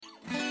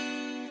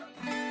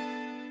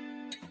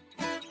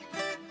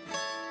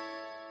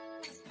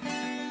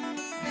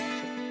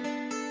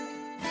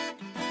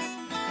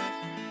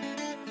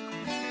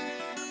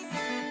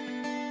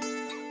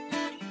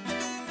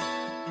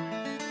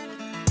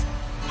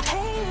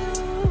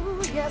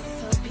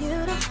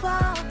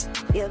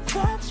You're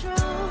the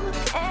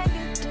truth, and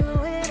you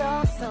do it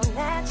all so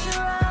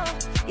natural.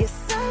 You're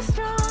so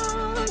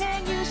strong,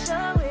 and you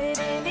show it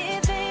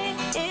anything.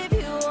 If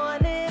you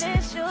want it,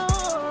 it's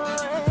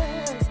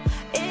yours.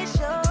 It's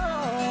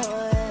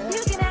yours.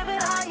 You can have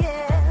it all,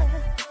 yeah.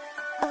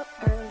 Up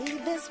early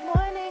this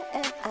morning,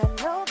 and I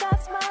know God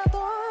smiled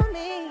on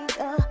me.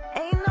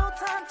 Ain't no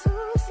time to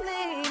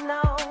sleep,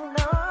 no,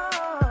 no.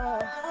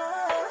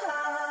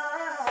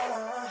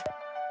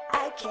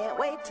 I can't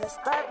wait to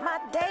start my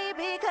day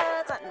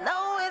because I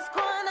know it's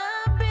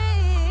gonna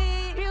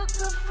be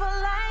beautiful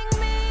like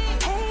me.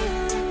 Hey,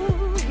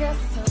 you're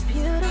so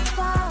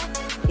beautiful.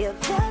 You're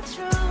the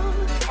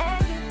truth,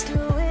 and you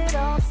do it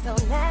all so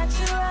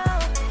natural.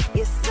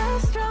 You're so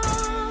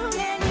strong,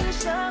 and you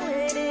show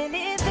it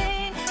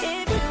anything.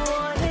 If you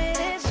want it,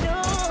 it's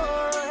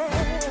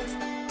yours.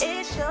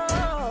 It's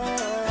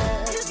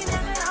yours. You can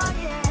have it all,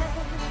 yeah.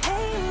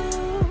 Hey,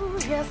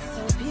 you're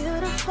so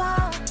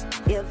beautiful.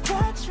 You're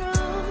the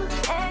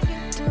truth, and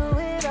you do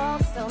it all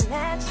so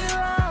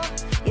natural.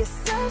 You're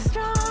so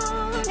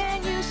strong,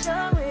 and you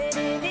show it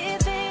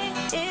anything.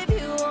 If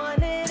you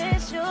want it,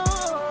 it's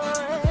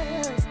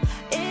yours.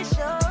 It's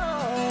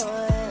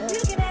yours.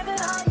 You can have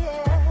it all,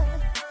 yeah.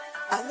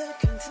 I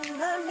look into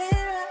my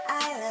mirror, I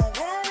love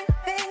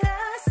everything I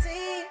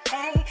see.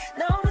 Ain't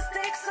no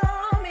mistakes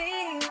on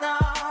me, no.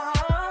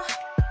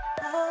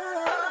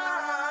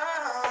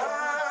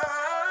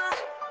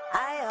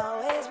 I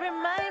always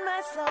remind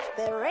myself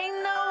there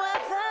ain't no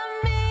other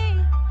me.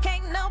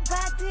 Can't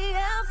nobody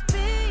else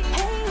be.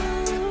 Hey,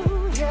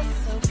 you're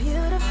so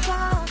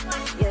beautiful.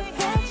 You're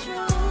the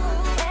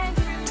truth, and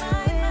you do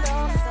it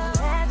all so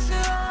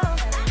natural.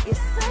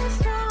 You're so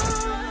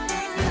strong,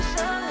 and you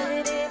show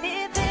it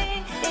anything.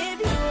 If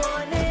you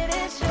want it,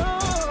 it's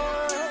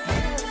yours.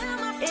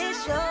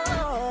 It's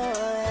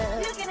yours.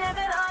 You can have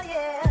it all,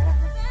 yeah.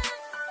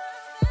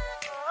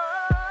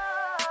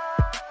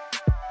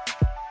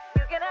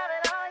 You can have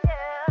it all,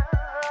 yeah.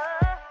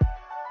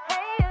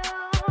 Hey you,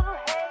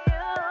 hey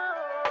you,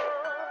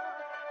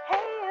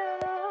 hey you,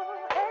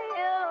 hey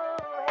you,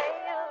 hey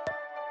you.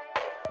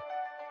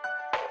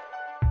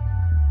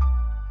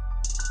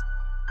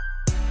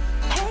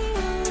 Hey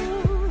you,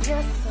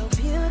 you're so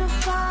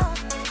beautiful.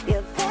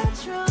 You're the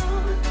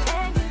truth,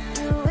 and you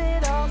do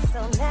it all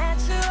so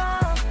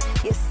natural.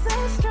 You're so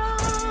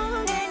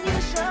strong, and you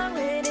show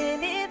it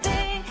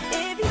anything.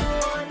 If you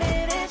want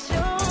it, it's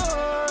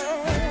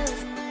yours.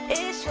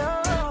 It's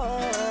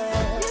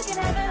yours. You can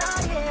have it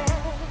all, yeah.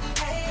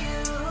 Hey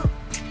you.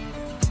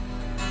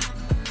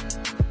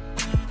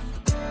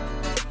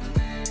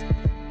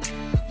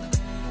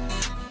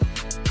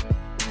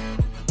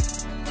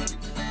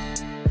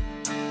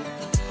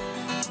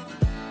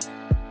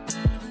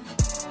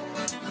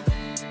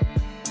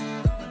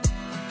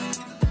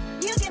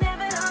 You can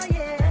have it all,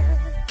 yeah.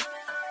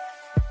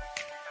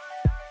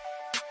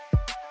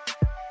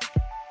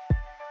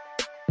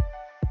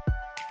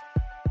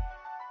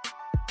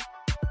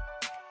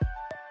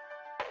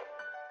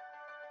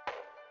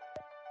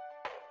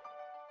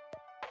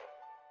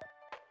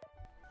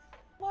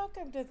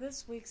 Welcome to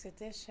this week's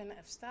edition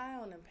of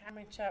Style and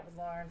Empowerment Chat with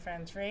Laura and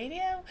Friends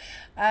Radio.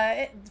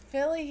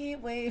 Philly heat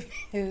wave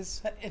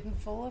is in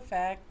full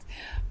effect.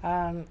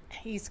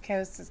 East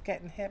Coast is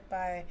getting hit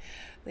by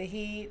the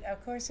heat.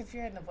 Of course, if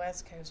you're in the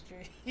West Coast,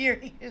 you're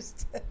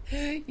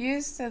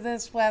used to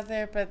this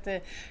weather, but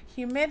the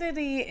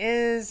humidity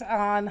is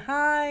on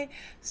high.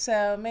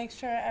 So make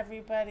sure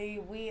everybody,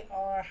 we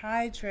are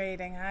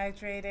hydrating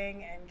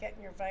and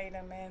getting your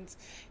vitamins,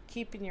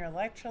 keeping your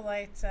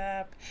electrolytes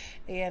up,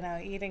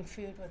 eating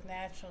food with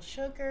natural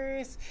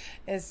sugars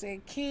is the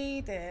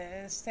key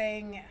to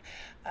staying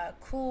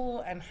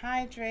cool and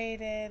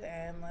hydrated.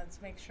 And let's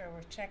make sure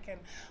we're checking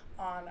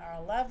on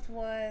our loved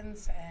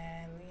ones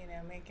and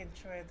making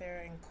sure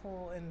they're in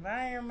cool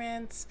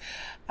environments.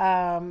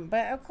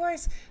 But of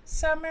course,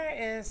 summer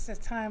is the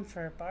time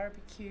for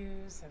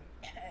barbecues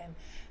and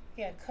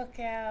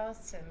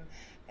cookouts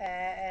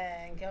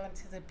and going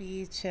to the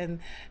beach and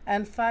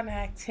fun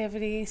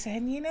activities.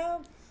 And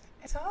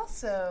it's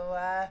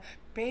also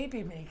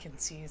baby making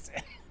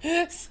season.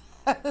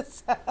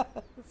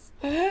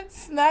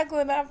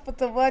 Snuggling up with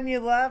the one you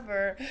love,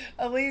 or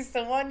at least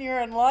the one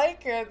you're in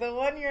like, or the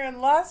one you're in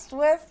lust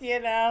with,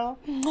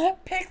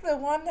 pick the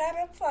one that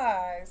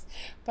applies.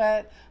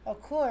 But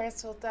of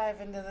course, we'll dive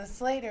into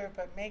this later,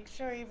 but make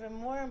sure, even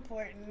more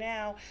important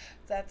now,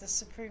 that the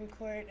Supreme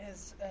Court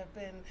has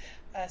been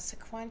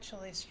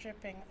sequentially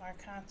stripping our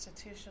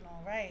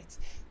constitutional rights,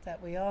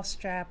 that we all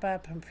strap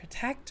up and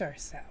protect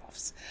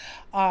ourselves.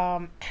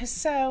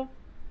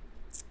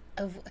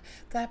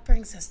 That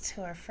brings us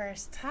to our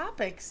first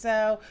topic.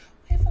 So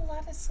we have a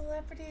lot of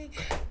celebrity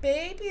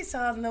babies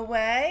on the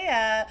way.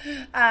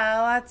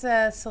 Lots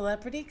of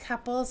celebrity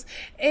couples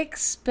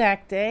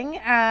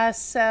expecting.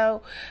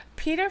 So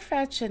Peter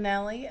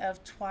Facinelli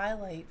of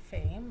Twilight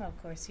fame,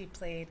 of course, he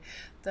played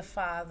the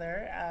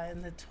father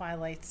in the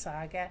Twilight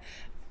saga,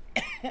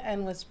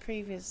 and was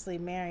previously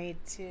married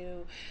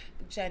to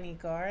Jenny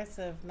Garth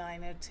of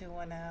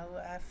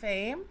 90210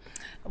 fame.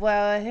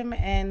 Well, him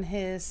and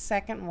his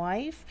second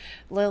wife,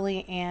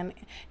 Lily Ann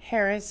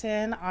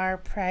Harrison, are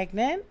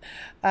pregnant.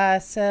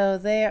 So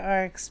they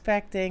are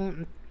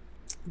expecting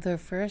their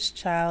first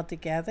child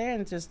together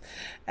and just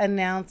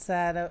announced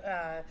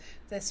that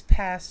this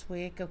past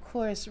week. Of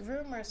course,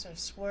 rumors are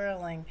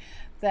swirling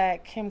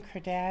that Kim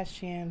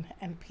Kardashian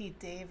and Pete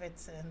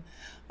Davidson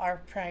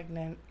are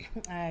pregnant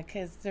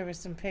because there were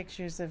some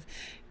pictures of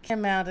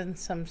Kim out in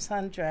some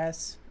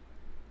sundress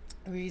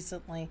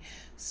recently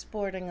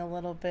sporting a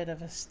little bit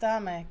of a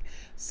stomach.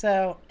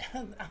 So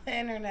the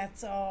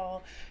internet's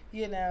all,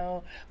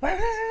 oh,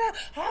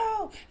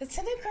 it's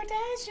a new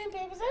Kardashian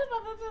baby, blah,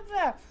 blah, blah,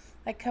 blah.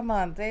 Like, come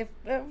on, they've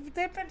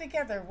been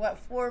together,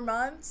 4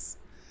 months?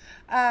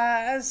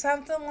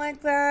 Something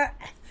like that.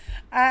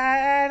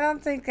 I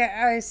don't think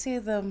I see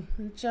them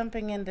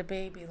jumping into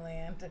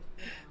Babyland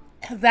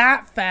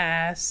that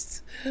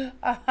fast. And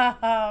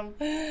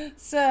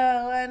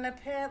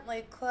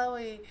apparently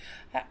Chloe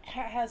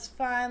has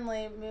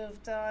finally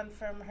moved on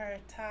from her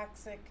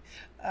toxic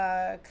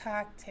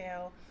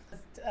cocktail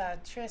with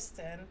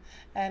Tristan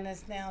and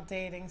is now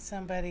dating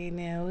somebody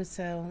new.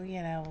 So,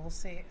 we'll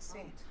see.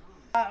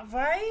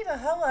 Right?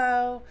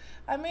 Hello.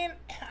 I mean,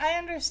 I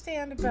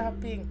understand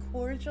about being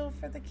cordial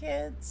for the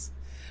kids,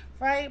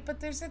 right? But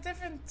there's a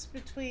difference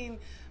between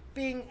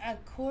being a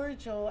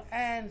cordial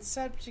and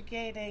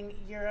subjugating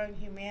your own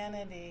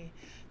humanity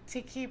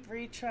to keep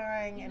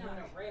retrying. You're not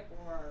a rap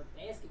or a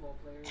basketball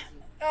player, is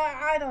he?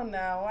 I don't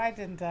know. I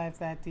didn't dive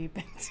that deep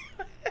into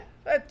it.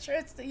 But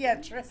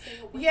Tristan,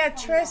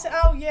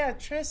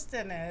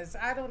 Tristan is.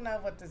 I don't know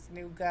what this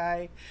new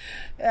guy.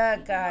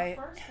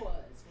 First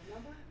was.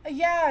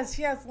 Yes,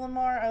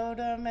 Lamar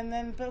Odom, and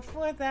then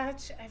before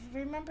that, I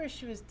remember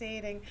she was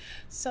dating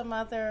some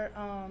other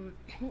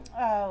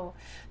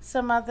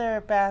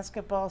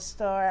basketball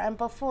star, and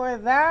before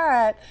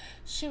that,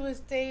 she was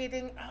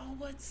dating. Oh,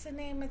 what's the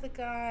name of the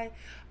guy?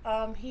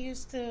 He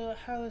used to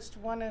host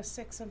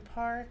 106 in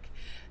Park,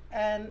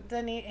 and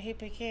then he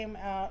became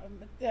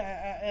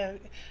an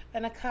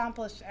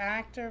accomplished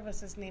actor. Was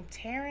his name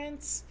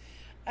Terrence?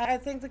 I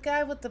think the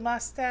guy with the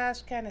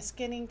mustache, kind of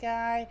skinny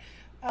guy.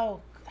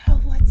 Oh,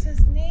 what's his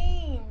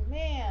name?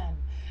 Man,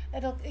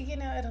 it'll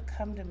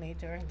come to me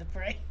during the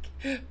break.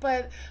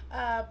 But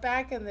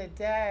back in the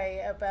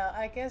day,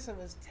 I guess it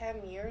was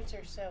 10 years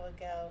or so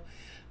ago,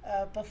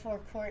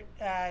 before Chloe,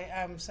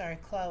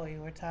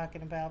 we're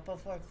talking about,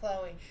 before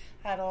Chloe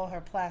had all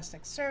her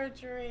plastic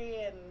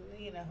surgery and,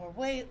 her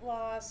weight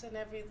loss and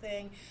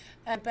everything.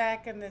 And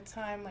back in the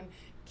time when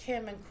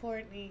Kim and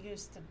Courtney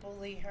used to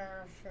bully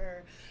her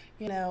for,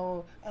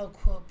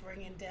 quote,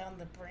 bringing down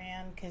the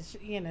brand because,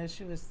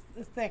 she was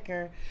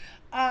thicker.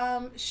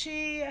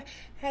 She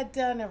had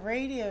done a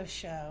radio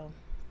show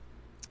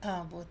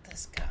with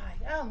this guy.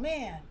 Oh,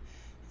 man.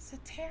 Is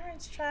it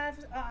Terrence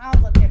Travis? I'll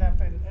look it up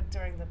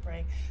during the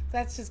break.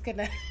 That's just going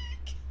to...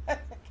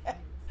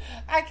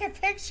 I can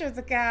picture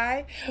the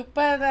guy,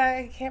 but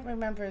I can't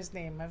remember his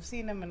name. I've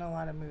seen him in a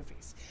lot of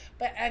movies.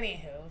 But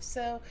anywho,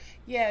 so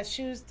yeah,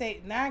 she was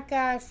dating that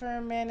guy for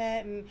a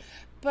minute,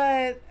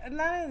 but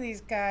none of these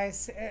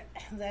guys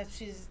that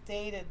she's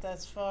dated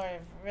thus far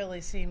have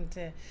really seemed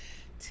to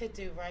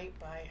do right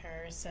by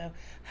her. So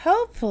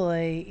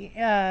hopefully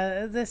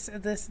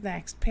this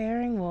next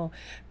pairing will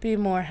be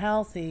more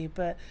healthy.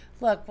 But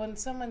look, when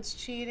someone's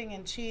cheating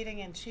and cheating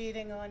and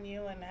cheating on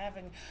you and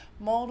having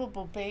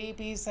multiple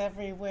babies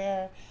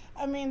everywhere,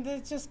 I mean,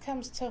 it just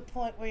comes to a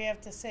point where you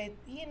have to say,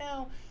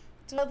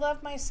 do I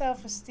love my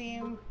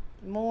self-esteem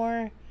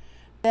more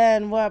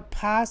than what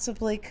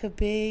possibly could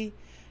be?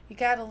 You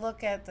got to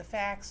look at the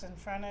facts in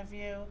front of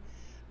you.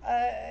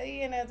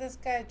 This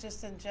guy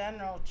just in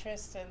general,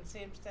 Tristan,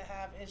 seems to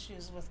have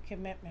issues with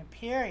commitment,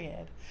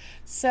 period.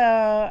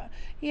 So,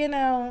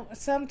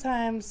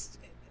 sometimes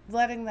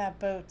letting that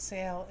boat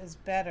sail is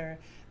better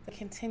than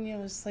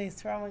continuously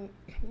throwing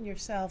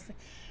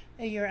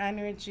your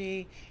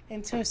energy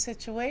into a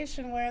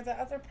situation where the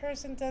other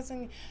person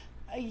doesn't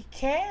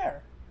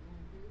care,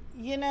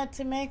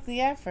 to make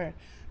the effort.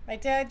 My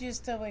dad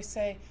used to always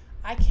say,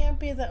 I can't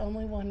be the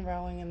only one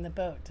rowing in the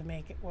boat to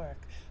make it work.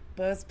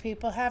 Both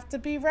people have to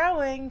be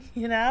rowing,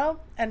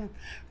 and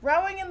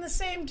rowing in the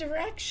same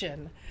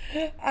direction.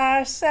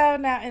 So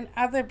now in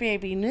other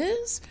baby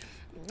news,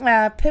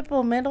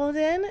 Pippa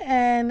Middleton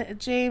and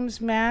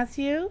James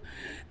Matthew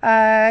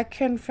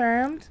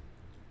confirmed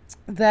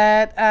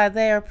that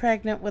they are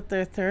pregnant with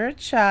their third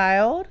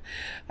child.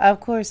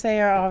 Of course,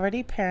 they are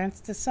already parents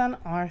to son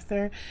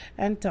Arthur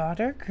and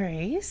daughter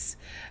Grace.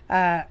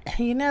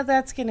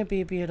 That's going to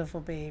be a beautiful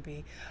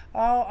baby.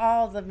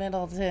 All the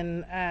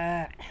Middleton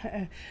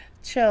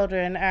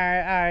children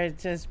are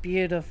just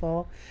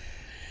beautiful.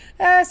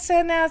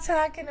 So now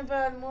talking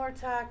about more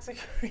toxic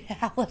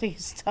reality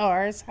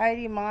stars,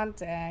 Heidi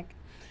Montag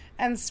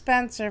and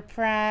Spencer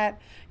Pratt,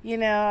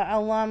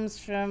 alums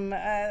from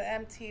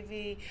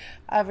MTV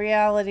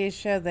reality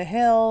show The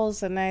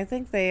Hills, and I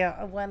think they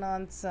went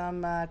on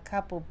some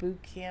couple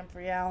boot camp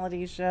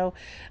reality show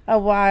a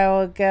while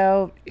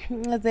ago.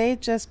 They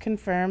just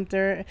confirmed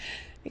they're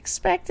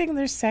expecting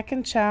their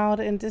second child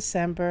in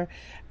December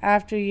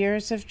after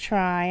years of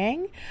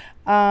trying.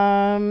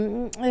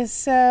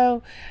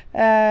 So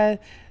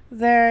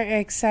they're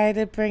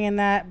excited bringing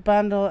that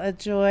bundle of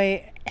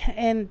joy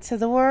into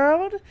the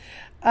world.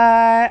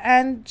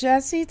 And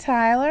Jesse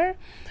Tyler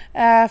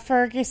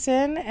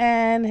Ferguson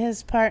and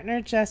his partner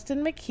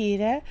Justin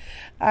Makita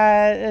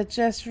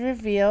just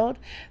revealed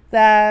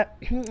that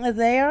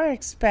they are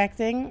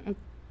expecting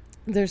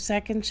their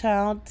second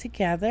child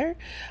together,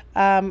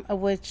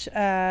 which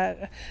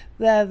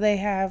they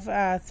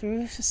have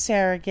through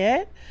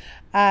surrogate.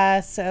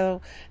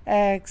 So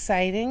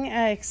exciting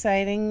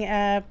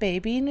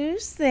baby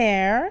news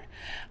there.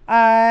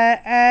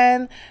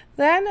 And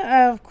then,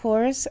 of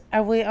course,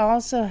 we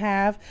also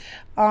have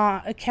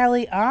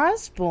Kelly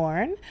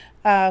Osbourne,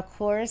 of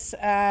course,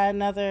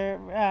 another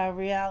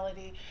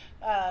reality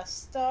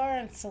star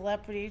and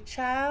celebrity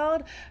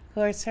child. Of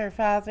course, her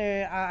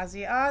father,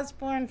 Ozzy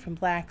Osbourne from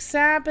Black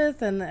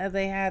Sabbath, and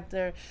they had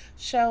their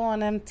show on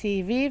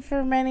MTV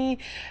for many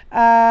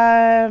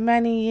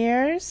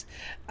years.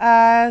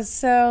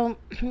 So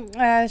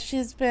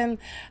she's been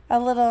a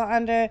little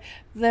under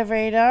the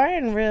radar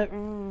and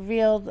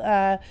revealed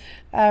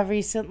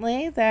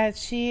recently that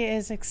she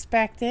is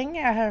expecting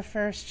her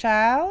first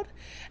child.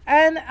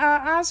 And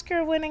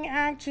Oscar-winning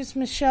actress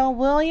Michelle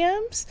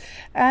Williams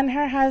and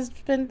her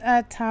husband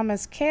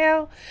Thomas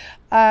Kail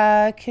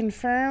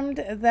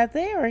confirmed that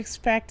they are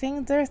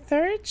expecting their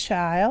third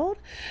child.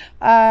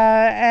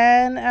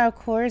 And of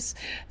course,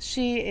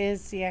 she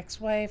is the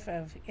ex-wife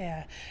of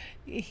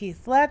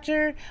Heath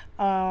Ledger,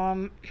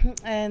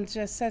 and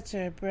just such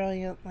a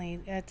brilliantly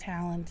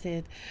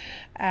talented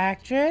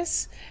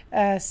actress.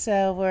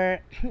 So we're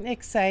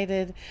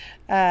excited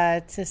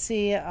to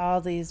see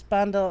all these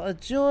bundle of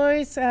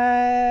joys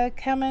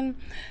coming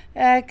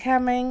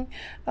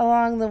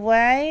along the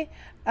way.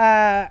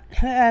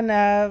 And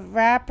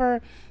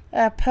rapper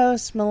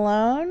Post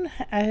Malone,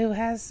 who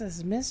has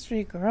this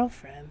mystery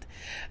girlfriend.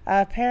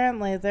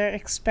 Apparently, they're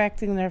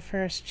expecting their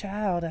first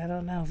child. I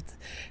don't know.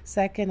 Is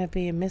that going to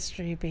be a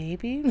mystery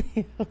baby?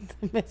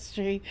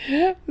 mystery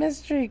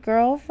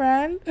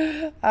girlfriend.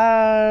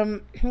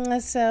 So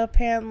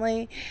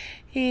apparently,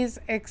 he's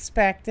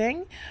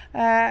expecting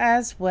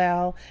as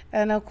well.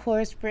 And of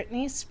course,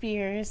 Britney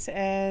Spears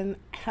and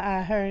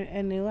her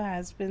new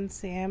husband,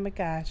 Sam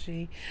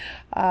Agashi,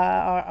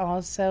 are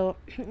also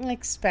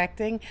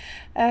expecting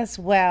as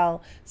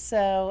well.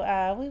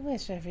 So we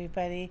wish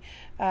everybody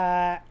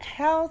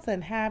health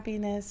and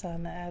happiness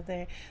on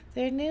their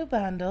new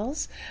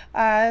bundles.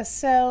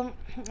 So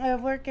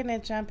we're going to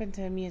jump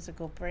into a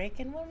musical break.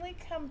 And when we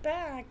come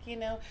back,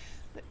 a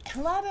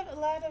lot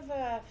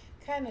of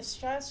kind of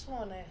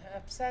stressful and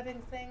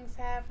upsetting things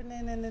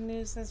happening in the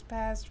news this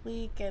past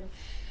week, and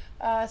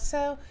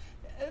so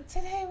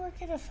today we're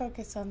going to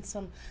focus on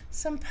some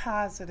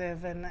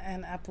positive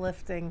and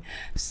uplifting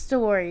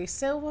stories.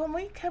 So when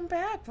we come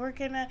back, we're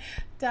going to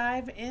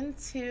dive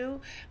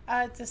into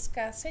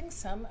discussing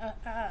some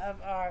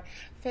of our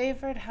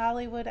favorite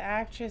Hollywood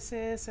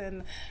actresses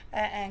and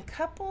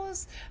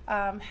couples,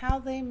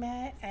 how they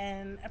met,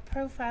 and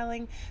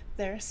profiling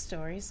their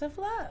stories of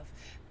love.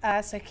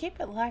 So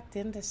keep it locked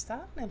into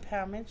Style and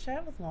Empowerment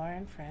Show with Laura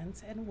and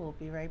Friends, and we'll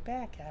be right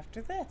back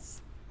after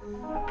this.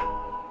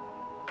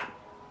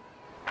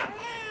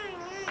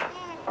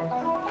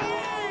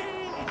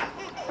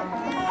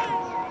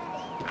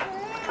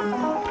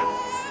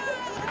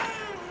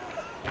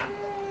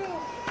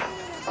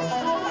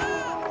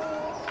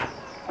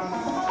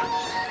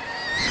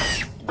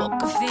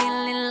 Woke up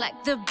feeling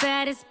like the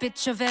baddest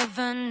bitch I've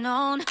ever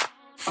known.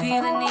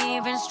 Feeling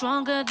even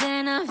stronger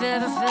than I've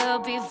ever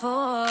felt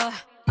before.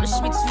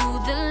 Push me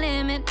to the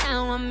limit,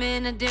 now I'm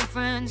in a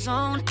different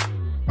zone.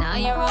 Now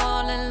you're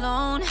all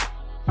alone,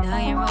 now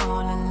you're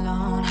all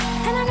alone.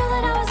 And I know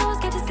that I was always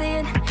scared to say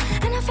it,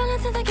 and I fell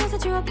into the games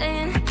that you were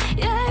playing.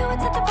 Yeah, you would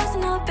take the price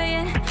and I'll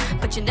pay it,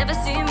 but you never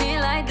see me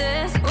like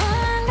this.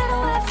 One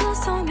little way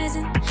feels so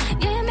amazing.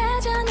 Yeah,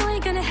 imagine, I know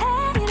you're gonna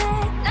hate it.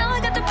 Now I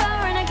got the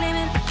power and I claim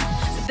it.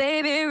 So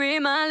baby,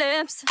 read my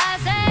lips. I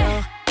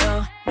say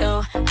no, no,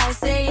 no. I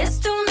say yes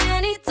too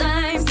many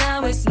times.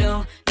 Now it's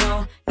no,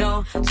 no,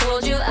 no.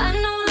 Told you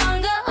I'm no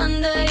longer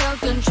under your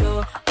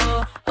control.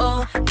 Oh,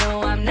 oh,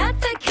 no, I'm not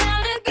the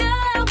kind of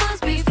girl I was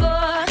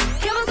before.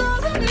 You won't go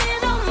with me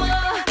no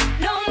more,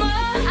 no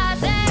more. I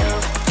say no,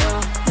 no,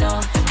 no.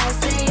 I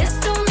say yes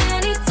too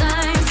many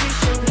times. You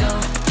should know,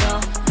 no,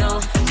 no.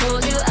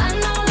 Told you I'm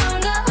no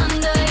longer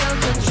under your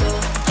control.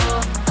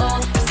 Oh, oh.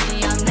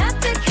 See, I'm not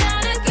the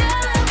kind of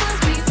girl I was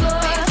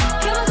before.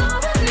 You won't go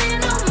with me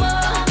no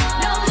more.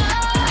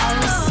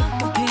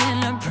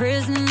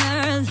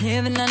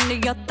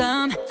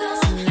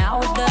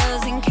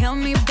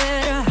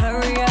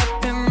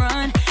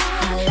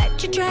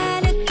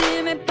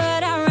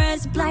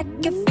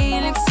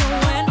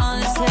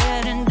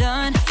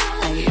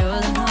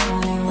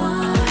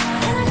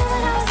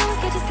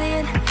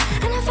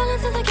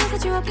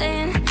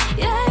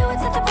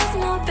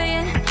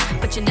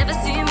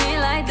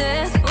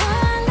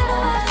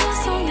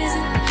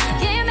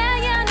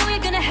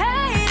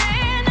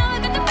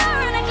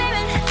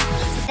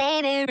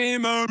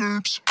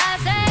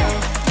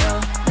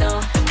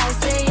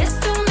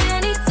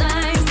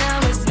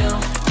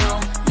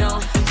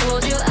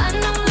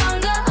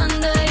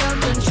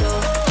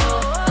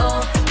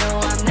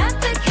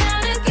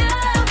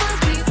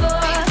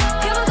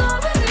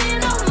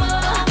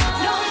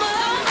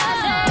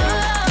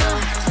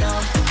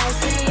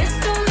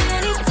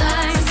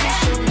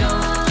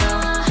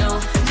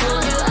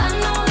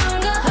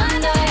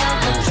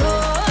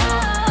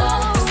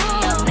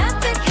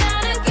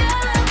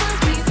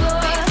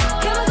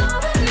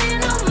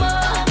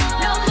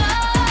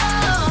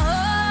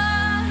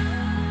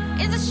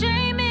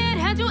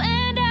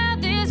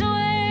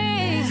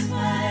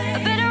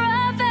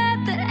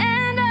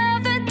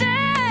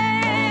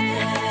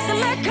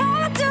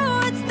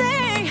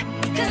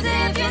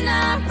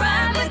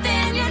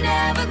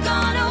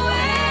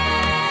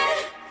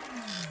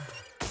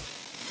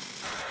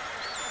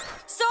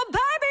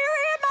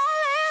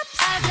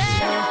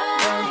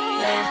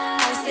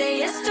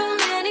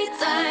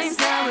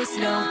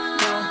 No,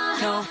 no,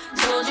 no.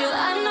 Told you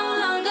I'm no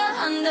longer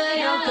under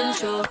your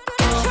control. Oh,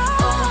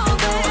 oh,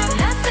 no, I'm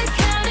not the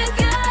kind of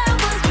girl I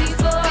was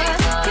before.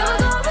 Can't go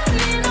with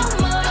me no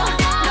more. No,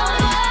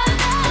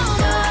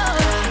 no,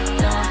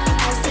 no.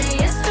 I say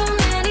yes too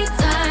many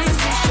times.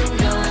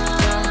 No,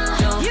 no,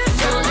 no. You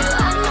told you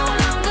I'm no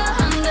longer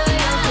under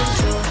your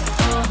control.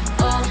 Oh,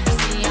 oh.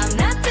 See, I'm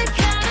not the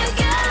kind of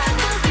girl I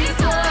was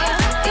before.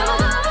 Can't go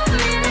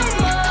with me no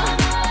more.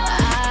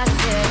 I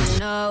said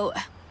no.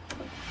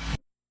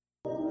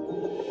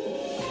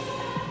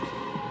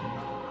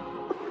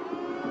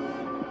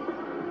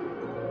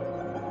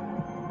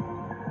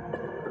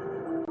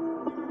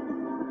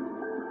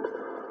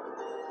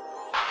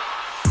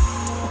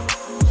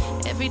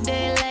 Every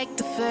day like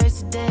the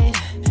first day,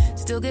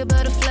 still get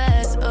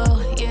butterflies,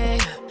 oh yeah.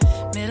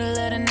 Middle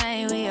of the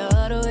night, we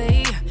all the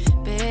way,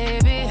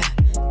 baby,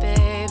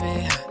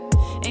 baby.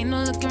 Ain't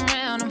no looking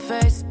around in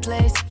first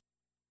place,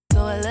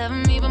 so I love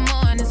him even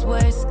more on his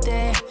worst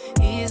day.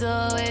 He's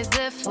always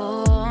there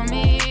for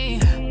me,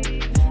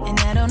 and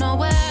I don't know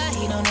why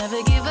he don't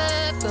ever give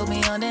up, go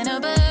beyond and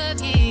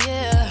above,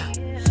 yeah.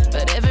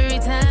 But every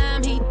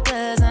time he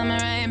does, I'm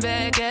right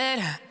back at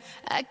her.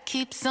 I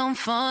keep on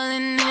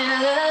falling in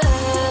love.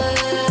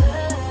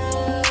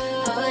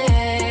 Oh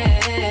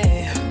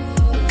yeah.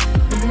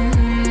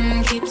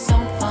 Keeps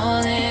on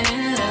falling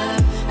in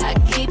love. I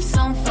keep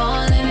on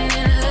falling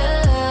in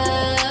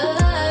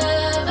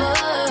love.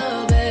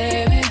 Oh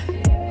baby.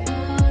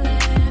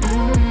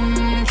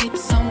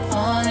 Keeps on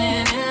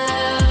falling in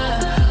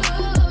love.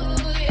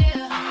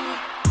 Yeah.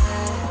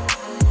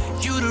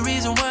 You the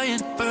reason why in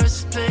the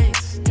first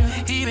place.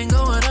 Even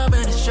going up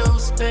in the show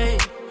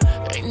space.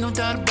 Ain't no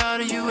doubt about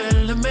it, you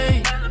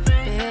elevate.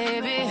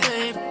 Baby,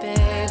 baby,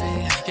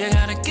 baby. You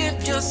gotta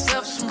give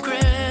yourself some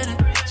credit.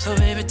 So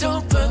baby,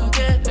 don't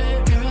forget,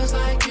 girls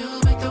like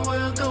you make the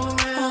world go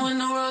round. When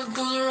the world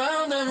goes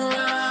around and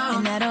around.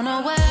 And I don't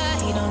know why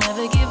he don't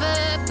ever give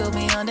up, go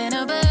beyond and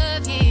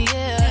above,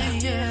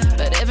 yeah.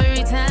 But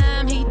every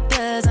time he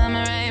does, I'm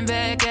right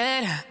back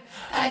at her.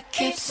 I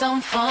keep on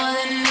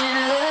falling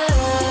in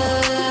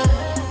love.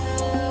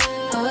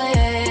 Oh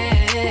yeah.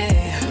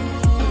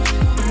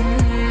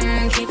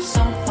 Keeps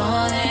on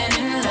falling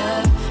in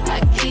love. I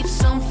keep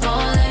on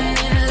falling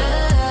in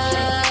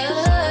love.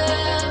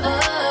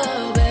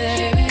 Oh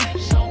baby.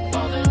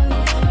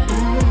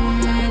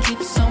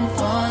 Keeps on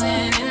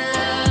falling in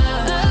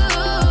love.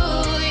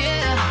 Oh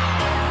yeah.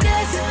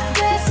 That's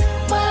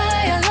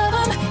why I love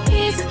him.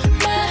 He's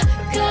my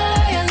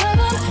guy. I love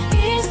him.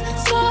 He's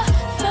so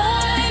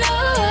fine. Oh.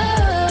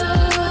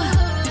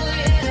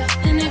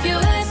 And if you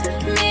ask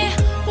me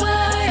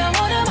why I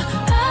want him,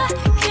 I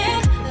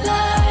can't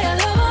lie. I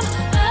love him.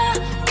 I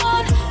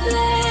won't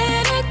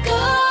let it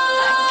go.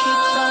 I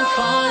keep on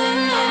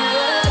falling in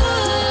love.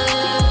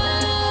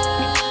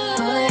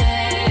 Oh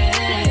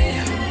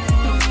yeah.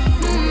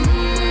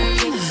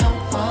 Keeps on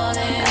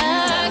falling. I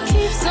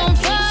keeps on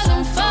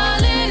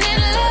falling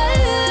in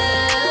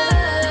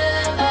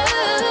love.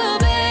 Oh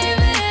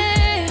baby.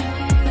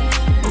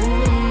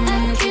 I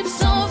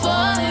keeps on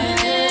falling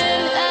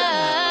in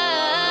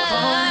love.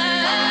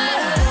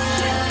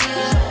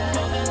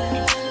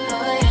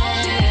 Oh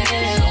yeah.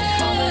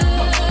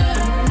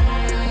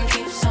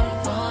 Keeps on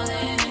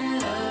falling in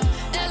love.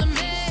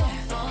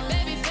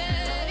 Baby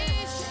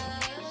face.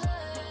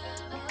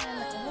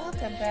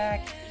 Welcome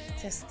back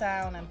to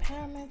Style and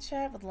Empowerment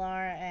Chat with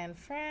Laura and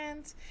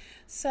friends.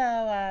 So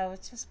I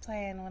was just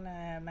playing one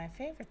of my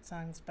favorite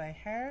songs by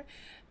her,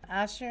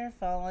 Usher,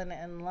 Falling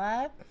in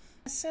Love.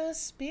 So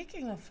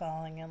speaking of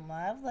falling in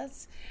love,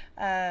 let's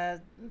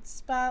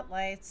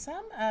spotlight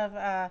some of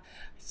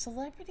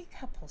celebrity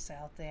couples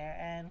out there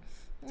and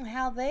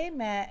how they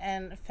met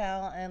and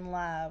fell in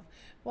love.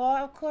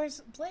 Well, of course,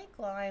 Blake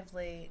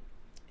Lively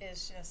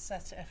is just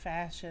such a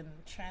fashion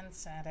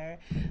trendsetter.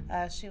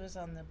 She was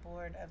on the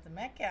board of the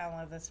Met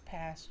Gala this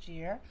past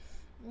year.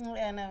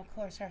 And of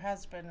course, her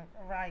husband,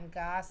 Ryan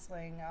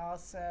Gosling,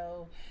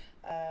 also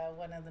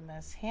one of the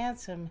most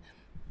handsome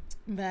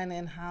men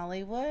in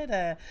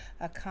Hollywood,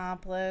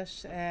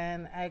 accomplished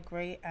and a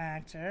great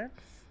actor.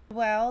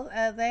 Well,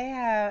 they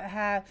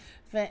have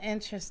an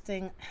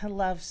interesting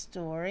love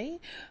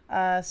story.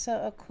 So,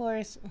 of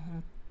course,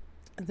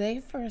 they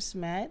first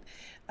met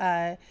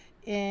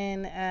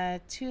in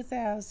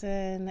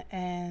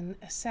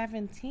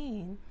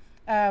 2017.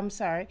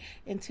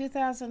 In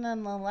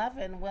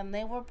 2011, when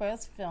they were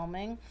both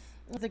filming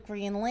The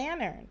Green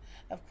Lantern.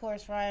 Of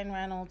course, Ryan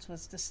Reynolds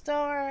was the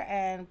star,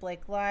 and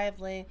Blake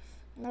Lively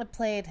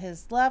played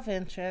his love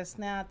interest.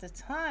 Now, at the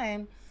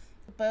time,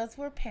 both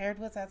were paired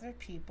with other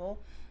people.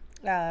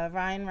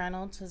 Ryan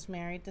Reynolds was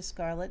married to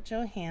Scarlett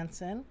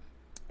Johansson,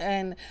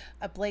 and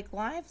Blake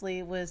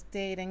Lively was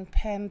dating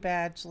Penn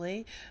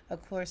Badgley,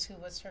 of course, who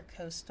was her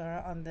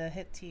co-star on the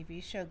hit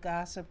TV show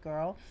Gossip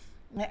Girl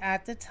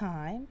at the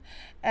time.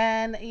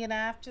 And,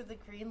 after The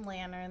Green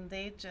Lantern,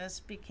 they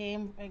just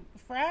became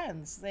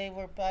friends. They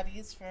were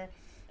buddies for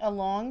a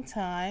long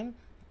time.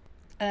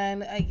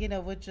 And,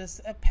 would just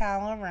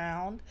pal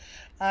around.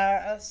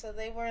 So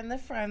they were in the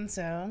friend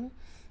zone.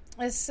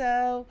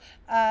 So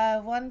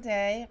one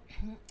day,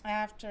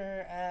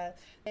 after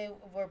they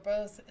were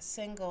both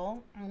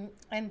single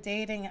and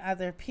dating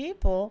other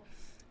people,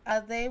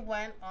 they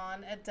went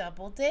on a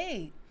double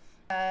date.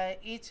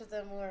 Each of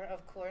them were,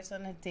 of course,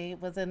 on a date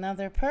with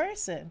another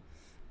person.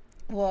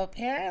 Well,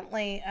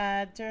 apparently,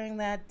 during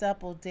that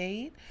double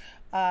date,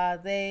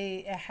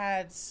 they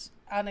had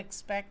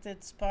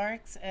unexpected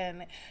sparks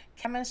and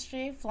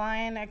chemistry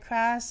flying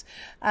across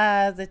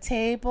the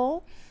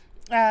table.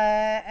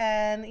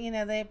 And,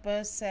 they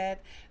both said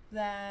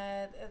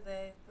that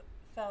they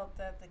felt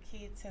that the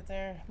key to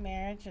their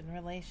marriage and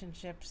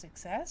relationship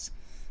success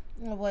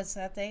was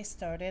that they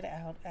started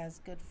out as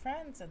good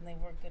friends, and they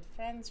were good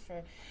friends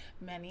for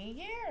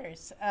many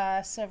years.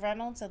 So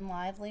Reynolds and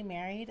Lively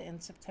married in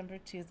September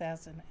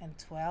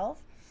 2012.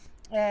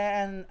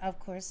 And of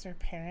course, their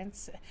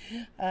parents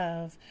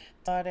of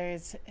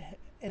daughters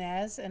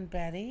Inez and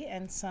Betty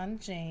and son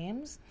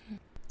James.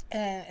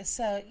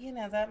 So,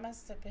 that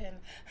must have been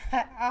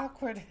an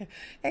awkward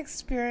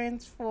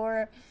experience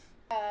for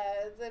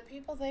the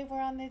people they were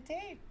on the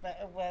date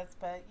with.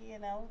 But,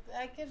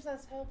 that gives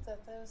us hope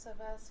that those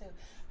of us who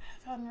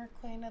have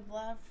unrequited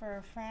love for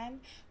a friend,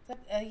 that,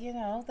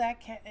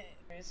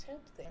 there's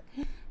hope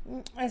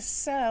there.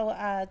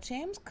 So,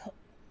 James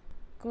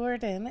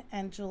Gordon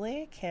and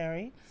Julia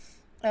Carey,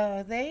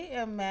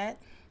 they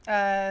met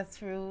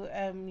through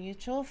a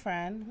mutual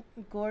friend.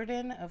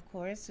 Gordon, of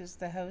course, who's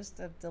the host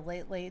of The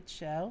Late Late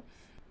Show,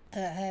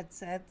 had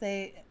said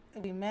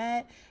we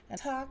met and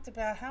talked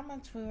about how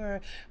much we were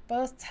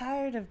both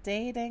tired of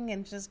dating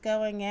and just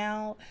going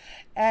out.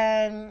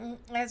 And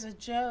as a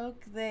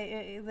joke,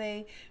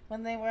 they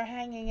when they were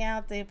hanging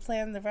out, they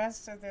planned the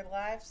rest of their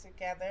lives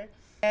together.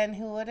 And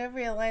who would have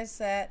realized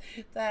that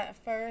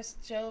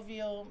first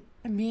jovial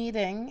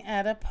meeting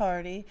at a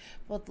party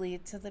would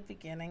lead to the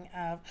beginning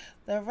of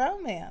the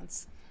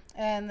romance.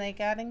 And they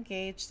got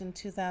engaged in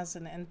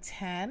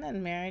 2010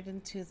 and married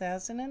in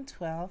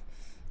 2012,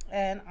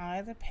 and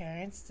are the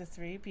parents to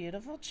 3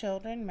 beautiful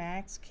children,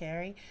 Max,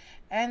 Carrie,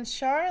 and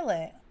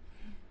Charlotte.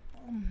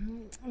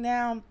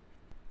 Now,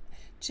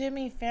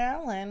 Jimmy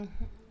Fallon,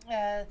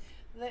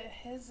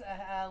 his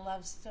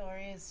love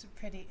story is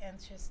pretty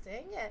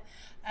interesting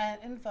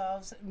and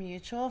involves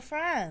mutual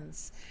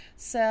friends.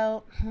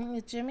 So,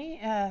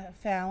 Jimmy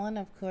Fallon,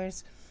 of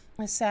course,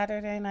 a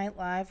Saturday Night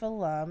Live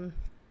alum,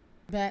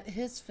 met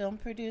his film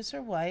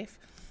producer wife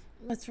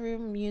through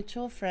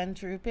mutual friend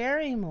Drew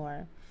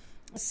Barrymore.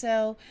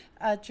 So,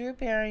 Drew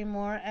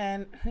Barrymore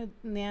and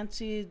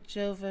Nancy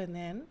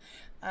Jovanin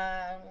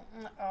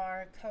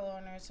are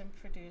co-owners and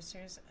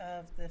producers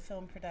of the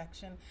film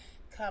production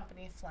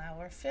company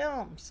Flower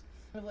Films,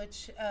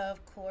 which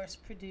of course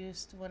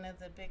produced one of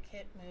the big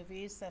hit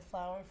movies that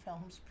Flower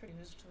Films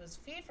produced was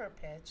Fever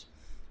Pitch,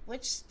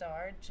 which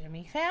starred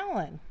Jimmy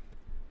Fallon.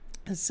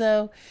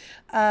 So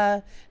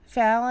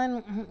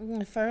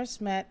Fallon first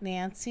met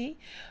Nancy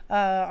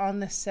on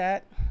the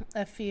set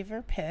of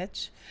Fever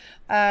Pitch,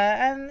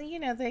 and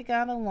they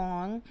got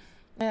along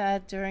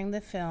during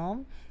the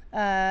film,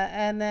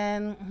 and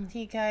then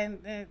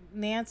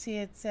Nancy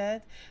had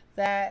said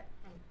that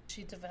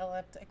she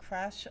developed a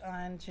crush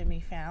on Jimmy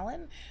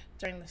Fallon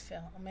during the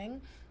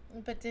filming,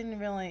 but didn't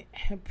really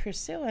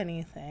pursue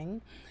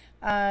anything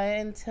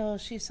until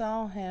she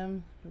saw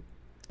him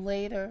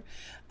later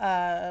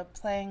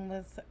playing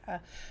with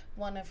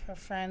one of her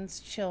friend's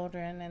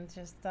children, and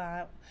just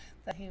thought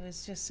that he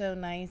was just so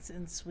nice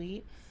and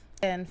sweet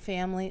and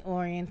family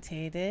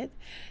orientated.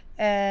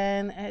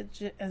 And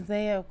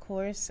they, of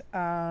course,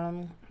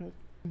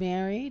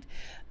 married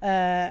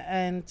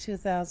in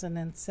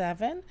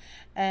 2007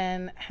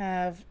 and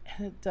have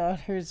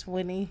daughters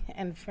Winnie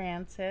and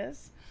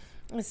Frances.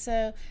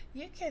 So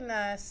you can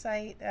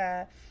cite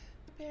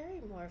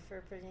Barrymore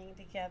for bringing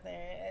together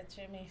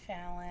Jimmy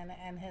Fallon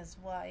and his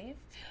wife.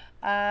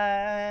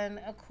 And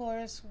of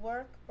course,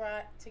 work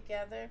brought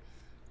together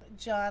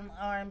John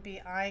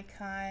R&B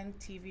icon,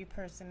 TV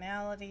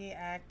personality,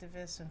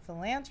 activist, and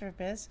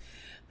philanthropist,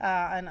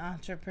 an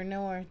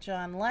entrepreneur,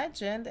 John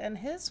Legend, and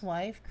his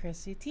wife,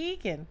 Chrissy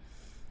Teigen.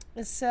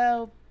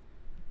 So,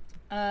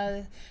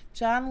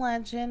 John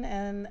Legend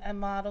and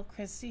model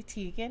Chrissy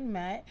Teigen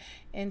met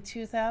in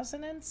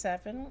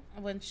 2007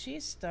 when she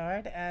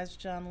starred as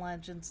John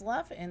Legend's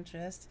love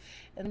interest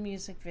in the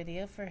music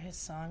video for his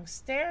song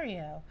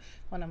Stereo,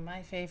 one of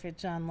my favorite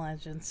John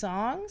Legend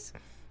songs.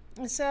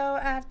 So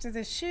after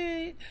the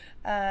shoot,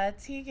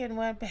 Teigen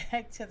went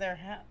back to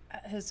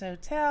his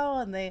hotel,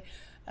 and they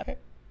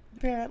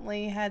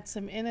apparently had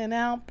some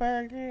In-N-Out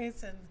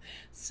burgers and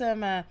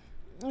some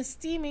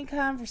steamy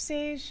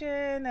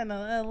conversation and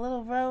a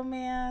little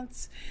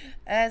romance.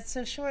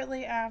 So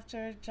shortly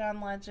after,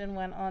 John Legend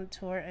went on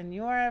tour in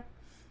Europe,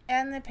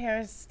 and the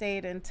pair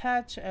stayed in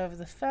touch over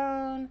the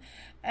phone.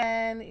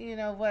 And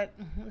what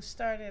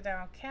started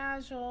out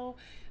casual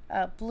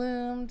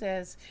bloomed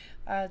as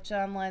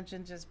John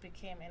Legend just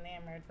became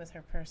enamored with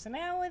her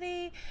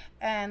personality,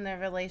 and the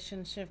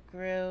relationship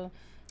grew.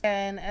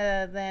 And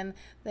then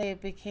they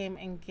became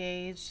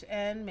engaged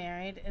and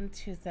married in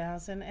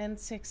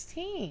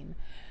 2016.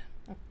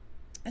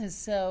 And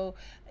so,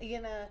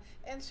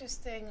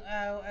 interesting.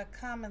 A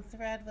common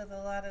thread with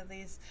a lot of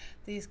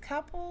these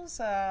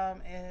couples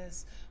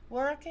is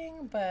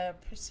working,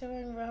 but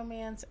pursuing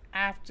romance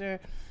after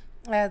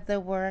the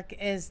work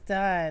is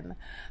done.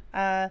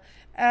 And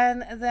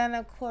then,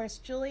 of course,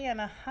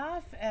 Juliana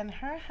Hough and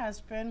her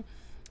husband,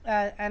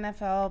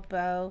 NFL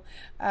beau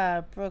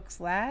Brooks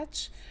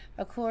Latch.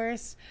 Of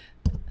course,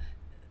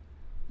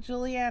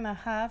 Juliana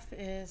Hough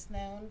is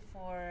known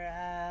for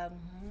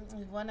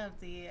one of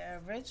the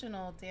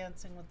original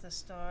Dancing with the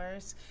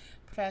Stars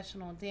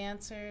professional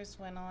dancers,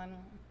 went on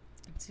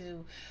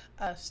to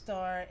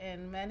star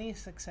in many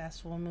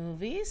successful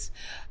movies.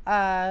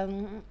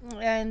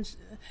 And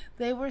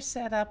they were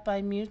set up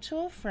by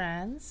mutual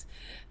friends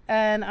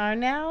and are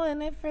now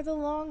in it for the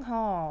long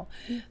haul.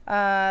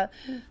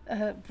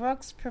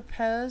 Brooks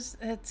proposed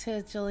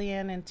to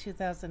Julianne in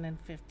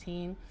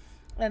 2015,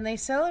 and they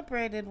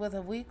celebrated with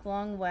a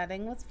week-long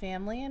wedding with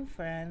family and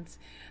friends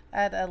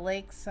at a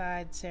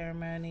lakeside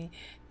ceremony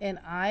in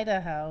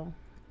Idaho.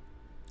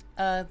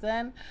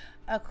 Then,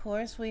 of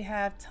course, we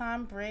have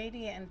Tom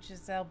Brady and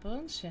Gisele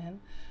Bündchen.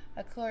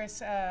 Of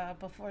course,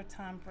 before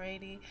Tom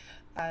Brady,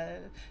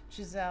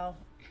 Gisele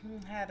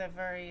had a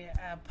very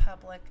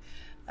public,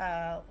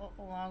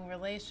 long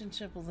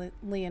relationship with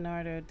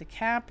Leonardo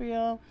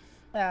DiCaprio.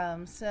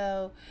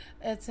 So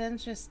it's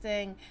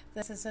interesting.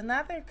 This is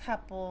another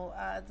couple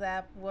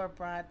that were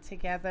brought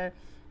together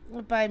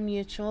by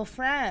mutual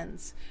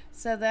friends.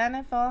 So the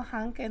NFL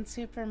hunk and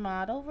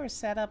supermodel were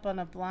set up on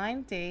a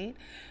blind date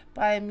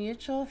by a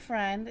mutual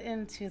friend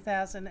in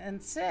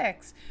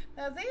 2006.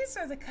 Now, these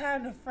are the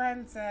kind of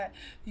friends that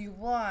you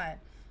want.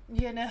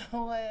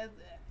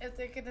 If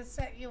they're going to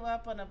set you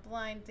up on a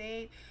blind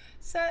date,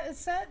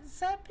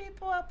 set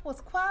people up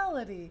with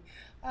quality.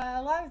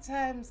 A lot of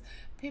times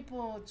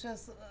people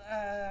just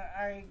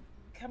are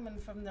coming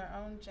from their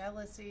own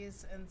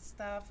jealousies and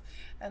stuff,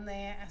 and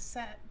they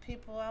set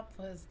people up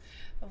with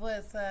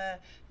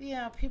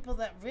people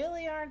that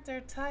really aren't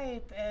their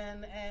type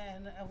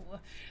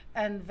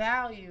and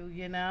value.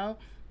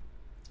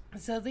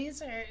 So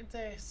there's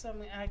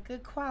some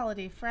good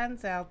quality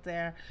friends out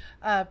there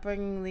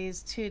bringing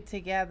these two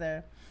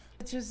together.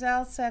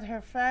 Gisele said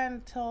her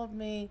friend told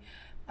me,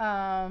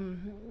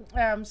 Tom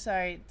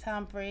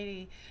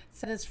Brady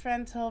said his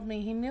friend told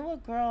me he knew a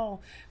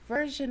girl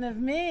version of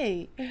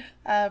me,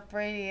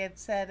 Brady had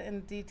said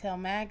in Detail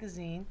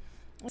magazine.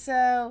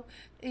 So,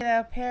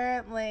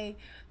 apparently,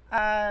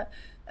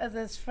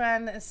 this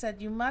friend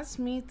said, you must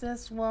meet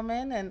this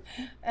woman,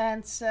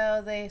 and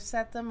so they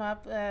set them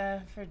up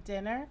for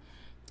dinner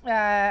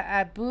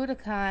at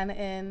Budokan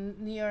in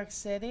New York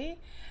City.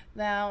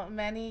 Now,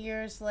 many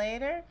years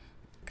later,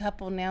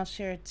 couple now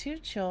share 2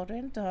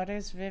 children,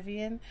 daughters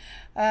Vivian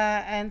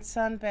and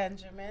son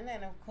Benjamin,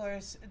 and of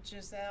course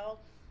Gisele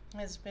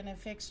has been a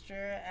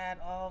fixture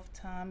at all of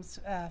Tom's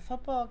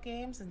football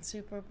games and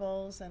Super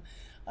Bowls, and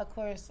of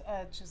course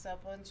Gisele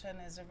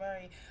Bündchen is a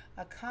very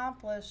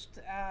accomplished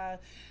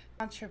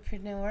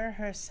entrepreneur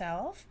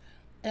herself.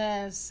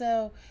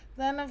 So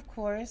then of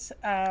course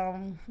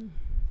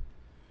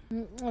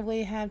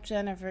we have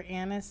Jennifer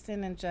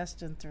Aniston and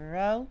Justin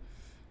Theroux,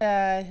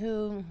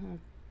 who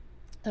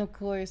of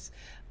course,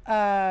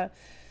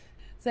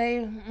 they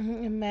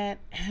met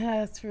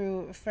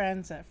through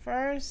friends at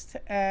first,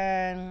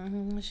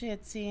 and she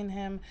had seen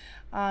him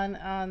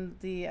on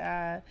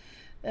the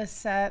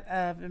set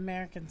of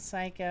American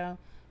Psycho,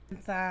 and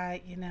thought,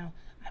 I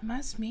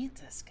must meet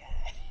this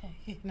guy,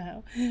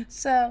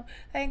 So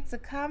I think the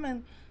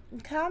common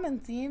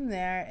theme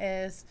there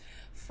is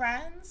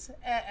friends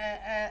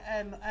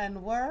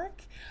and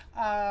work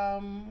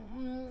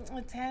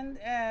tend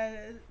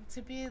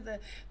to be the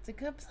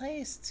good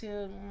place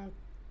to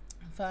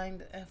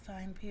find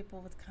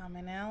people with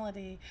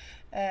commonality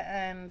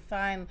and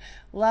find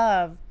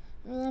love.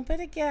 But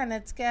again,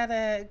 it's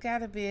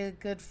gotta be a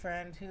good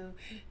friend who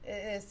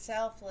is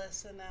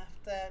selfless enough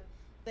that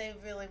they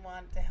really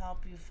want to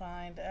help you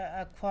find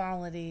a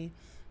quality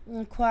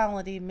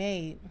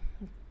mate.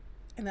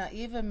 Now,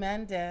 Eva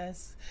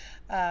Mendes,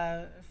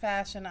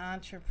 fashion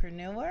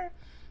entrepreneur,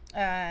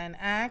 an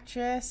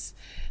actress,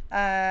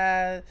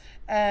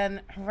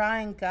 and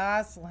Ryan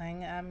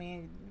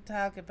Gosling,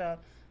 talk about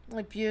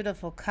a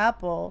beautiful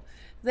couple.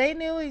 They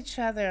knew each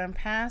other in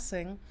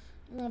passing,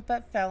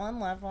 but fell in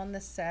love on the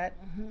set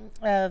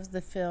of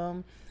the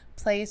film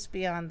Place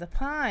Beyond the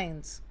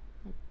Pines.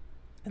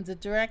 The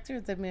director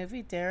of the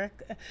movie,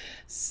 Derek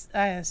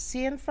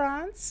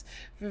Cianfrance,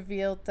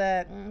 revealed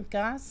that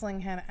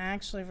Gosling had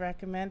actually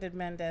recommended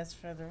Mendes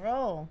for the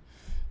role.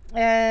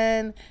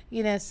 And,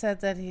 said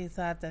that he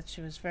thought that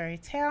she was very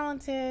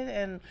talented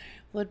and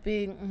would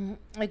be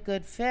a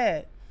good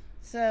fit.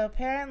 So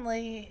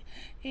apparently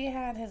he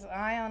had his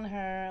eye on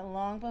her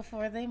long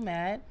before they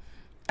met.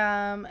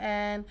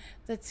 And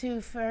the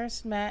two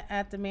first met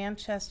at the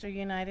Manchester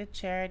United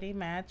charity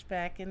match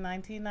back in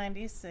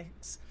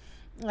 1996.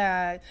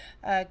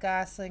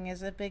 Gosling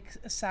is a big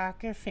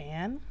soccer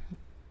fan,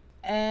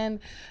 And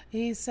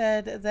he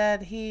said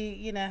that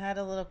he, had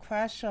a little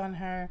crush on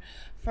her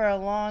for a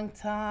long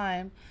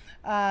time.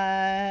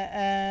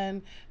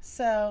 And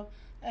so,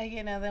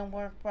 then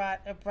work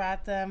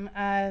brought them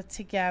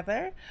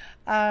together.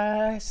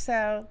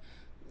 So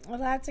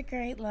lots of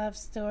great love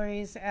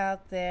stories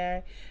out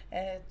there.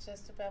 It's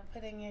just about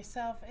putting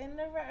yourself in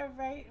the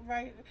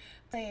right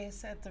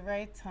place at the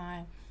right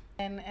time.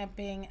 And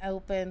being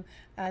open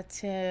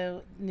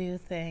to new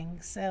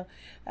things. So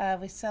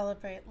we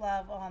celebrate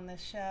love on the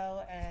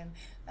show and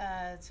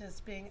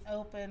just being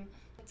open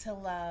to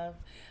love.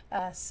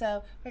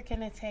 So we're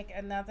going to take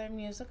another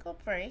musical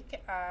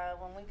break.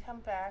 When we come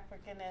back, we're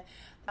going to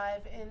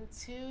dive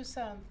into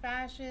some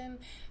fashion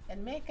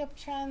and makeup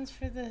trends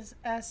for this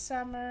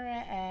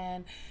summer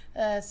and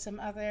some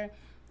other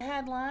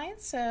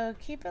headlines. So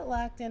keep it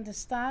locked into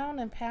Style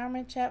and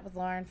Empowerment Chat with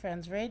Lauren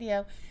Friends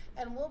Radio.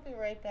 And we'll be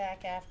right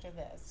back after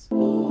this.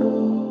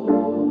 Oh,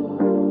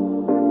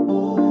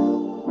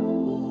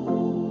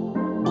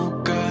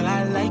 girl,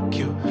 I like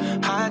you.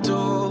 I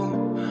do.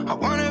 I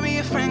wanna be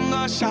a friend,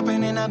 go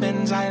shopping in a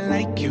Benz. I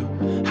like you.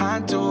 I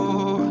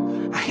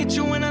do. I hit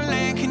you in a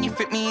land. Can you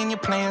fit me in your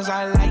plans?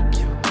 I like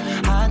you.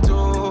 I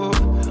do.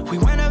 We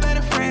went over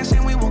to France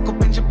and we woke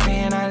up in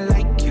Japan. I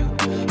like you.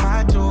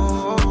 I do.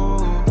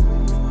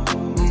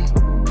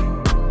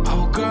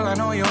 Oh, girl, I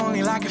know you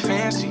only like it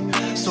fancy.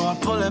 So I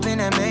pull up in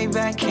that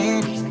Maybach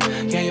candy.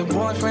 Yeah, your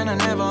boyfriend will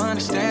never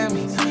understand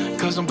me.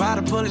 Cause I'm about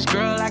to pull this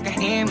girl like a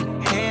hammy.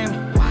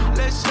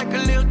 Let's take a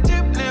little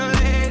dip, little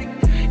lady.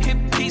 Hit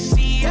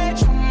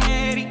PCH, I'm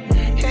ready.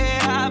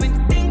 Yeah, I've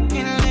been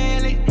thinking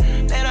lately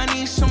that I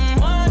need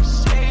someone to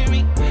save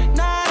me.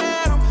 Now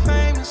that I'm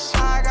famous,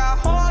 I got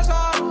hoes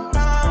all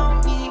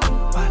around me.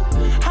 But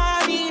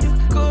I need a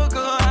good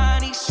girl, I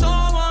need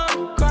someone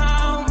to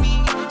ground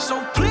me.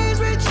 So please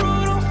be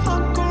true, don't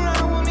fuck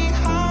around with me.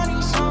 I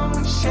need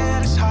someone to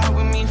share this heart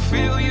with me.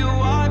 Feel you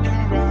up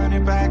and run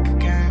it back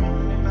again.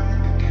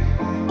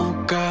 Oh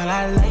girl,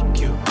 I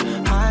like you,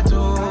 I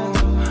do.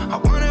 I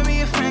wanna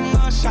be a friend,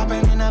 go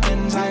shopping in a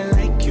Benz. I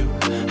like you,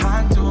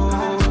 I do.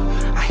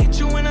 I hit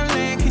you in a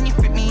lane, can you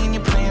fit me in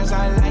your plans?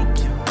 I like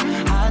you,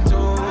 I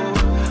do.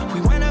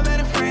 We went over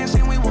to France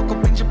and we woke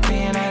up in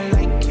Japan. I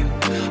like you,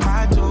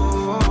 I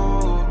do.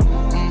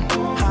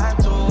 I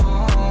do.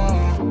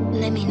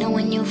 Let me know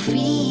when you're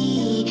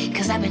free,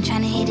 cause I've been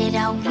trying to hit it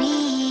all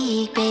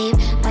week, babe.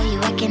 Why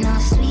you acting all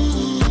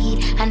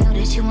sweet? I know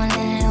that you want a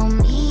little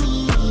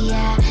me,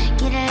 yeah.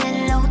 Get a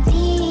little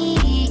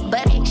OT,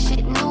 but ain't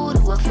shit new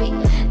to a freak.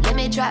 Let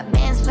me drop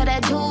bands for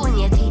that jewel in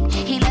your teeth.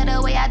 He let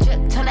the way I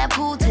drip, turn that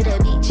pool to the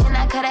beach. And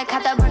I coulda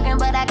caught the Birkin,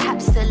 but I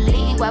cops the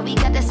lean. Why we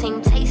got the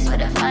same taste for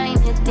the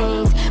finer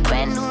things.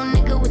 Brand new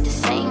nigga with the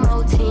same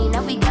routine.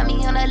 Now we got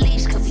me on a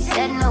leash, cause we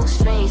said no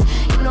strings.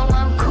 You know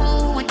I'm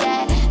cool with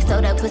that.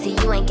 So the pussy,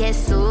 you ain't get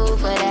sued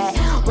for that.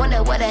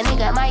 Wonder what a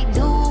nigga might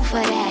do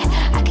for that.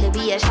 I could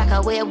be a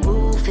shocker where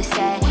roof is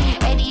at.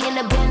 80 in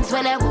the Benz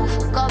when that roof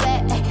go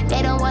back.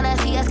 They don't wanna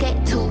see us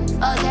get too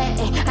okay.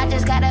 I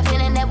just got a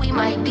feeling that we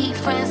might be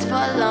friends for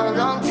a long,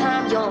 long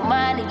time. You don't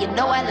mind, and you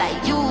know I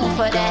like you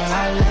for that. Girl,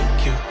 I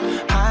like you,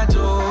 I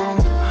do.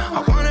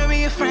 I wanna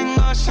be a friend,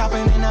 go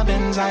shopping in a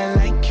Benz. I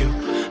like you,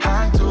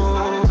 I do.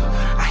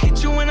 I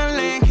hit you in a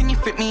lane, can you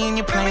fit me in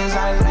your plans?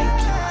 I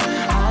like you,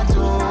 I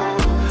do.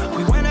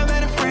 We went over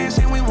to France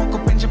and we woke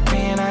up in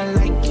Japan. I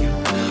like you,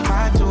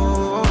 I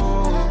do.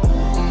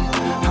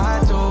 I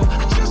do.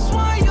 I just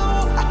want you,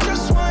 I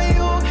just want you.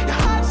 Your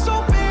heart's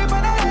so big,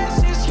 but the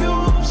ass is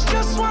huge.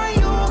 Just want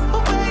you,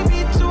 oh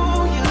baby, too.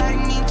 You like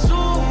me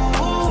too.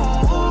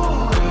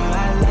 Girl, I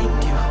like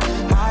you,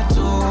 I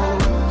do.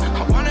 I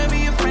wanna be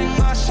a friend,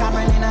 go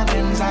shopping in a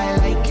Benz. I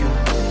like you,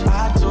 I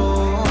do.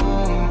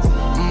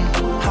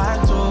 I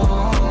do.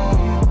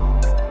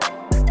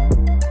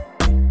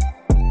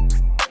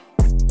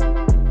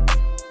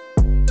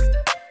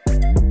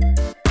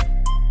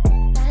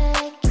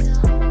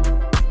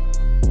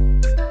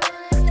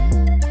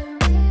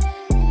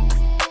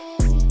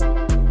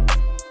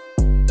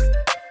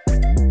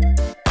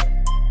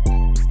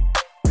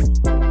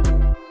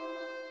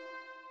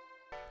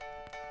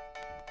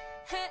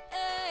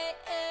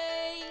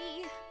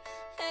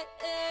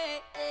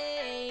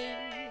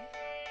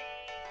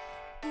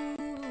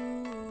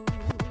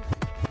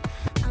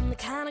 I'm the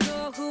kind of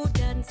girl who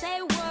doesn't say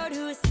a word,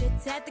 who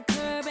sits at the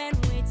curb and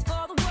waits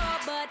for the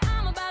world. But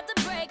I'm about to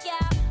break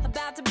out,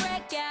 about to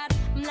break out.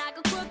 I'm like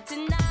a crook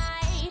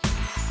tonight.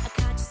 I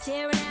caught you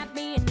staring at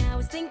me and I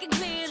was thinking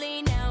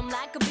clearly. Now I'm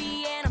like a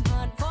bee and I'm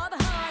hunting for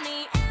the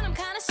honey. And I'm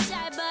kind of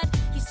shy, but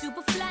you're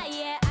super fly,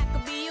 yeah. I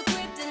could be your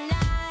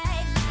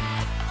kryptonite.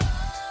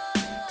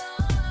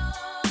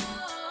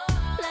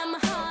 Light my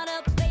heart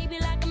up, baby,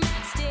 like a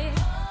matchstick.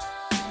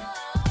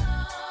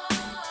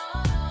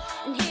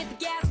 And hit the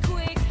gas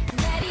quick,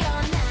 ready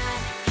or not,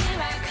 here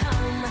I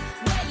come.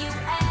 Where you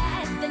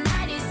at? The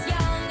night is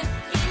young,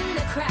 in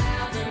the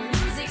crowd, the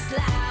music's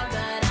loud,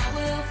 but I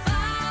will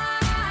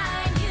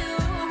find you.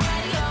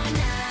 Ready or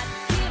not,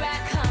 here I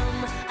come.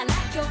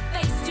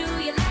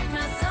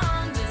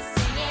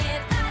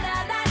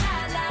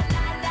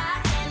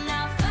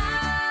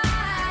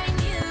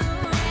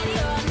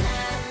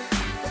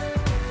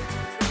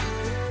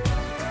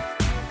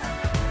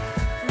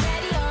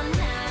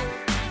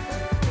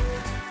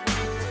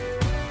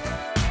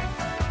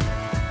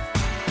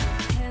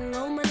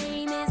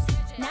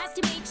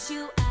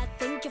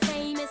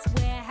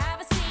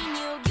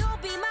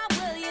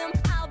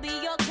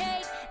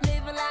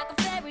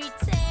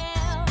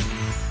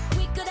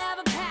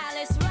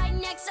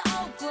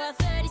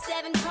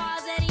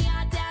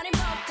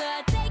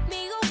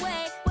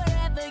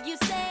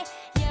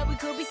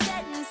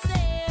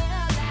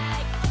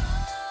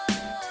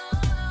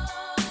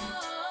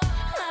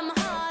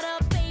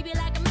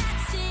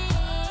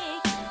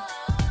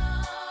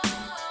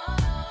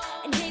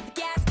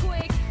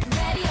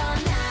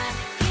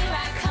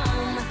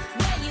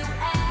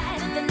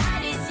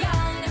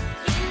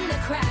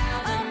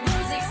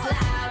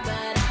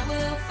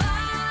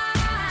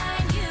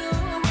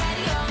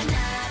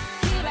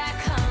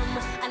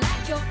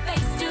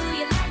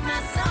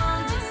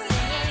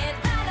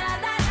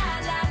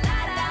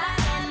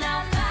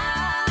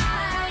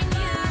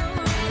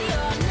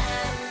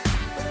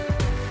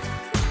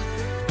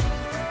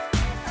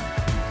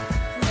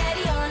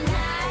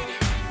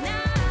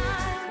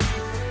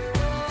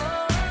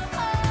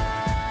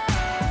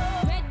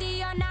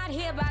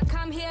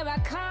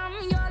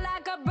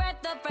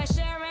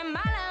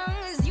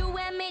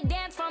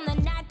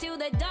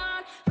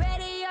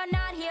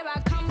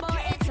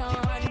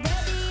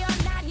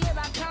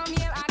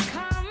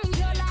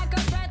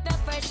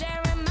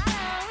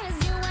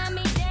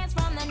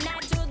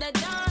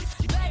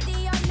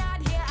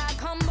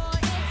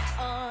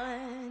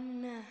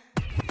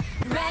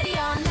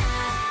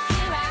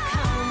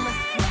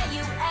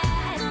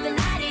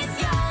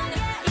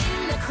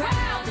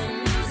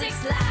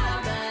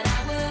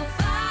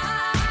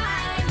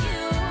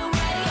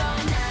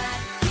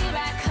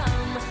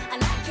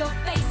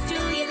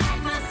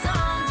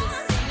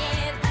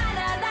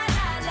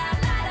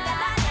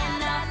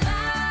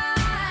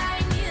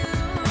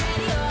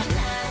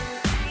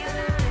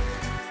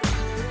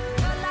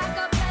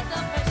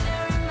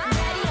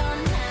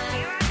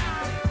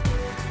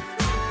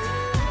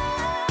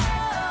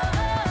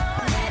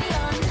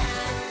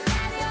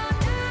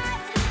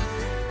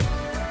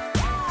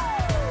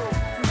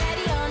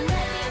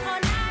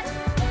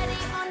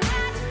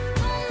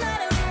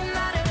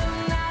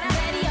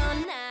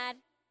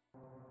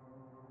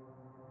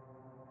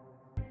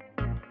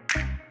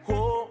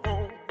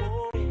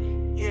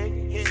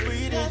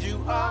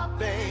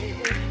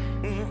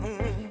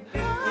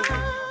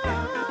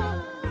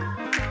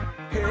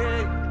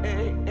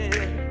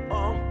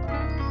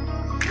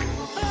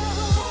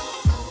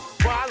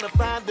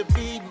 find to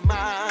be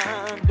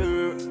my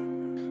girl,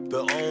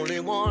 the only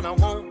one I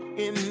want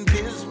in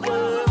this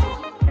world.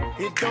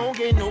 It don't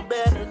get no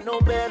better,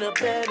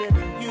 better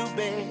than you,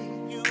 babe.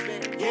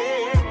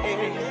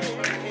 Yeah.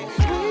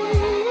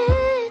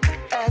 Sweet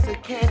as a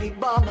candy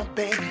bar, my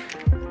baby.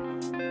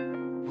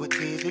 What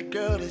is it,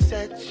 girl, that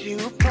sets you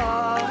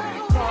apart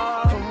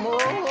from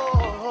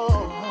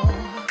all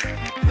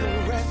the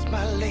rest,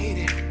 my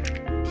lady?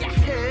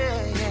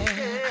 Yeah.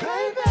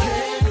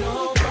 Can't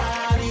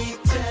nobody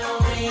tell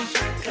me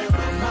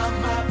about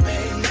my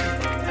baby.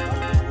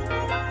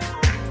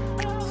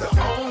 The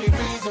only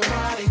reason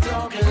why they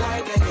talking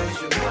like that, 'cause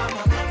you're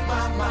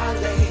my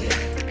lady.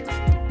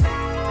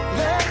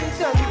 Let me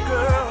tell you,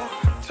 girl,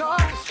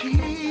 talk is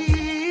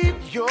cheap.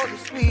 You're the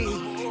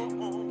sweet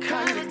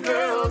kind of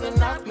girl that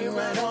knock me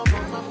right off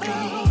of my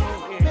feet.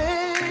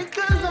 Make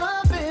the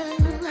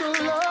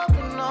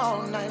loving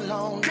all night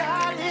long.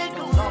 Got it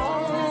going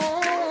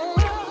on.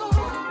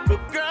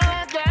 But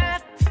girl,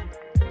 that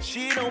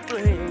she don't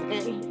play.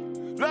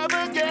 Love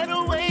her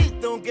getaway,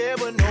 don't care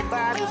what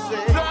nobody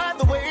says. Love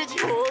the way she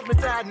holds me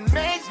tight and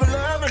makes me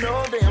loving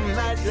all damn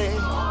night. Yeah.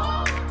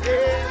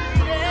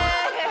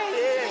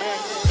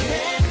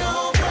 Can't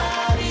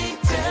nobody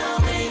tell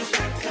me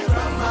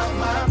about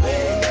my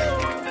baby.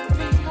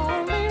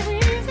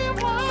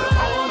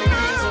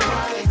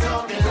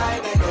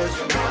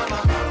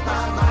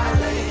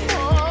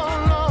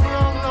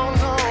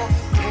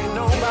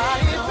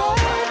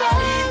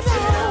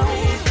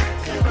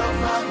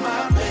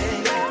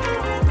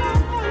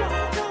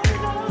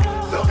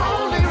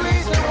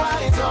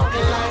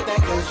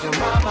 Your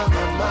mama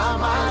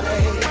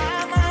lady.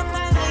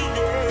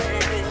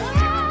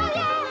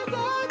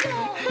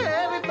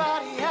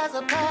 Everybody has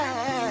a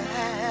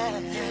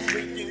past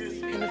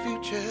in the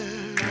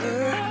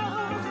future,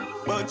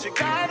 but you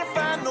gotta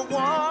find the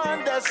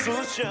one that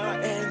suits you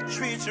and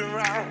treats you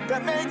right,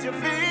 that makes you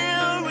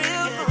feel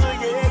real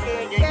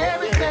good. Yeah.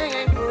 Everything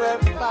ain't for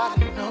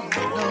everybody, no.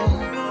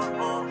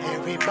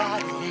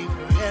 Everybody ain't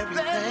for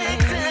everything. Let me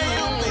tell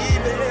you,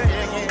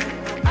 baby,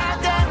 I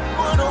got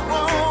what I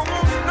want.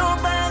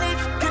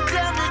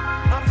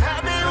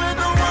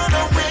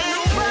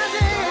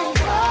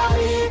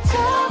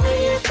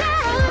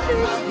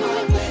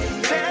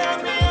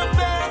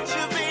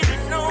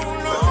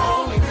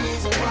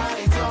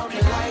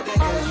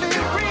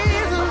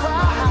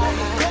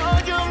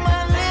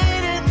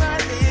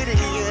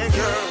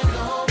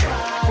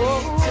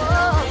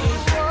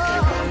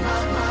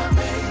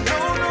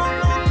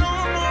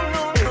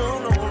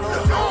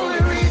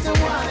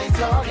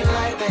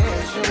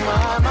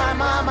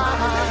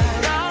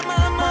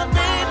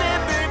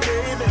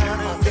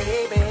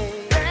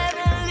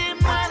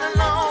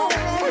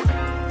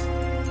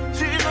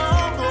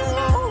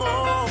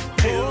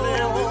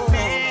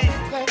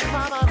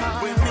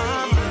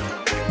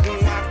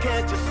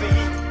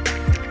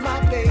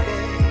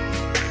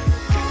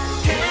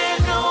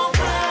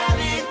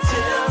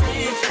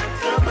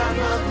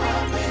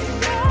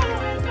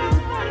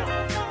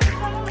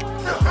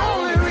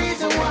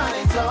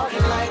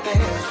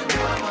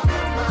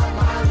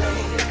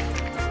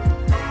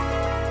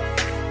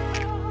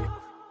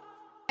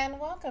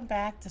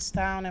 Back to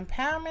Style and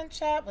Empowerment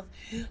Chat with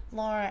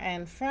Laura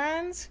and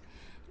friends.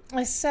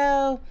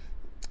 So,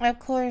 of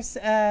course,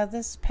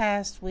 this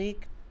past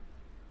week,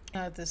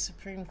 the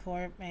Supreme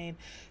Court made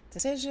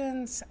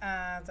decisions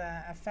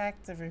that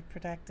affect the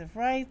reproductive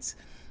rights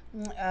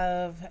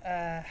of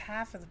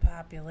half of the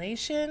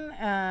population.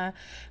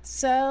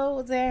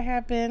 So there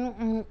have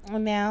been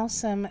now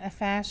some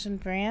fashion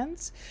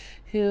brands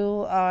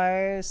who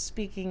are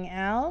speaking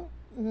out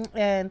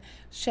and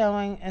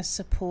showing a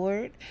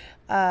support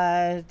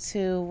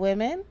to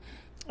women.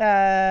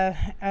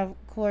 Of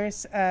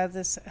course,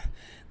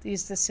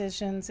 these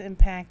decisions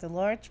impact a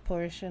large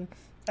portion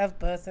of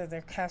both of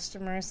their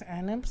customers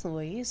and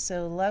employees.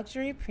 So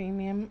luxury,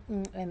 premium,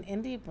 and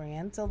indie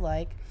brands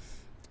alike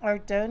are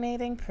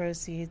donating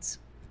proceeds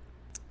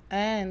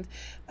and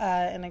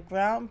in a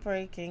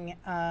groundbreaking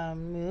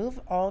move,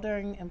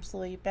 altering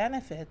employee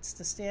benefits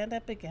to stand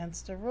up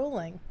against a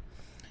ruling.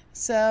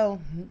 So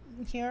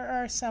here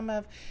are some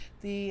of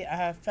the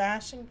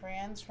fashion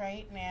brands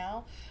right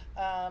now.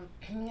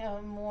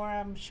 More,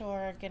 I'm sure,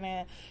 are going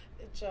to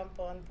jump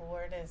on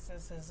board as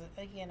this is,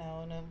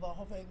 an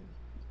evolving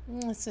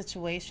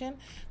situation.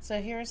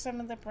 So here are some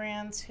of the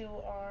brands who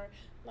are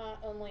not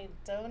only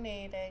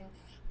donating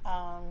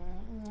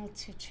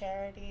to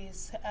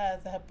charities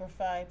that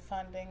provide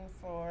funding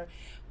for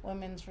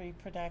women's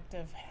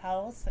reproductive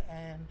health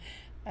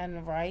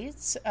and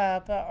rights,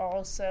 but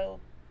also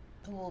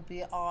who will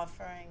be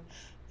offering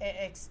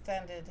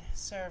extended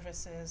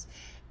services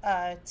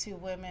to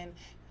women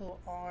who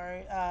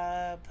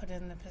are put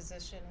in the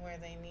position where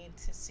they need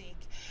to seek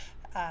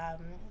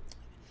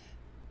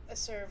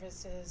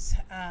services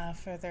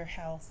for their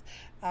health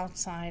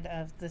outside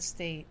of the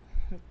state.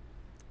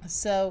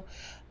 So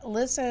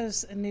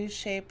Lizzo's new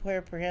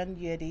shapewear brand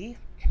Yitty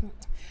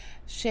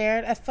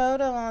shared a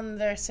photo on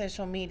their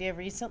social media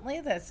recently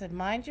that said,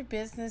 "Mind your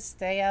business,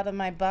 stay out of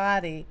my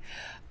body."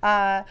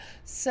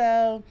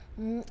 So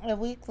a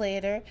week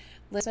later,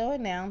 Lizzo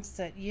announced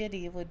that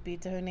Yiddy would be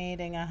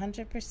donating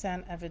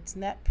 100% of its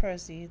net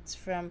proceeds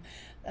from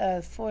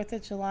 4th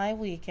of July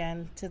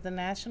weekend to the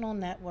National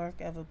Network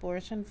of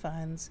Abortion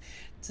Funds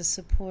to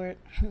support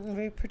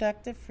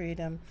reproductive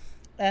freedom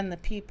and the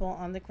people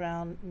on the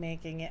ground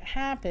making it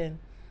happen.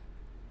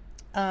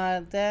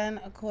 Then,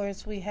 of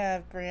course, we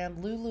have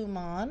brand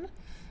Lululemon,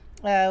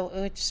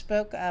 which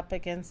spoke up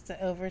against the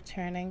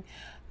overturning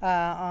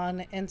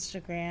on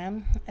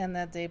Instagram, and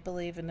that they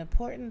believe in the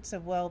importance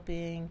of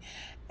well-being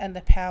and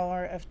the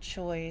power of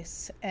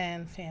choice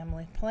and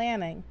family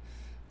planning.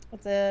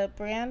 The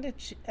brand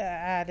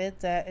added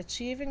that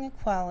achieving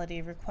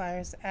equality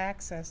requires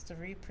access to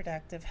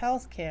reproductive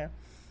health care,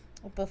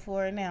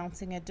 before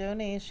announcing a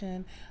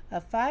donation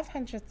of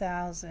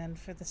 $500,000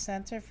 for the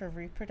Center for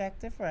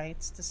Reproductive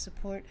Rights to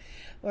support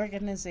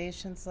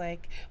organizations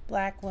like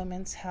Black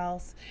Women's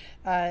Health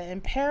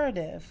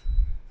Imperative.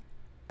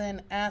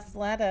 Then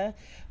Athleta,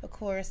 of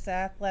course, the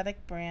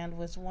athletic brand,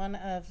 was one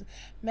of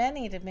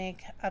many to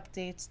make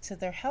updates to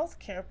their health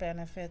care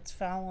benefits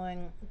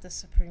following the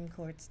Supreme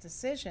Court's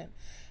decision,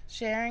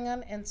 sharing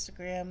on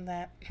Instagram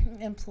that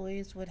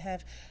employees would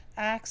have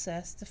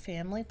access to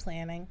family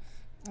planning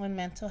and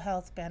mental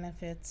health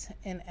benefits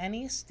in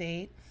any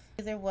state,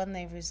 either one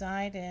they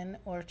reside in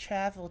or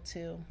travel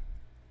to.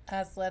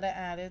 Athleta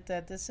added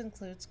that this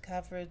includes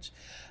coverage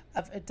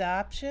of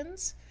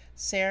adoptions,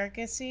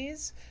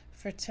 surrogacies,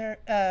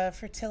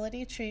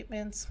 fertility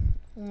treatments,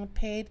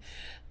 paid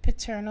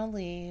paternal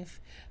leave,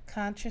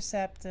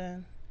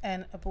 contraception,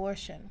 and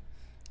abortion.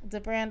 The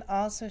brand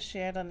also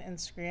shared on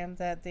Instagram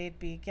that they'd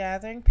be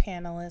gathering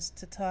panelists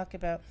to talk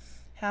about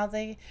how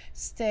they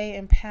stay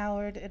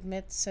empowered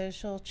amid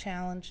social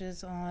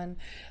challenges on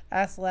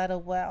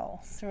Athleta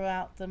Well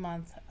throughout the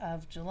month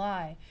of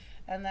July.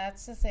 And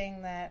that's the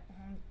thing that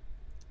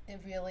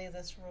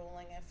this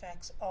ruling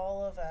affects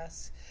all of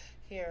us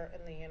here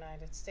in the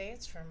United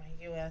States. For my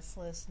U.S.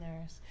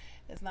 listeners,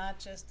 it's not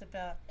just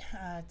about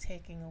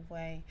taking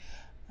away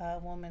a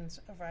woman's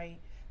right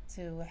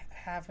to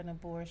have an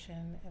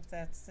abortion if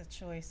that's the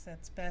choice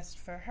that's best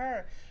for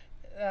her.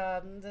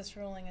 This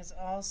ruling is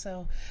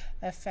also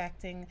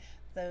affecting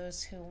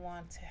those who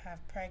want to have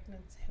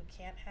pregnancy, who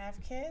can't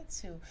have kids,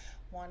 who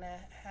want to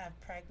have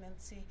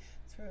pregnancy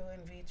through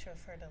in vitro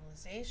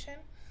fertilization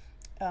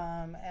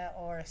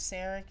or a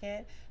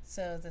surrogate.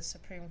 So the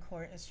Supreme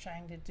Court is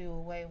trying to do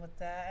away with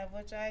that,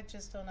 which I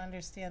just don't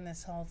understand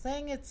this whole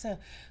thing. It's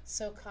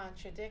so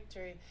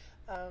contradictory.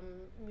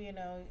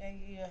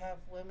 You have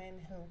women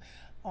who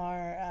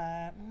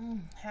are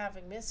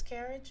having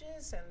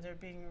miscarriages and they're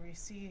being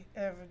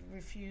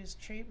refused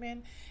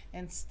treatment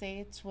in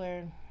states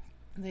where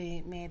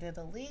they made it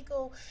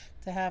illegal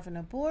to have an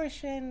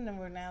abortion, and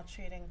we're now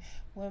treating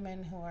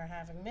women who are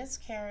having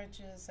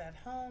miscarriages at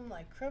home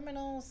like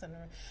criminals and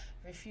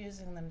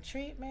refusing them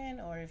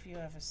treatment. Or if you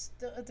have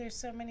there's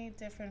so many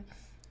different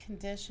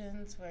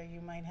conditions where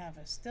you might have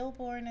a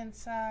stillborn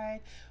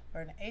inside or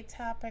an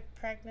ectopic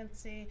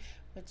pregnancy,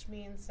 which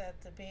means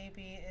that the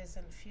baby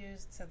isn't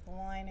fused to the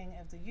lining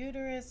of the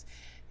uterus.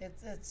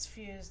 It's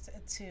fused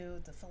to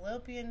the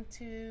fallopian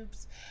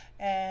tubes,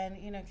 and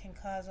can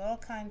cause all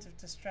kinds of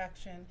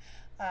destruction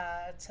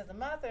to the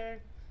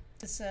mother.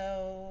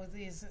 So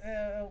these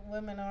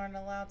women aren't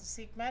allowed to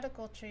seek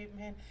medical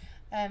treatment,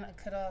 and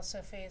could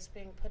also face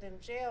being put in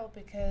jail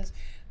because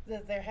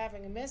they're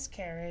having a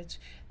miscarriage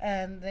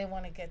and they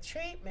want to get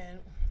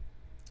treatment.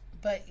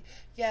 But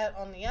yet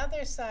on the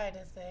other side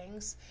of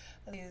things,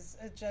 these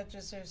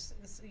judges are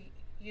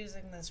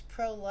using this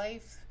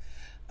pro-life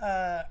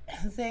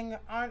thing,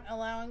 aren't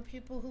allowing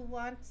people who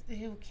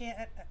can't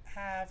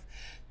have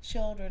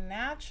children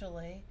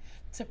naturally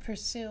to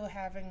pursue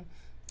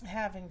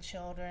having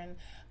children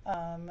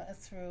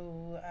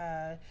through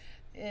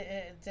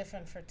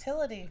different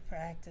fertility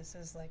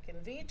practices like in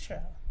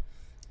vitro.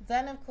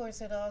 Then, of course,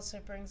 it also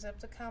brings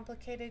up the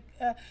complicated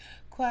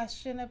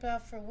question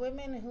about for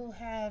women who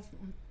have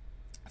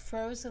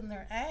frozen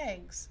their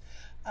eggs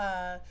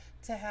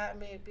to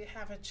maybe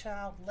have a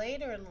child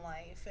later in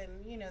life,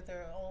 and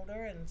they're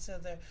older, and so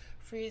they're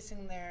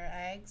freezing their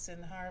eggs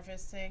and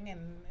harvesting,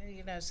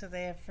 and so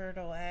they have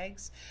fertile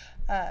eggs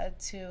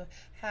to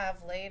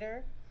have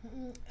later.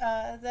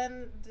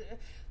 Then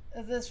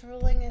this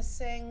ruling is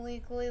saying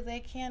legally they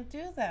can't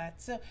do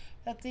that. So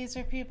that these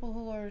are people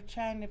who are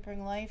trying to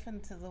bring life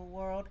into the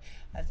world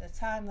at a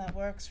time that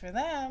works for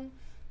them,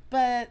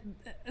 but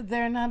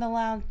they're not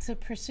allowed to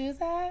pursue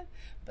that.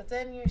 But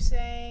then you're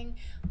saying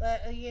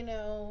that,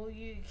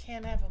 you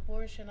can't have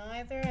abortion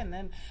either, and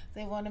then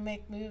they want to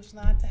make moves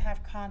not to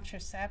have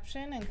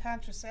contraception, and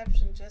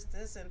contraception just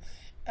isn't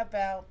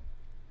about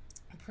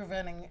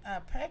preventing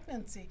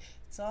pregnancy.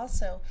 It's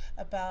also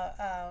about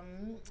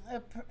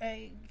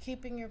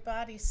keeping your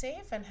body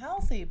safe and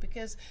healthy,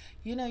 because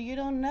you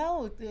don't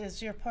know,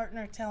 is your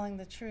partner telling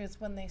the truth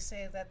when they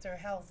say that they're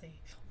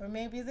healthy, or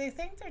maybe they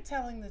think they're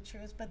telling the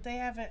truth but they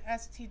have an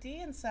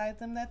STD inside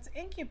them that's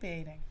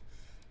incubating.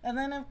 And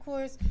then of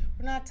course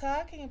we're not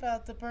talking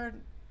about the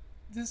burden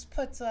this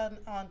puts on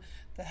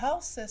the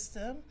health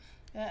system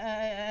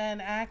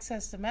and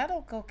access to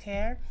medical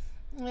care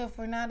if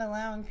we're not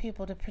allowing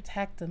people to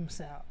protect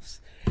themselves.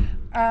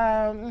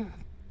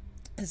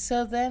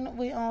 So then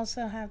we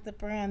also have the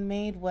brand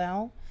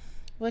Madewell,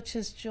 which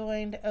has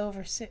joined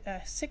over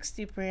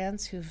 60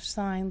 brands who've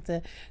signed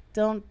the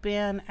Don't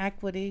Ban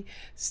Equity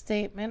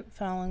statement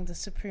following the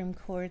Supreme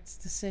Court's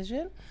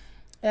decision.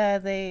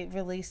 They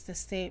released a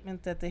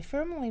statement that they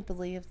firmly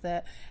believe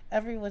that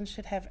everyone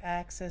should have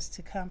access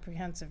to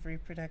comprehensive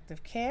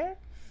reproductive care.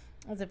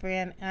 The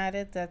brand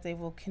added that they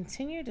will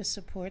continue to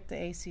support the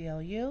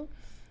ACLU,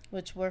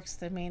 which works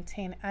to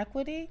maintain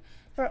equity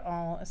for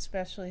all,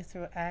 especially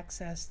through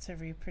access to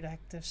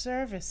reproductive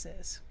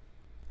services.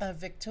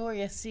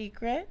 Victoria's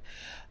Secret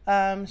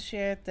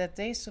shared that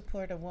they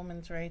support a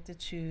woman's right to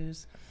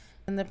choose,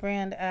 and the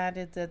brand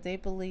added that they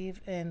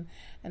believe in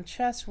and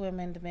trust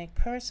women to make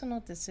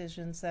personal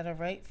decisions that are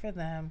right for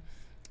them,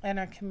 and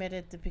are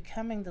committed to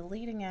becoming the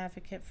leading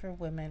advocate for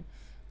women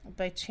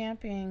by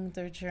championing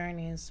their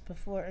journeys,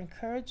 before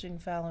encouraging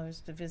followers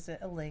to visit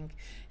a link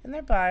in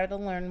their bio to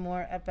learn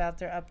more about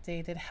their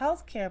updated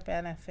healthcare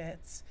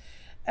benefits.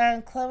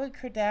 And Khloe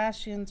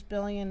Kardashian's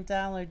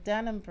billion-dollar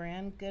denim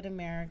brand, Good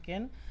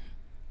American,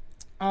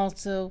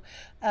 also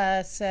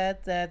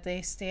said that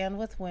they stand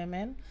with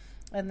women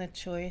and the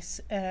choice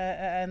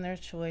and their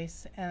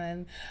choice,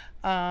 and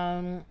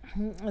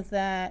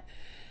that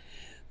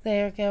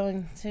they are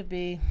going to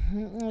be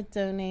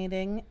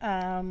donating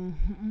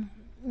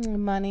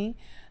money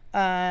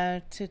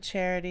to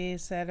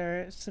charities that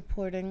are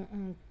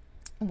supporting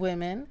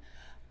women.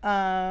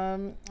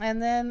 And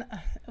then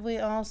we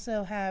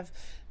also have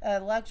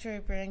luxury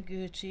brand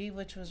Gucci,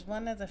 which was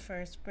one of the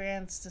first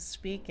brands to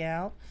speak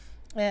out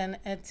and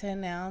to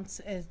announce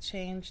a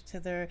change to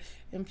their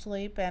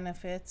employee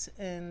benefits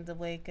in the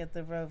wake of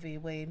the Roe v.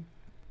 Wade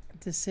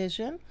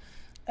decision.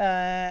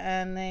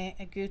 And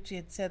Gucci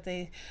had said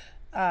they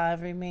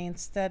remain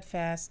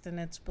steadfast in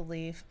its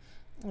belief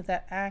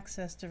that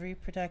access to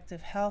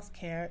reproductive health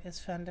care is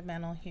a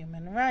fundamental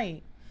human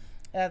right.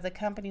 The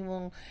company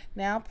will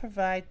now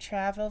provide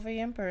travel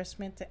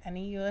reimbursement to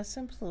any U.S.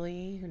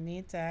 employee who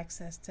needs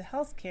access to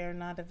health care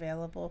not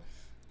available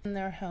in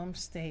their home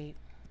state.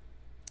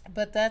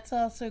 But that's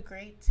also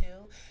great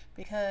too,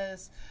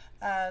 because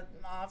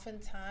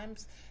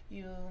oftentimes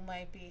you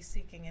might be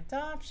seeking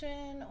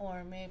adoption,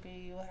 or maybe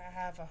you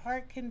have a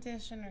heart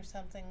condition or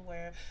something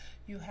where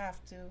you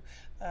have to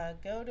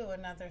go to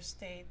another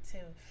state to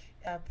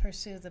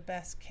pursue the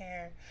best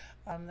care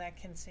that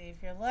can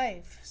save your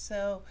life.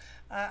 So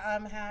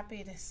I'm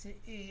happy to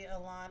see a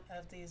lot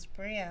of these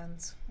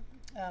brands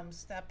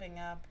stepping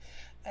up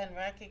and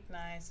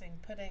recognizing,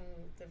 putting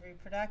the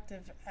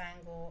reproductive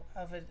angle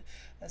of it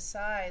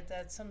aside,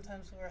 that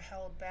sometimes we're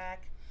held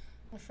back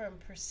from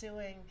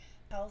pursuing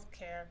health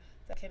care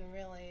that can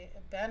really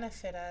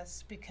benefit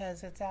us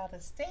because it's out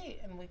of state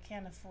and we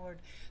can't afford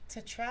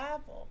to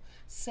travel.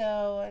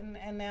 So,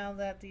 and now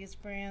that these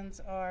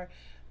brands are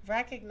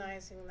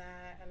recognizing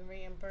that and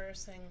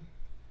reimbursing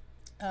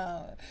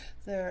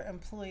their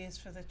employees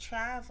for the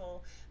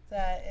travel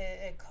that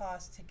it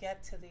costs to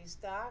get to these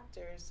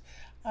doctors,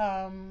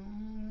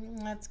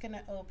 that's going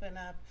to open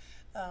up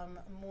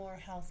more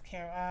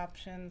healthcare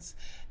options.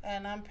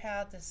 And I'm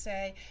proud to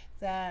say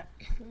that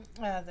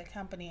the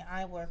company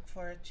I work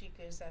for,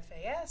 Chico's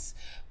FAS,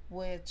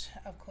 which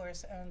of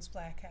course owns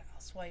Black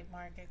House White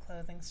Market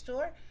Clothing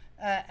Store,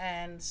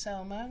 and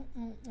Soma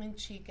and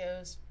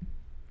Chico's,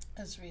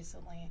 has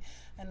recently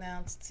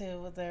announced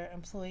to their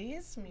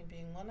employees, me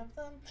being one of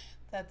them,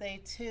 that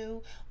they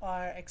too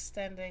are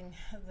extending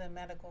the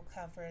medical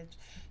coverage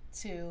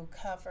to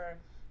cover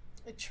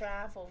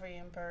travel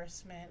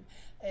reimbursement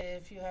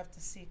if you have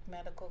to seek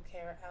medical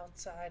care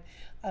outside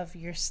of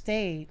your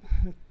state.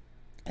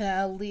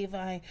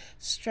 Levi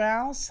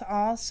Strauss,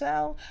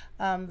 also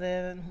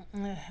the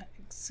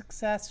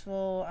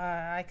successful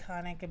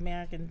iconic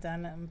American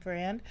denim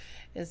brand,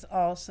 is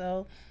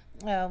also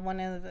one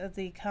of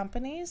the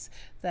companies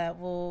that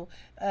will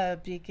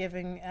be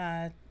giving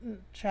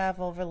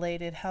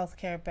travel-related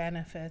healthcare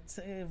benefits,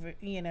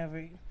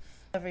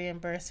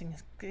 reimbursing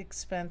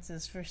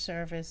expenses for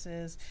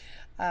services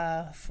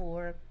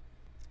for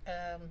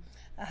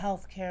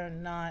healthcare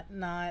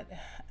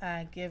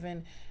not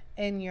given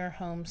in your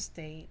home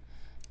state.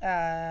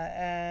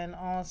 And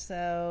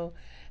also,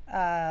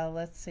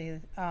 let's see,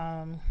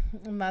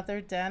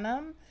 Mother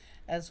Denim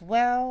as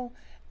well.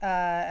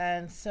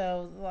 And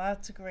so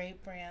lots of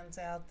great brands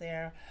out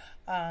there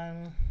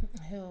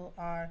who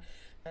are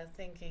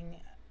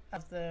thinking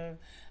of the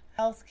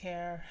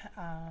healthcare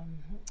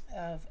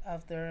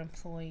of their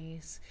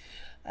employees.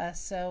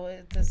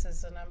 So this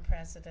is an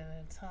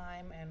unprecedented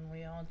time, and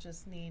we all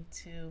just need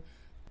to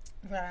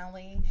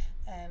rally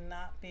and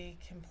not be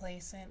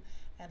complacent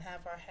and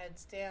have our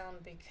heads down,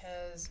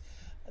 because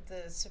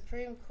the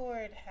Supreme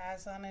Court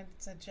has on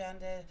its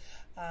agenda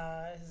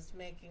is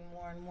making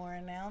more and more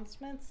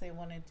announcements. They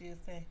want to do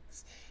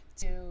things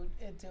to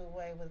do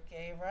away with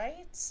gay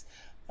rights.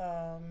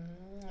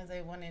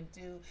 They want to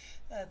do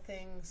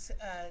things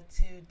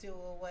to do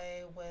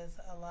away with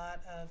a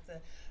lot of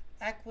the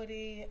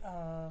equity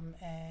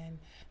and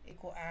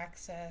equal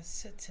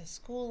access to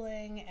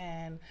schooling,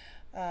 and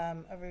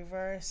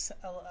reverse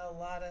a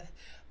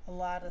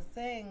lot of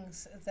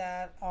things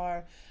that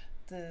are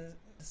the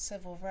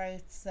civil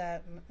rights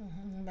that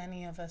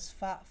many of us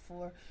fought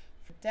for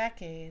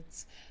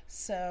decades.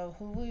 So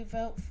who we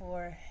vote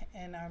for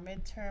in our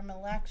midterm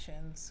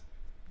elections,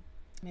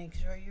 make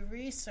sure you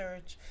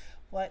research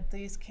what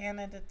these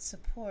candidates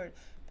support,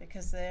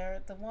 because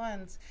they're the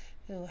ones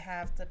who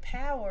have the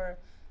power,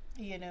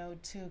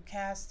 to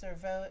cast their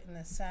vote in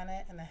the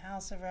Senate and the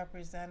House of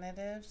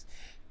Representatives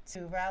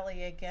to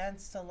rally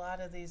against a lot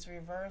of these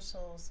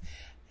reversals,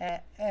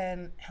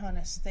 and on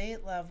a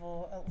state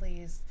level at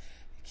least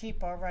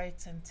keep our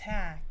rights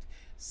intact.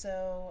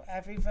 So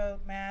every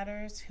vote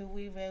matters, who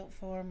we vote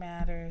for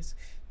matters,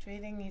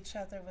 treating each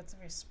other with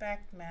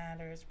respect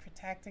matters,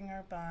 protecting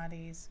our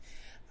bodies,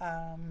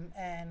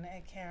 and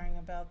caring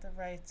about the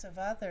rights of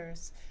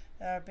others,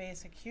 our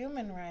basic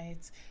human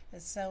rights,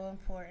 is so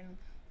important.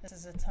 This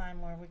is a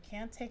time where we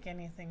can't take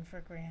anything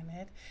for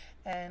granted,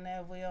 and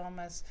we all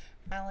must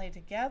rally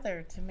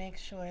together to make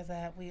sure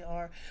that we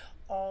are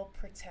all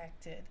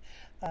protected.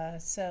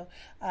 So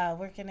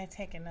we're going to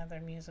take another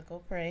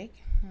musical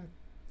break.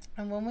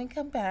 And when we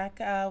come back,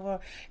 we're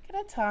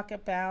going to talk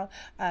about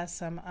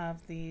some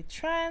of the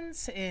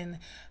trends in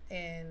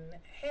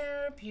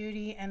hair,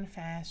 beauty, and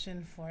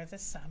fashion for the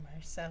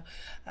summer. So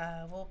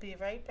we'll be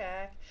right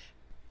back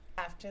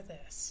after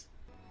this.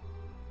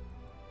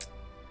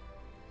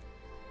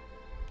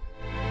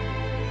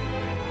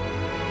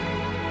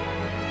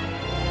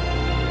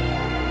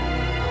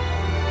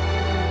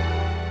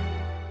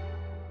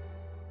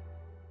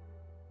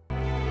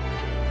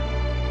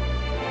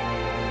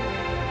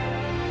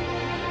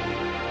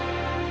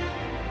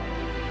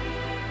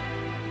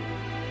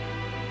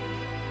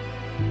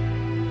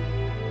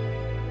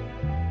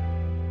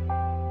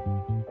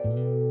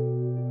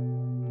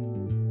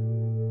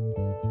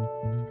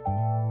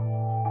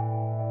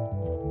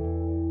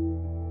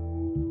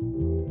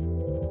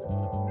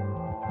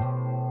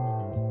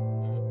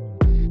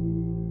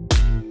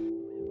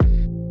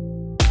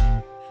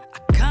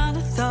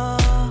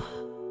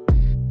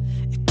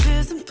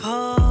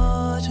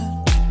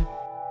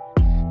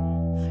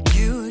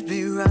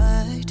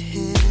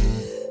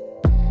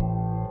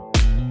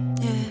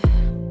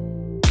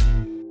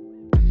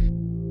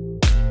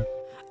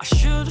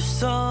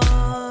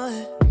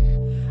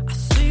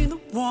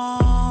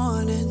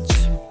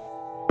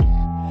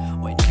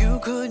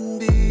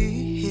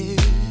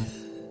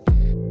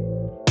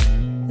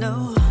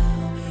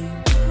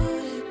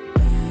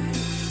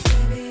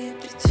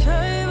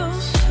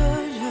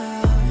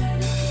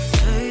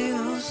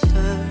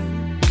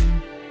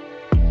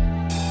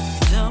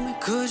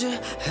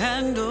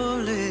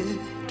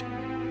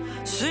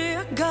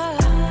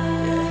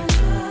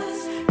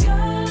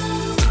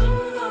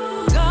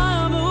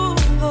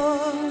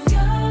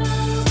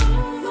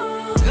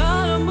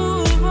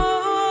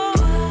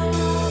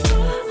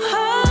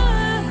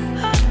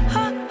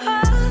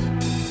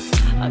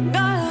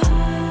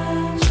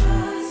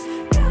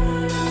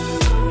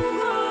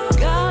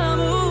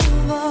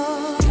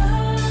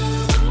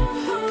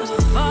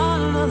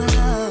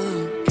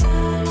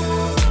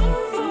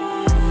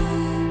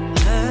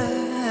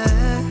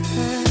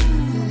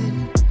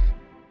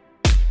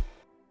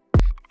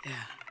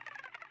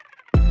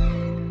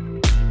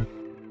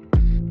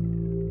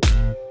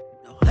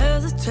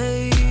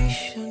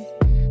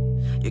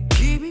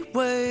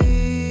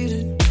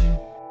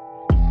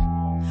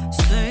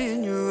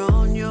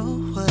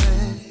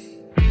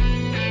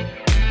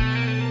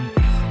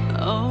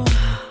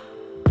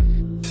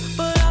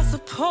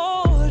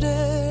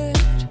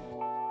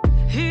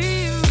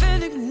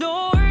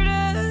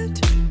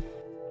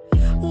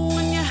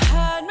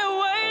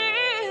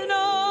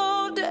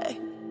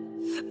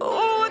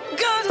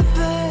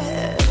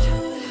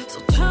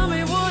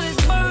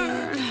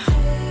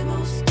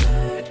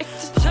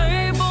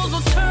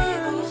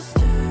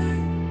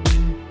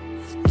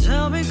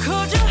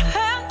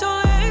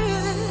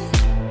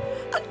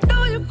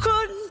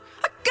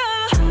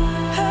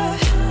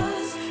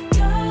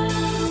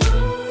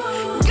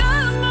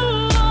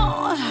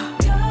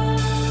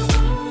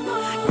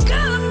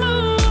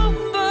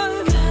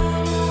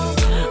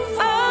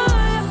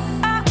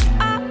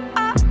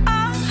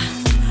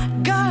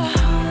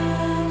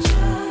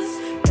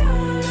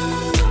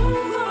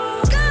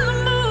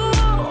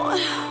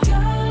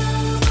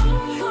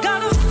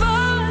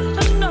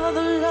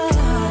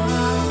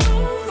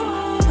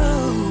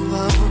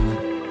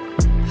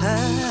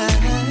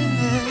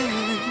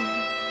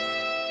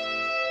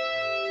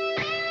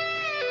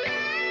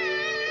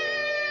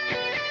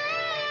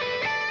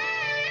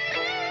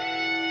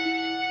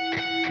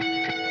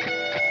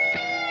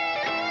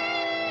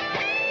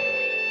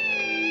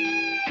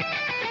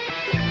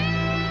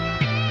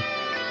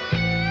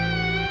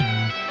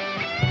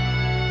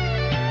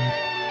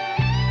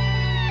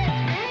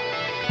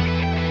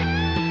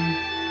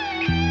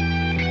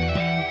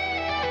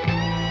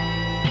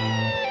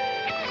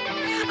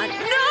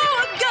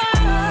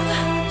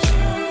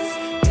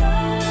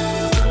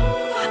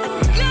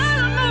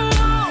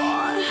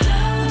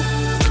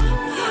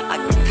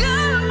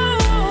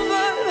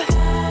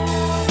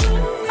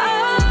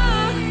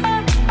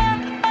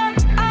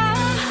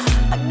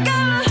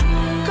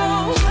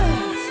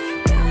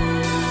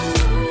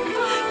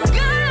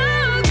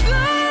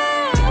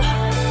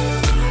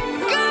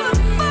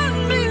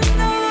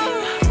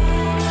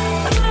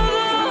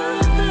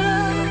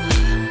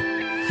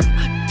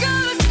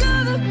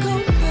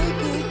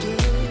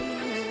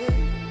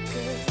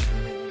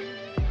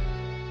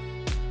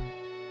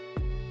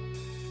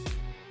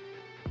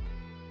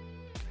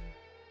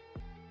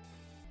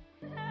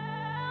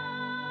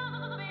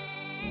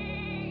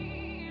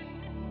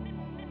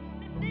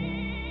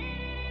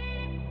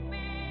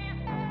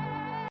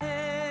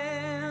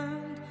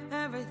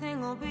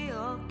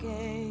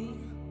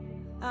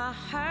 I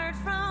heard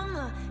from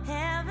the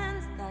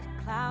heavens that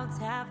clouds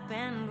have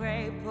been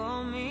gray.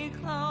 Pull me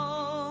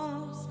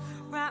close,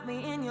 wrap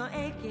me in your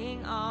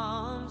aching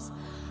arms.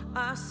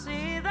 I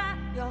see that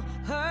you're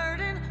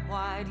hurting.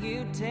 Why'd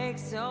you take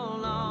so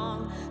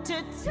long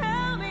to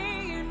tell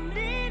me you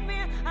need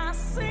me? I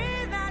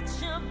see that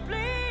you're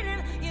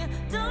bleeding. You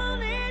don't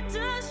need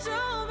to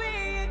show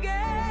me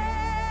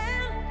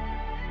again.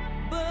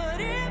 But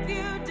if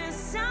you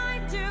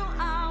decide to,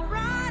 I'll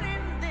ride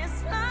in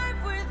this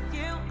life with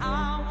you.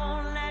 I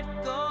won't let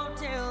go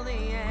till the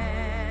end.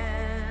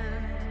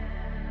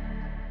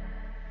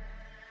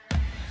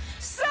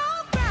 So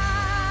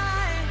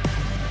cry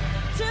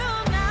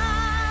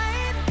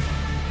tonight,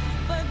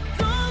 but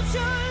don't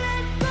you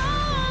let go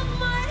of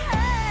my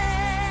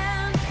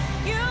hand.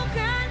 You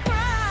can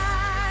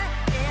cry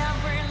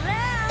every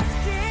last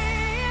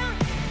tear.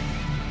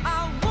 I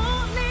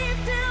won't leave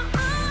till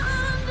I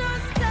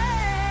understand.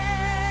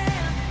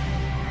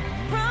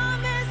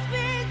 Promise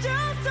me,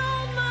 just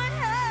hold my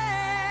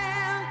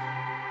hand.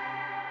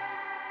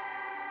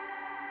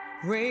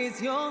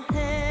 Raise your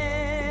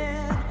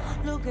head,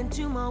 look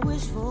into my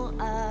wishful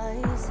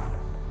eyes.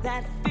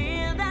 That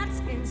fear that's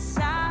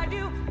inside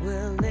you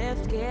will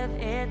lift, give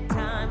it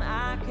time.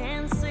 I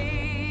can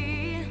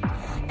see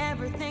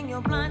everything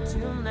you're blind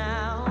to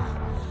now.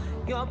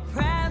 Your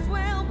prayers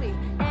will be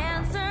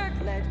answered.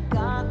 Let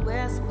God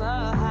whisper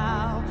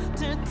how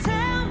to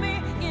tell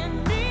me you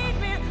need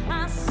me.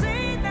 I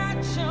see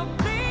that you're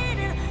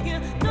bleeding. You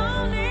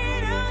don't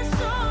need to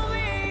show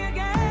me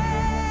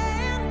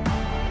again.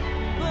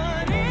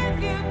 But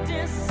if you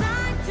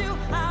decide to,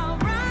 I'll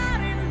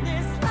ride in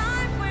this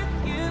life with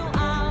you. I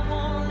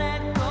won't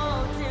let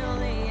go till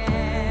the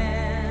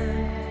end.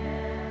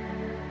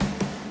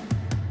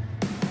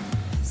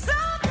 So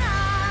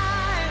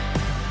cry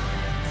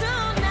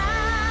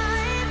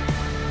tonight,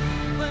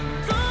 but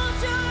don't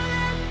you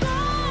let go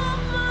of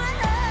my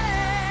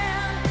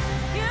hand.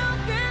 You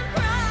can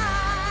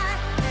cry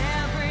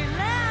every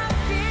last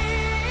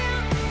tear.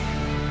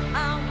 I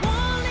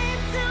won't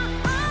leave till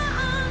I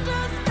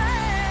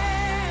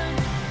understand.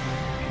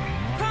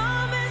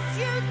 Promise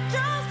you,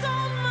 just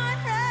hold my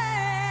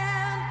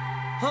hand.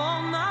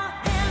 Hold my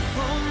hand,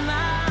 hold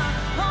my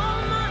hand,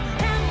 hold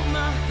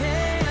my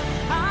hand.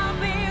 I'll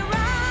be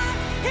right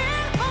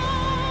here.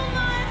 Hold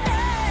my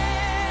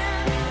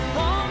hand,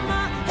 hold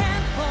my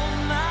hand,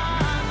 hold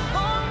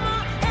my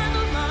hand,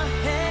 hold my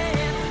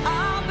hand.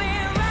 I'll be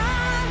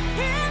right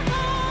here.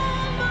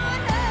 Hold my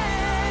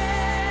hand.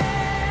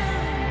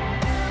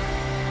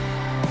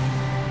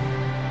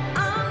 I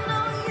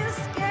know you're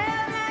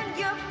scared and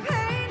your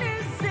pain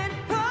isn't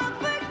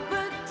perfect,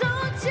 but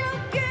don't you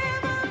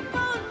give up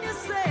on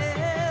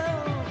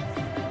yourself.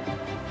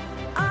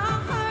 I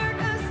heard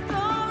a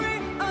story,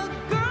 a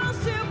girl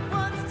she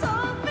once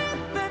told me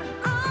that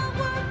I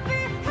would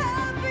be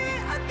happy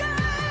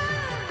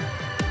again.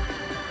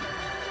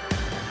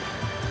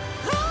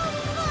 Hold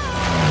my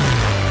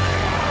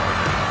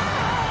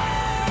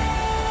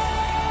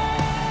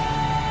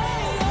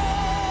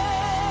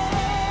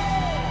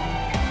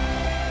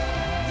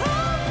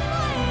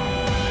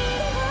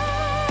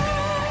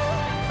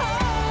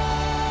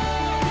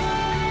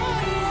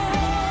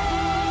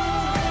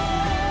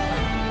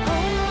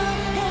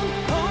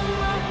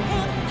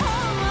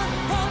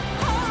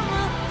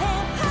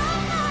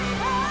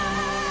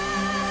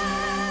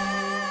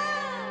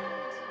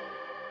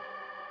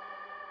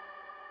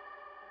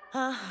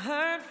I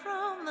heard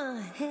from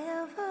the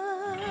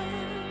heavens.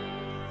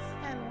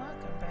 And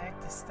welcome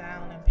back to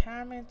Style and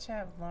Empowerment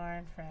Chat with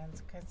Lauren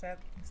Friends, because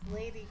that's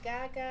Lady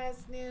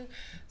Gaga's new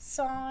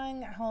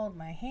song, Hold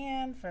My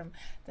Hand, from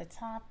the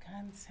Top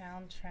Gun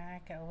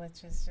soundtrack,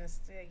 which is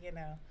just,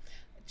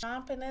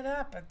 chomping it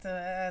up at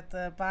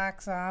the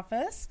box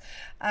office.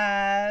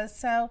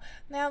 So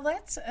now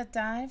let's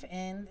dive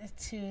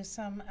into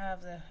some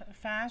of the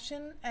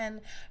fashion and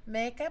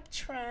makeup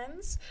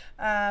trends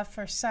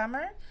for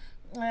summer.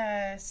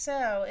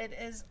 So it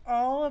is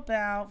all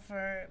about,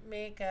 for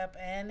makeup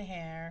and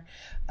hair,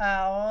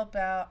 all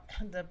about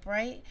the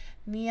bright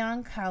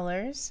neon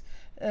colors.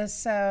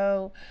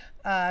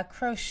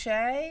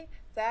 Crochet,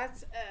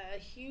 that's a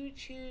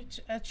huge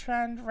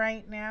trend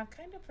right now,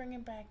 kind of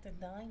bringing back the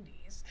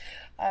 90s.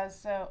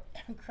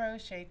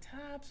 Crochet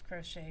tops,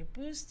 crochet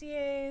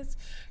bustiers,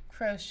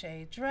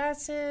 crochet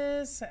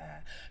dresses,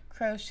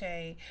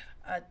 crochet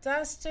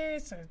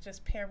dusters, or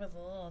just pair with a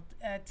little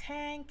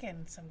tank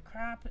and some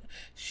crop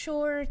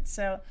shorts.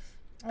 So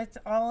it's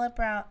all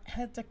about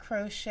the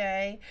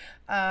crochet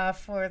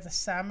for the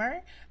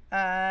summer.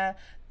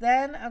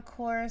 Then, of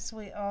course,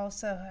 we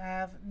also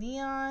have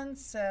neons.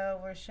 So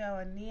we're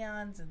showing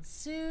neons in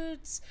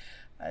suits,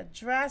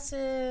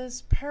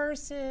 dresses,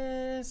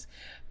 purses,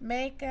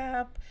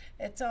 makeup.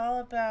 It's all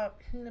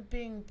about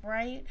being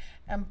bright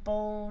and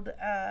bold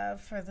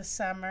for the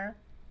summer.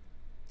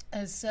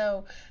 This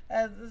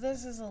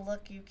is a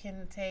look you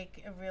can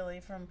take really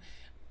from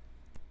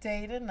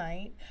day to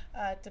night,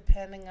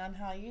 depending on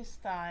how you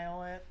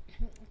style it.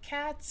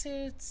 Cat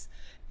suits,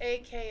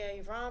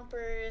 aka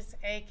rompers,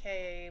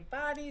 aka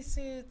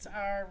bodysuits,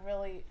 are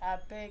really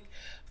big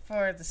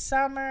for the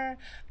summer.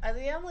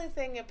 The only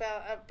thing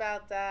about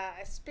that,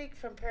 I speak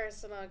from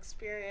personal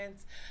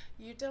experience,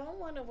 you don't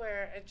want to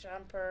wear a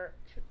jumper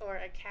or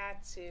a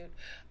cat suit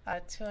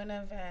to an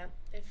event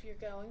if you're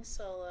going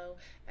solo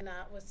and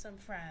not with some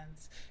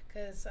friends,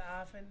 because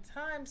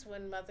oftentimes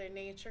when Mother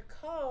Nature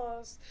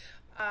calls,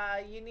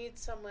 you need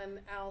someone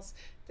else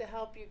to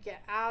help you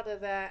get out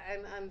of that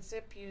and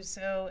unzip you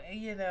so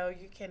you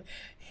can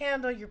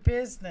handle your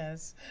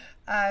business.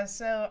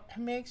 So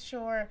make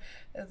sure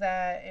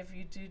that if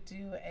you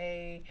do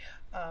a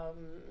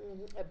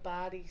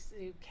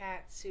bodysuit,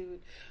 cat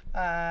suit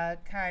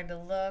kind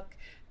of look,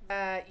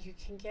 that you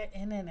can get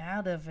in and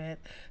out of it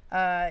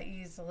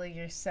easily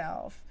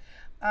yourself.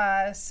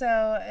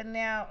 So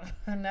now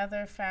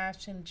another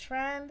fashion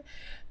trend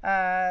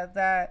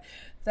that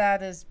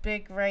is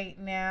big right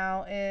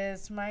now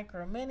is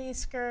micro mini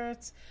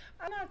skirts.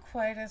 I'm not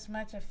quite as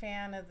much a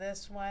fan of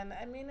this one.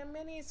 I mean, a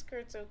mini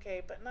skirt's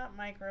okay, but not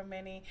micro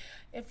mini.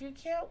 If you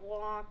can't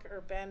walk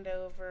or bend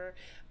over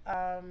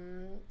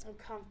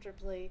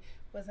comfortably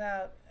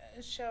without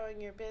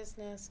showing your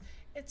business,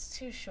 it's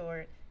too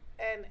short,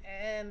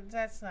 and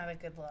that's not a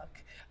good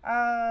look.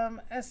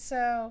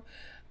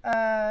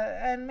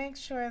 And make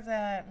sure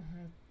that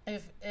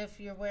if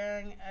you're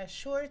wearing a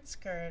short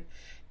skirt,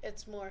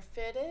 it's more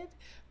fitted,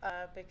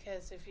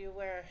 because if you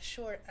wear a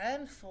short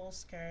and full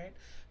skirt,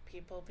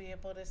 people will be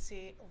able to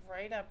see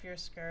right up your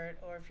skirt.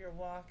 Or if you're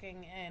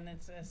walking and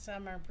it's a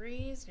summer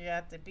breeze, you're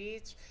at the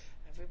beach,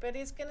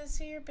 everybody's going to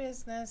see your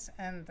business,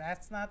 and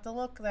that's not the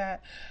look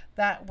that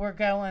we're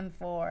going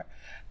for.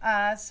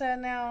 So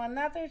now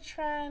another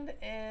trend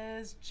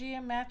is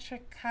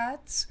geometric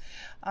cuts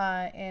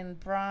in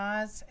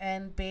bras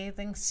and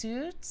bathing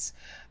suits.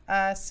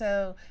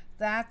 So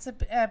that's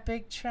a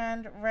big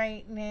trend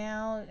right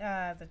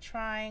now, the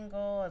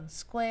triangle and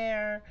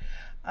square.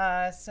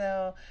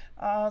 So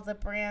all the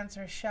brands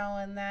are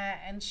showing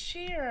that, and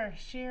sheer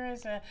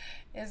is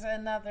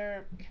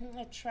another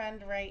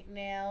trend right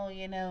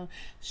now.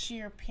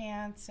 Sheer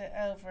pants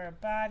over a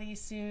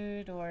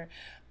bodysuit, or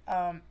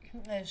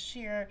a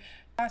sheer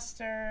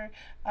duster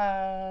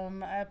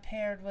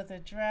paired with a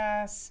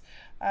dress,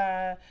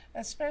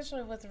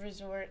 especially with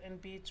resort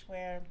and beach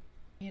wear.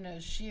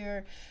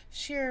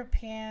 Sheer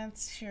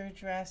pants, sheer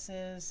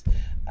dresses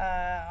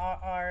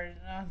are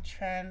on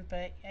trend,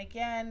 but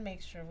again,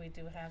 make sure we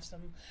do have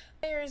some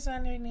layers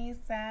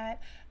underneath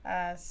that.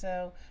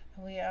 So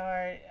we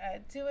are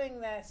doing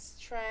this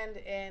trend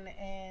in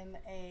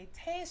a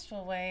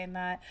tasteful way, and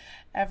not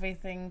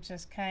everything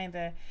just kind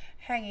of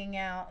hanging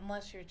out,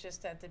 unless you're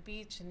just at the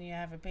beach and you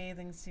have a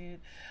bathing suit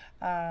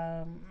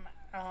on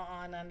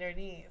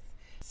underneath.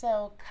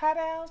 So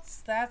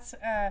cutouts, that's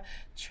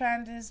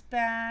trend is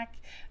back.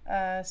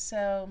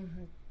 So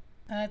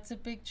it's a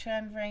big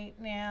trend right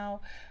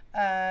now.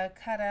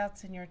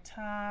 Cutouts in your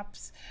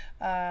tops,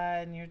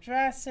 in your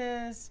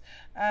dresses.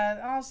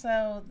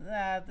 Also,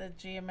 the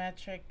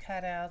geometric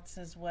cutouts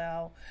as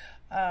well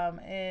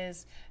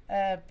is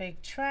a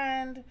big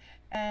trend.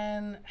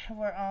 And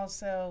we're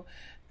also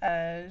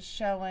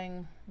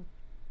showing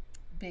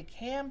big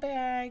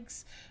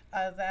handbags.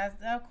 That,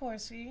 of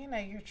course,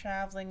 you're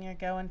traveling, you're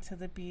going to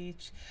the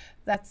beach.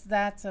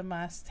 That's a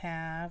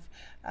must-have.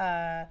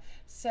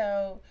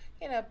 So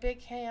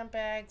big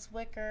handbags,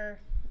 wicker,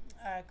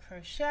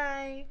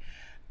 crochet.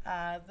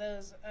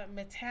 Those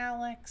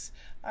metallics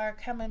are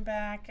coming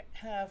back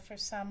for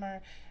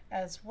summer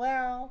as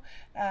well.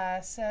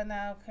 So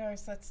now, of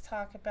course, let's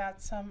talk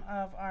about some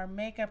of our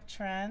makeup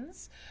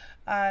trends.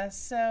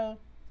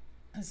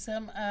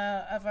 Some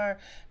of our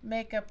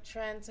makeup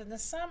trends in the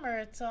summer,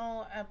 it's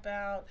all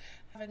about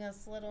having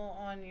as little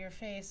on your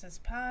face as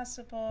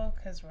possible,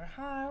 because we're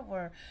hot,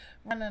 we're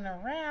running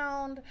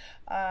around,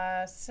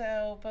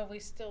 but we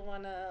still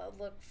want to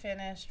look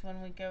finished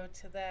when we go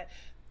to that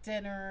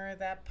dinner,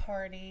 that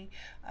party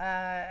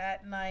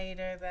at night,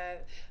 or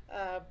that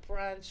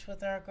brunch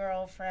with our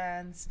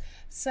girlfriends.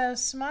 So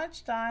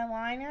smudged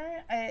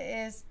eyeliner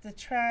is the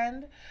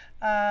trend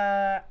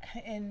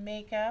in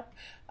makeup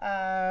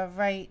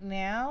right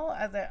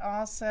now. They're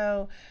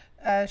also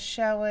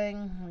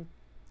showing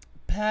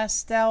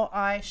pastel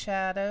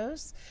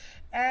eyeshadows.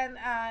 And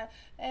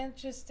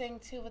interesting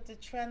too with the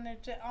trend,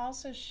 they're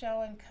also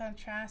showing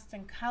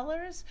contrasting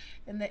colors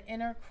in the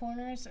inner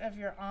corners of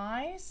your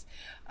eyes.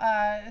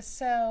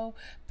 So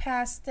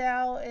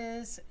pastel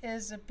is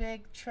a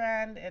big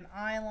trend in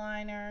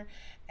eyeliner,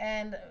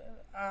 and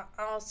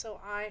also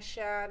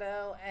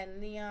eyeshadow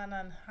and neon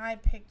on high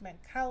pigment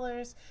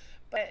colors.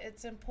 But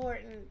it's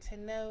important to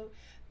note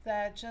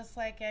that just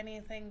like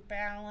anything,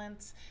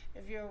 balance.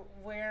 If you're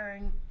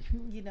wearing,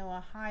 a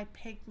high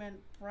pigment,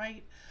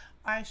 bright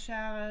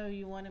eyeshadow,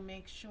 you want to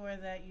make sure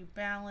that you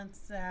balance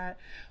that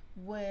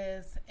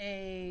with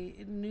a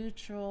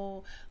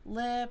neutral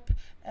lip,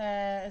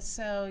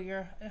 so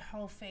your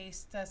whole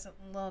face doesn't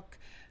look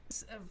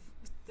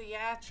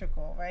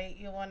theatrical, right?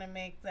 You want to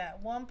make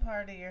that one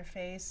part of your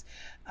face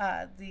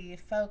the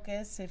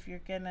focus if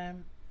you're gonna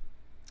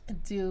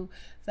do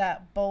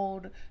that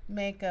bold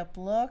makeup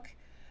look.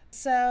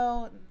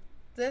 So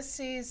this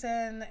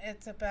season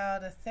it's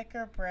about a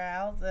thicker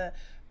brow, the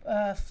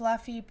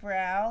fluffy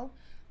brow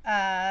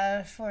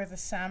for the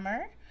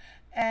summer.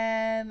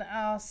 And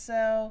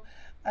also,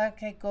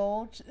 okay,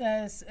 gold,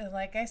 is,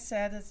 like I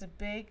said, is a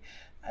big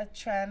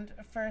trend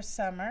for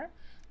summer.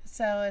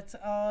 So it's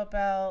all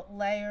about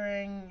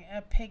layering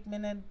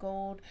pigmented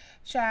gold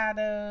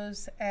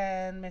shadows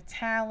and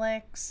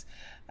metallics,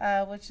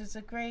 which is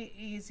a great,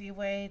 easy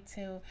way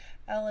to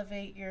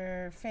elevate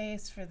your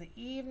face for the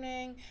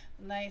evening.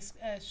 Nice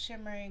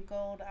shimmery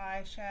gold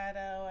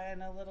eyeshadow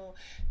and a little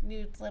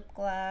nude lip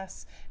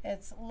gloss.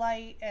 It's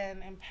light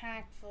and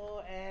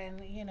impactful,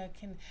 and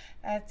can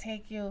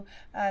take you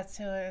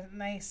to a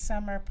nice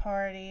summer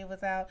party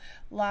without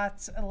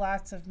lots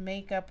of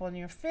makeup on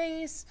your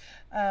face,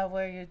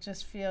 where you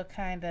just feel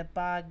kind of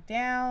bogged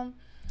down.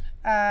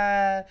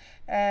 And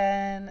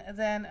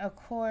then of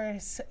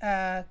course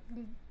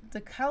the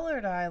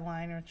colored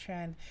eyeliner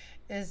trend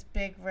is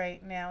big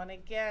right now, and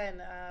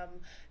again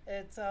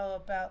it's all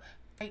about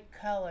bright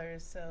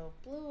colors, so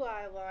blue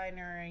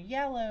eyeliner,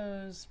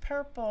 yellows,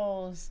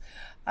 purples,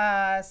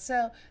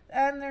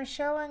 and they're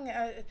showing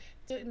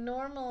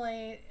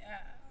normally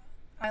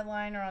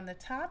eyeliner on the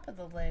top of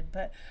the lid,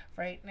 but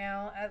right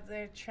now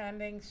they're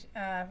trending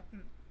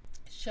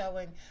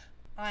showing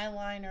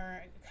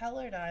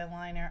colored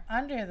eyeliner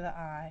under the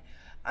eye.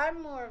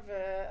 I'm more of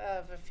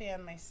a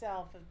fan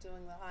myself of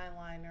doing the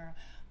eyeliner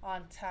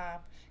on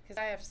top because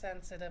I have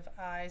sensitive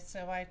eyes,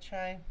 so I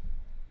try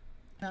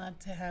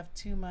not to have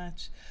too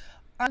much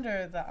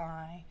under the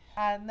eye.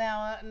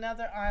 Now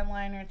another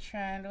eyeliner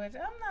trend, which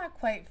I'm not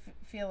quite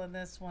feeling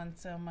this one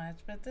so much,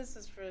 but this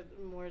is for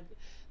more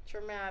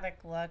dramatic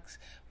looks,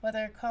 what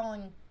they're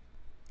calling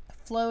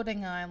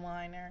floating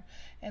eyeliner.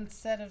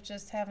 Instead of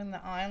just having the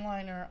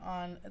eyeliner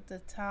on the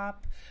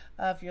top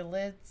of your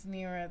lids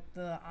near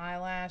the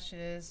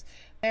eyelashes,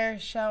 they're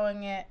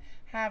showing it,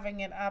 having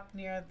it up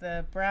near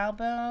the brow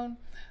bone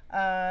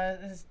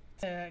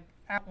to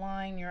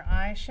outline your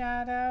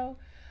eyeshadow.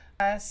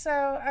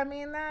 So I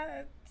mean,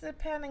 that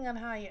depending on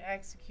how you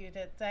execute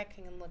it, that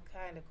can look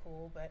kind of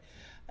cool, but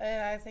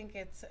I think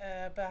it's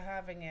about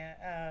having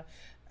a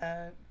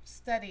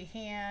steady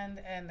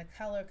hand and the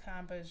color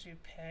combos you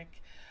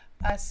pick.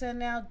 So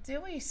now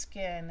dewy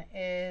skin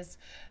is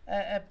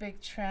a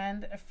big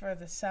trend for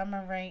the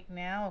summer right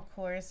now. Of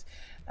course,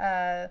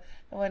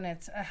 when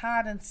it's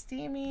hot and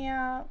steamy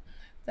out,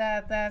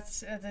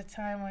 that's the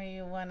time where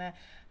you want to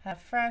have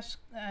fresh,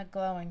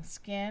 glowing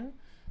skin.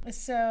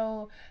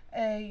 So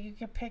you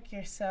can pick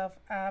yourself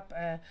up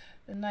a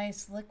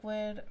nice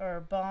liquid or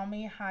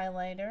balmy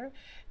highlighter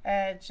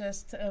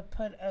just to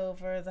put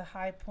over the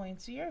high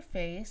points of your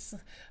face,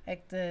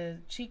 like the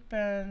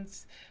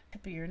cheekbones,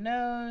 tip of your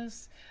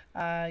nose,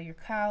 your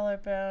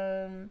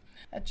collarbone,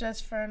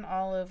 just for an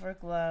all-over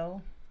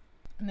glow.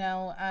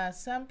 Now,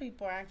 some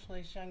people are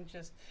actually showing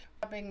just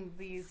rubbing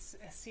these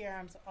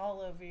serums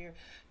all over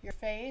your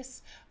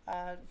face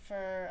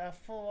for a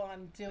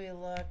full-on dewy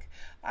look.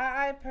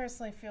 I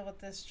personally feel with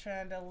this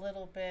trend a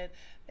little bit,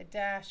 a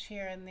dash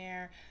here and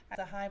there at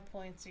the high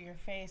points of your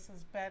face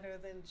is better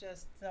than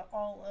just the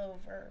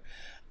all-over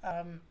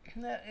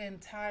the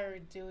entire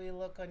dewy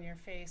look on your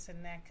face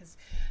and neck, because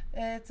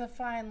it's a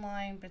fine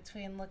line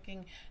between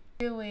looking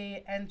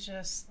dewy and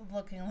just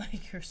looking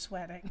like you're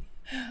sweating.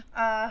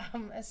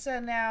 So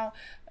now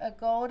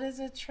gold is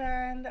a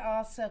trend.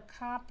 Also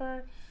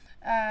copper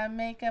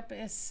makeup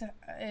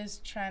is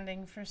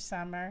trending for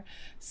summer.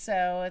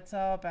 So it's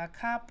all about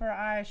copper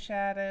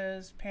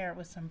eyeshadows, pair it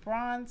with some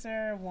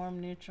bronzer, warm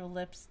neutral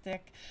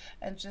lipstick,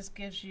 and just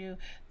gives you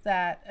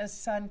that a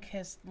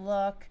sun-kissed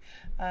look,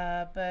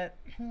 but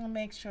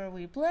make sure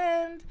we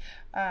blend.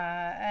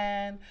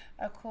 And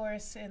of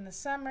course in the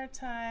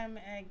summertime,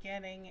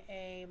 getting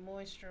a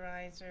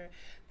moisturizer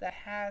that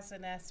has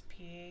an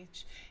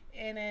SPH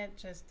in it,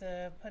 just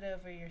to put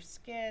over your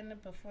skin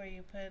before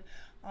you put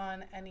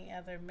on any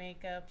other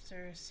makeups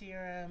or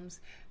serums.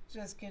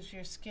 Just gives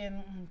your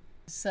skin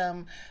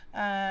some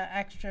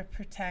extra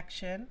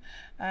protection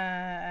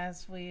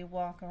as we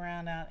walk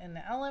around out in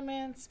the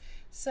elements.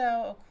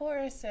 So of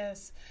course,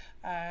 as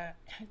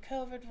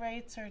COVID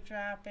rates are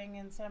dropping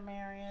in some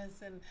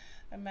areas and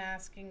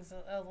masking's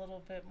a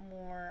little bit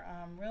more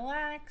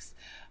relaxed,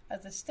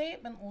 the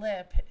statement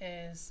lip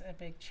is a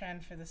big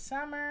trend for the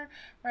summer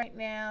right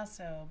now.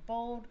 So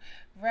bold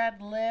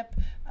red lip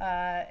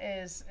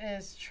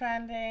is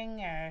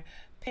trending,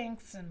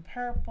 pinks and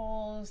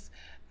purples.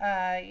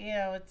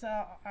 It's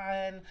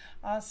and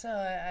also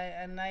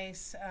a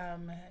nice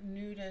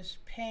nudish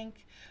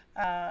pink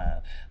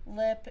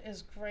lip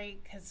is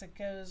great because it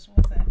goes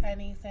with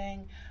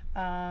anything,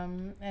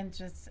 and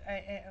just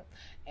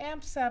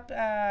amps up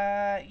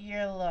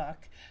your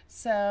look.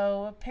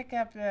 So pick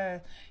up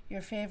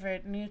your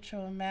favorite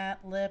neutral matte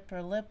lip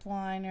or lip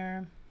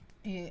liner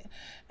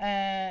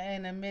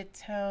in a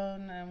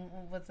mid-tone and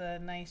with a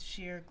nice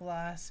sheer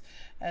gloss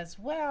as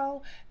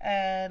well,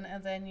 and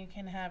then you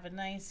can have a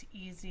nice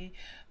easy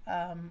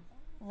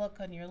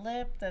look on your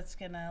lip that's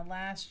gonna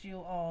last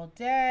you all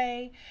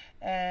day,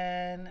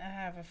 and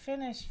have a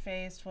finished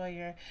face while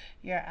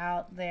you're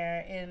out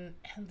there in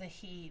the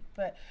heat.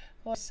 But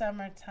for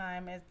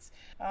summertime, it's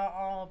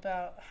all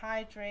about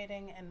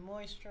hydrating and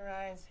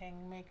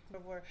moisturizing, making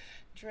sure we're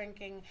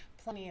drinking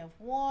plenty of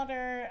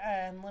water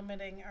and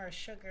limiting our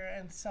sugar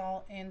and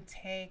salt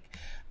intake,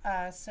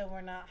 so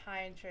we're not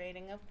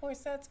hydrating. Of course,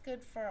 that's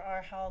good for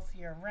our health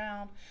year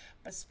round,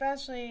 but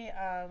especially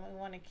we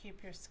want to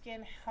keep your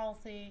skin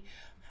healthy.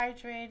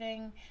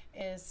 Hydrating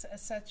is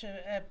such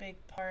a big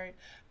part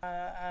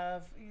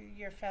of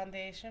your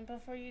foundation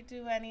before you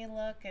do any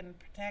look, and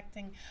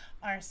protecting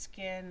our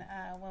skin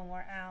when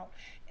we're out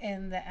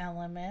in the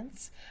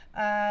elements.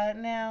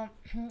 Now,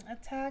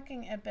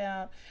 talking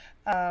about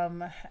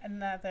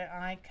another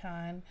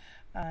icon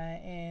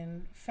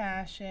in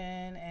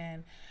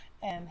fashion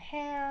and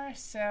hair.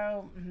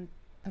 So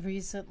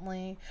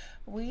recently,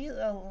 we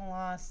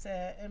lost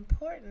an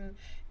important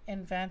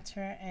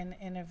inventor and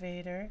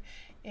innovator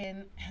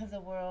in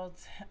the world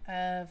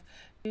of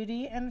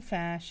beauty and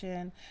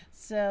fashion.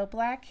 So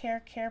black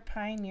hair care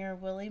pioneer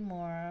Willie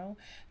Morrow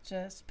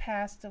just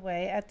passed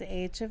away at the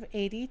age of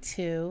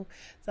 82.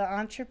 The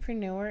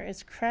entrepreneur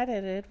is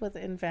credited with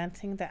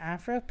inventing the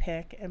Afro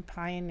pick and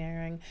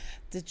pioneering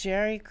the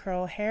Jerry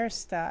curl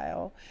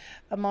hairstyle.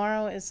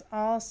 Morrow is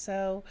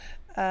also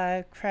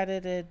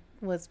credited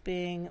with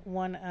being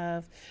one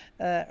of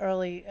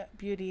early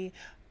beauty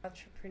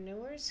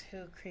entrepreneurs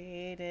who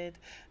created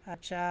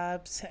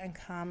jobs and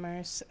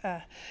commerce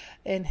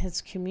in his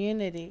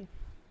community.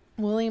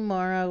 Willie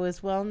Morrow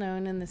is well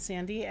known in the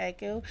San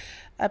Diego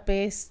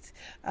based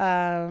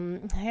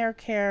hair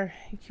care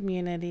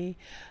community.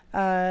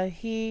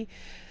 He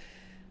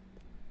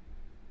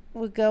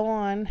would go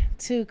on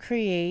to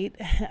create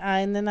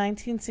in the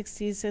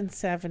 1960s and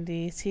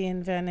 70s. He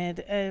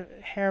invented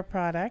hair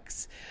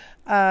products.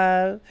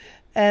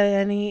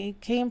 And he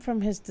came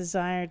from his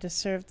desire to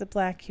serve the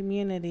black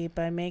community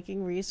by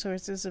making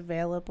resources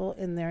available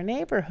in their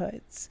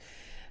neighborhoods.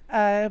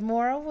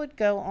 Morrow would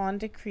go on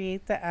to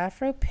create the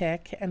Afro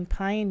pick and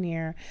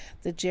pioneer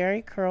the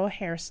Jerry curl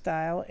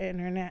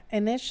hairstyle.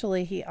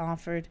 Initially, he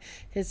offered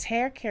his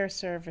hair care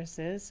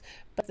services,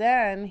 but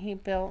then he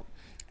built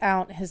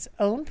out his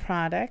own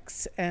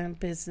products and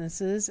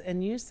businesses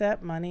and used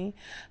that money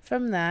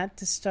from that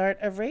to start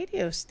a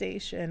radio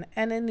station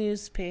and a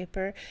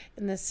newspaper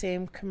in the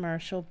same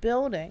commercial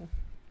building.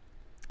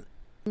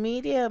 The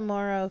media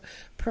Morrow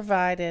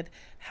provided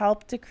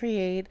helped to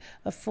create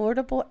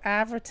affordable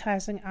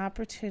advertising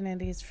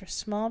opportunities for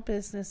small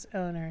business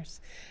owners,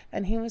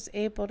 and he was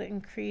able to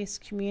increase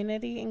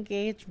community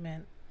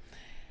engagement.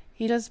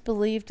 He just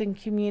believed in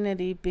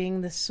community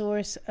being the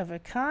source of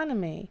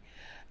economy.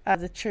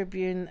 The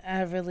Tribune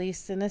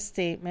released in a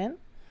statement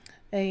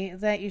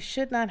that you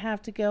should not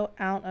have to go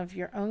out of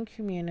your own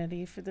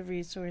community for the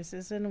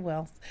resources and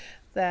wealth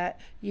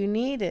that you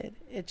needed.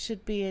 It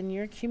should be in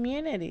your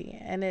community.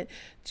 And it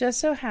just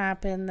so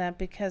happened that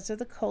because of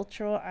the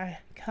cultural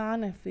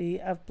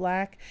economy of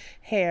black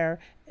hair,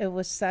 it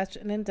was such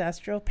an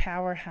industrial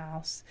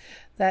powerhouse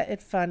that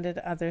it funded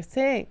other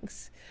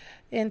things.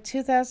 In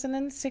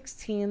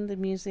 2016, the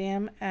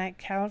museum at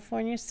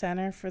California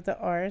Center for the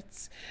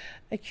Arts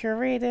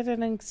curated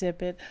an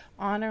exhibit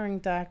honoring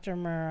Dr.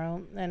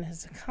 Morrow and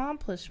his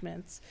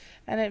accomplishments,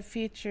 and it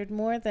featured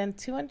more than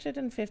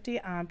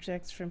 250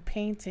 objects from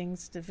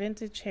paintings to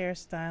vintage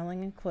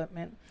hairstyling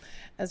equipment,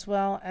 as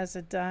well as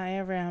a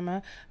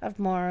diorama of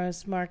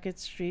Morrow's Market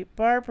Street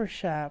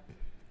barbershop.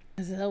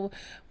 So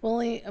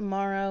Willie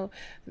Morrow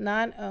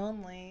not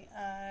only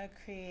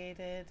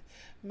created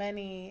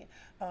many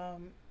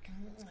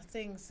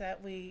things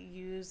that we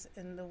use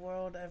in the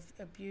world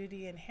of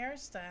beauty and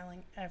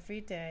hairstyling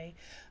every day.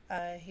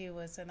 He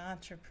was an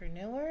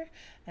entrepreneur,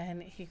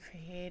 and he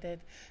created,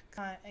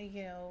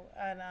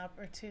 an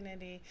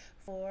opportunity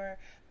for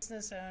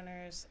business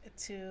owners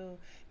to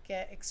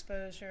get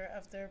exposure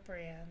of their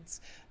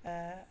brands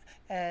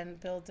and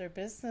build their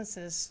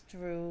businesses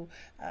through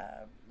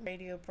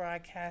radio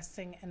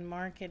broadcasting and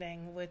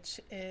marketing, which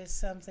is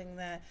something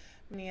that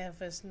many of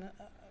us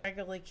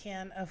regularly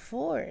can't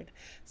afford.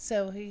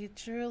 So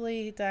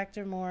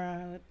Dr.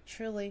 Morrow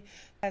truly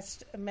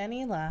touched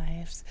many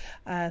lives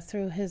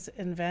through his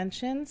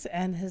inventions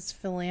and his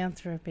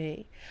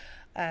philanthropy.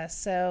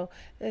 So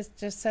it's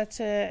just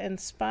such an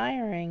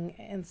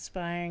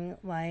inspiring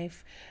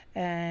life,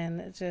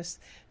 and just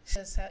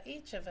shows how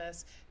each of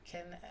us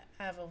can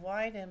have a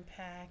wide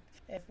impact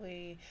if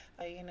we,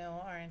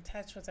 are in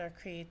touch with our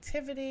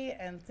creativity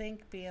and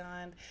think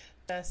beyond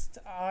just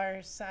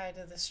our side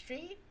of the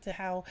street to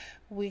how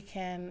we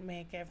can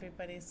make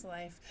everybody's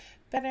life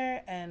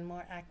better and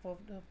more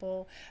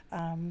equitable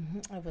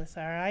with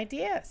our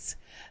ideas.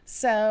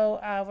 So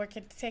we're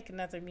going to take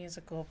another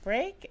musical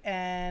break,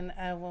 and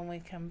when we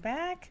come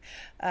back,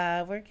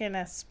 we're going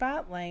to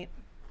spotlight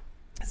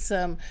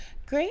some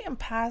great and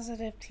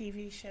positive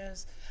TV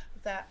shows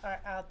that are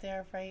out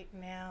there right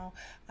now,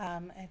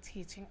 and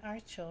teaching our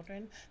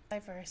children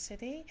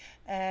diversity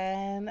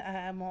and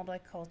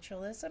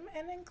multiculturalism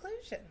and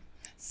inclusion.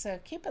 So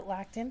keep it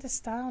locked into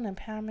Style and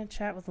Empowerment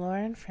Chat with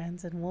Laura and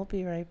Friends, and we'll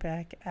be right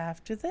back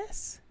after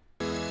this.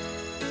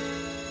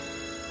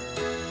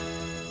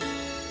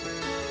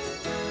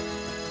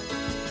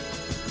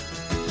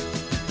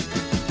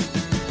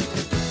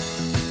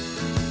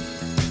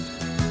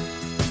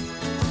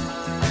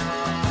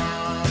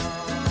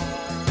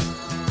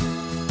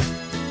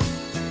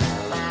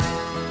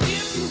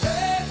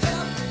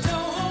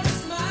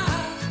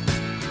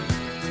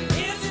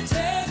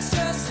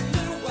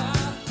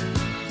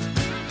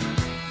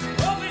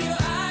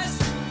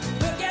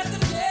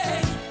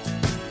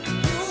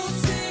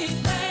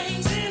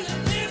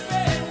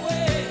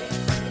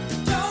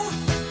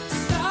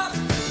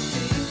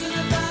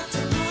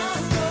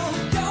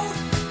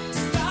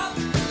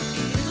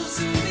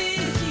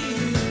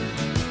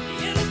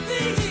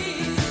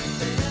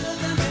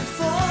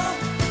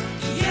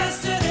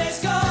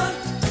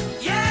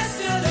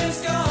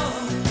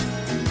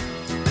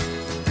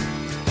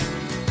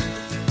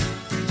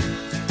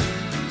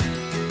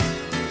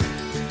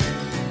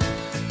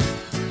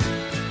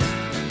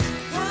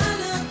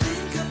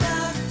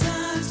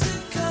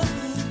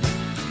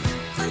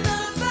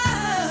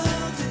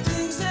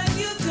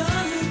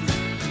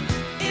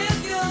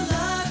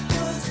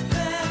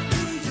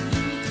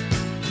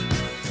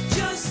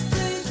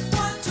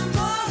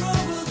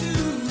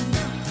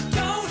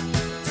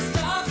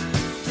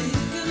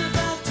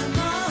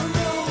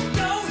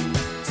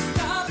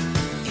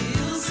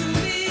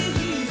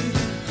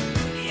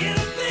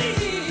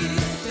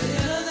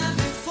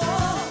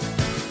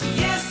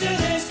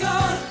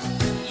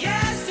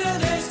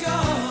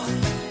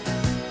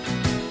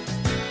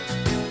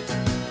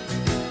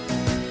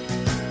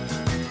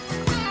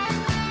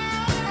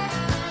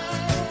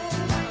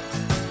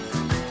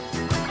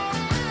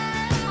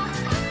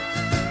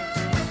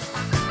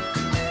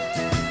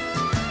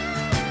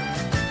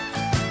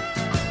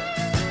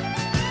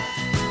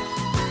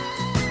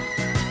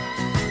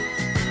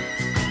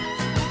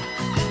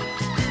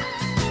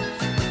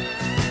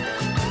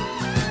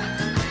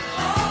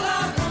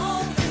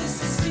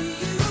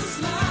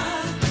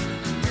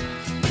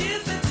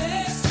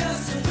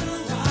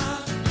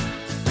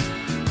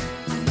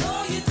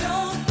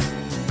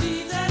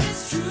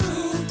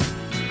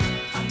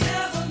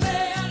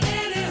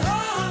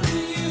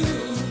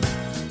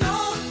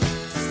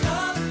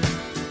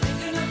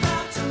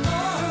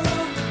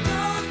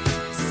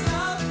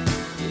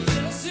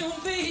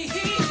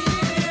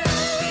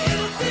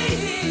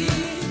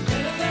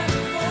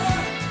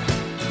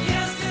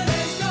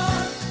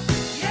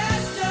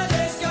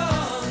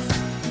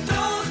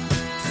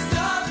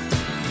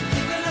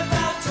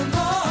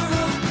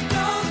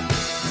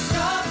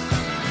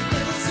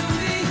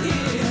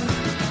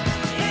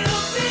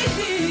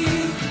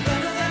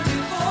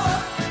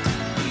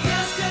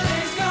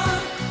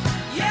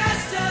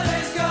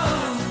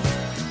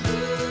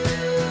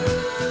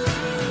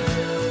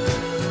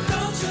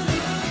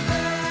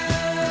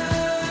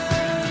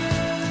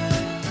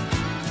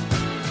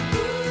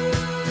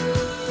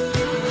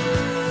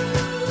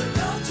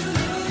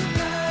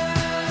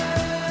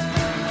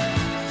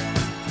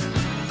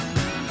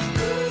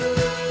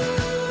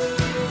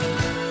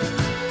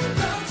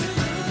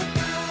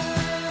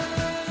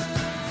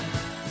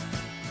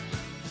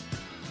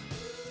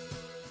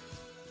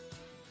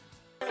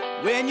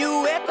 When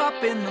you wake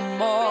up in the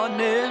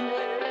morning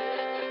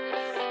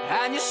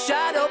and you're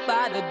shadowed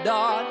by the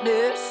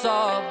darkness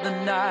of the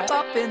night.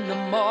 Up in the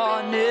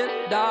morning,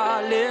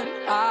 darling,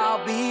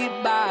 I'll be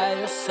by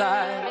your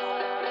side.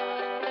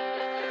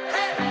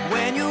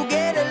 When you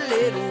get a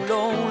little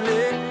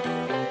lonely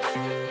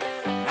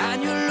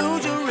and you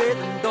lose your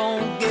rhythm,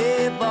 don't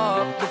give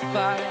up the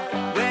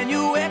fight. When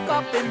you wake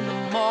up in the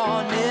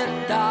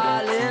morning,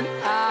 darling,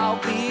 I'll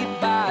be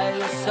by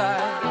your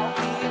side. I'll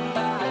be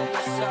by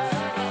your side.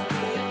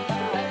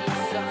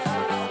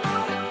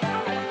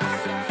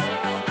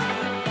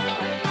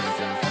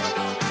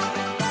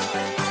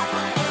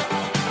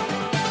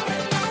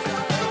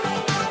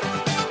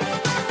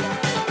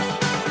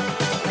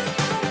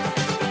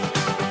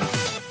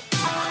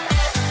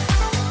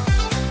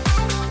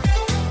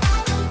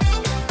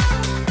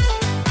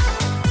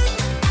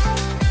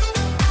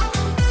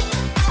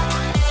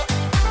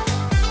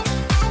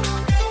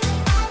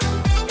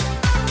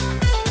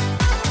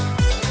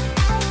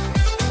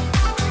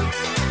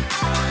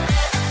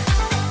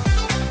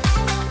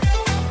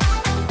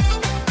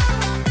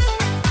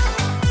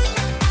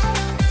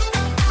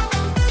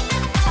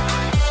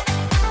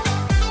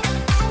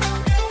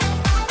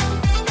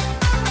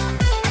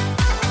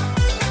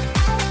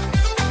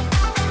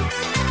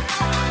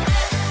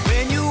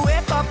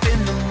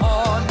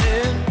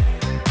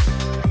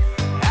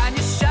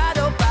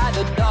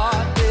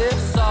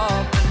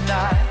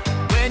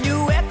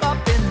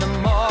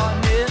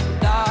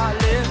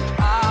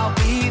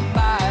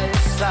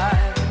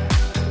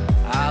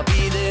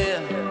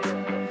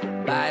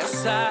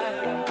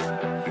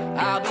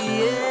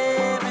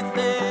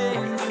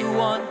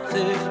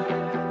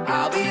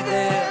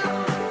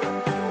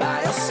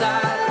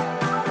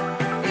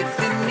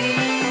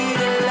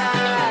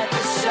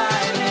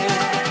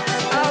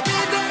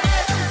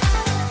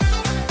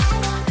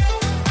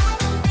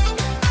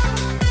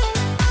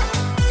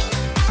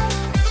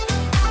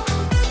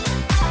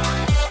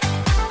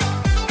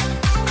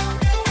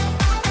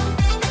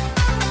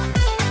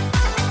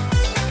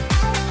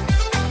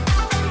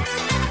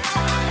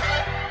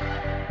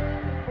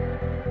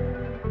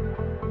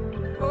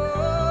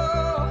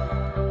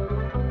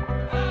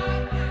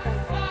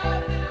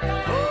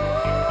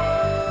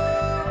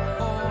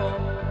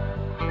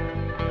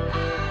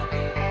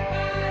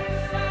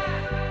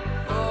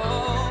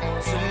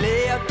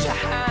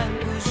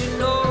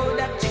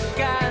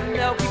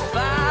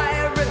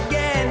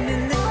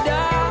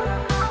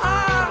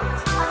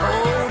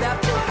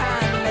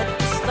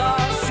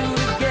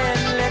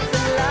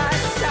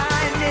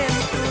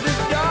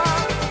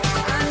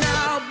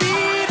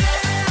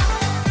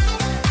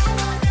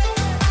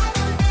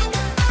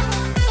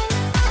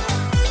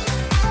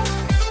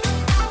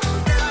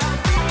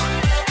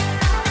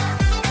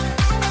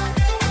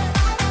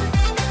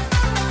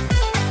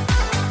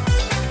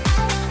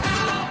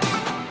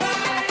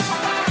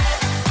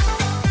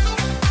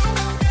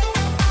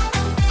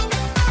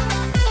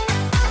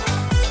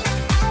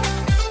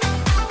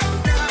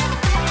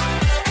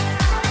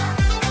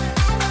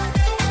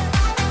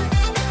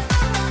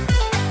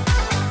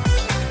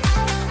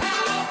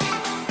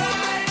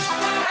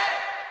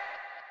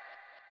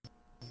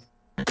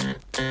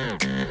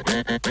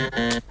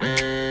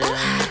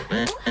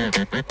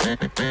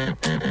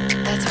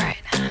 That's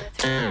right.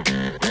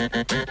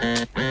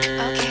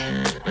 Okay.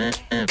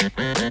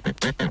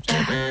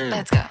 Yeah,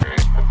 let's go.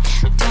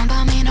 Don't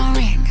buy me no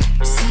ring.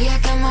 See, I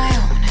got my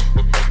own.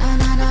 No,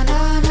 no, no, no,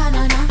 no,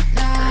 no, no,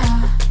 no.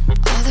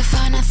 All the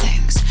finer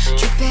things,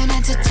 dripping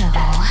head to toe.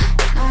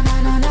 No, no,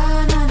 no, no,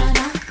 no, no,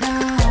 no, no.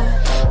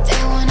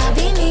 They wanna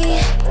be me,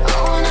 I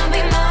wanna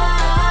be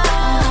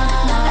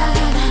mine. No,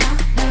 no, no,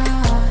 no,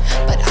 no.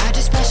 But I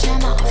just brush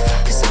them off,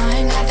 'cause I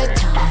ain't got the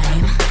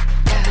time.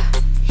 Yeah.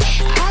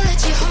 I'll let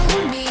you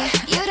hold me,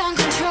 you don't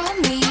control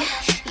me.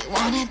 You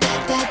want it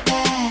that, that,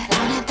 that.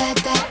 Want it that,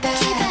 that, that.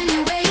 Keeping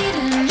you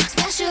waiting,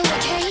 special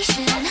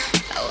occasion.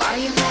 Oh, are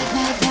you mad,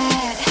 mad,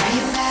 mad? Are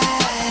you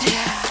mad?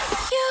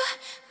 You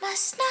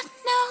must not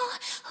know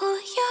who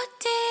you're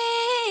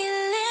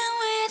dealing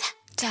with.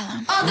 Tell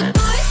 'em. All the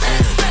boys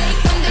let's break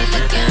when they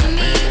look at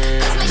me.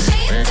 'Cause my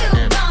shade too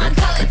bomb,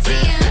 call it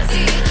TNT.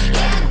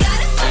 Yeah, I got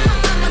it from my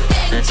mama,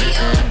 thank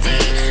G.O.D.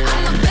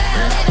 I'm a bad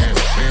little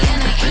thing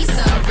and I ain't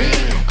sorry.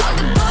 All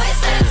the boys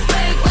let's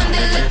break when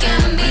they look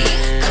at me.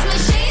 'Cause my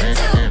shade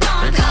too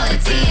bomb, call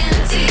it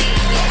TNT.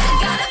 Yeah, I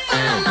got it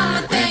from my mama,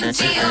 thank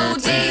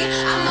G.O.D.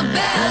 I'm a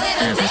bad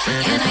little thing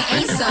and I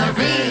ain't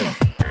sorry.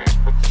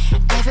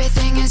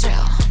 Everything is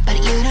real, but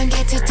you don't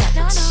get to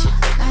touch.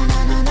 No, no,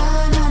 no, no,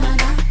 no, no,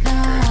 no, no.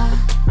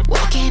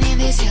 Walking in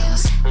these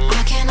hills,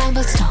 I cannot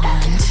but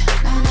stunned.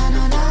 No, no,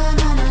 no, no,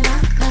 no, no, no,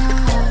 no.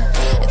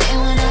 They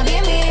wanna be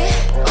me,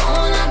 I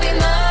wanna be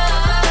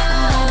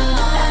mine. No,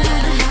 no, no,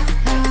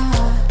 no,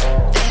 no.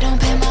 They don't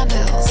pay my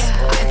bills,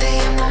 I pay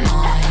them no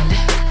mind.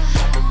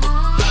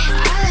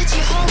 I let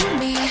you hold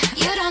me,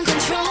 you don't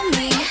control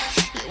me.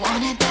 You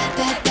want it that,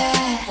 that,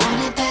 that.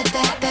 Want it that,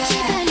 that, that.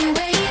 Keeping you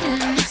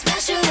waiting,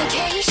 special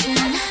occasion.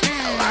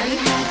 Oh, are you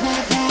mad,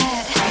 mad,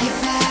 mad? Are you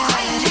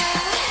mad?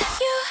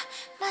 You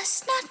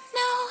must not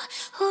know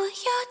who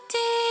you're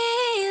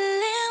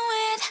dealing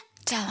with.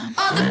 Tell 'em.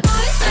 All the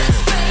boys let's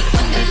break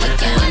when they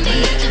look at me.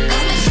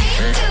 'Cause my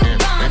shade too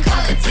bomb,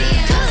 call it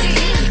TNT.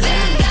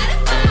 Yeah, I got it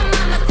from my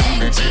mama,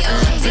 thank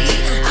G.O.D.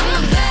 I'm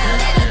a bad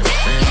little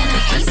thing and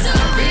I ain't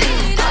sorry.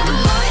 All the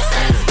boys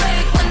let's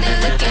break when they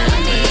look at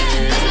me.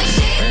 'Cause my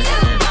shade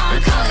too bomb,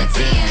 call it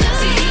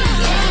TNT.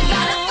 Yeah, I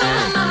got it from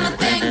my mama,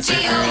 thank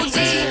G.O.D.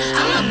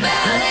 I'm a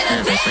bad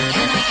little thing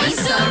and I ain't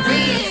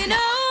sorry.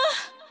 No.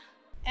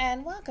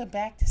 And welcome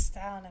back to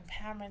Style and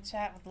Empowerment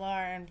Chat with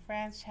Laura and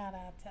friends. Shout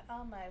out to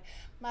all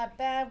my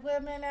bad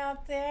women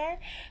out there,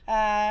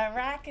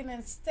 rocking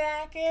and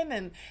stacking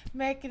and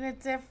making a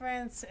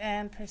difference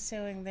and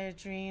pursuing their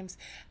dreams.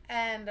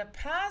 And the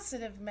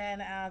positive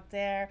men out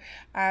there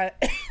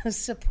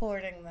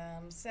supporting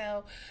them.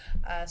 So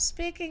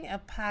speaking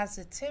of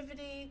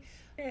positivity,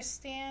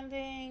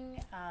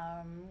 understanding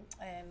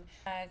and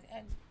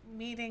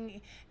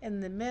meeting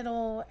in the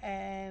middle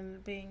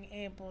and being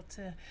able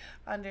to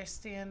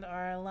understand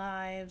our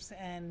lives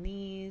and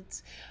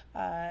needs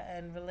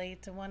and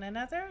relate to one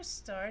another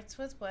starts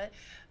with what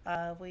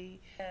we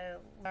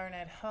learn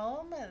at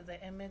home,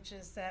 the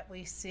images that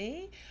we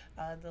see,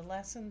 the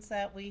lessons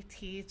that we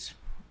teach,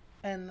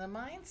 and the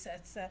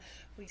mindsets that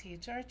we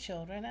teach our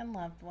children and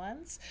loved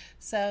ones.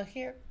 So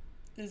here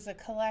is a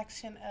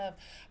collection of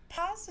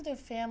positive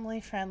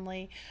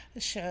family-friendly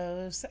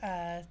shows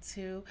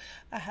to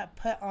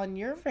put on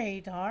your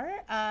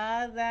radar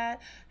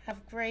that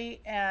have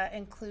great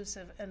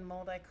inclusive and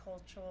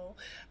multicultural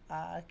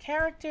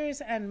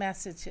characters and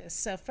messages.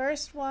 So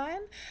first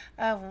one,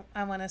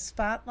 I want to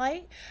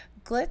spotlight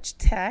Glitch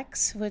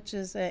Text, which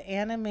is an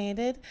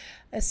animated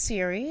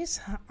series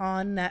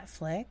on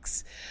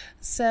Netflix.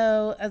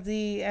 So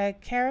the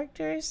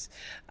characters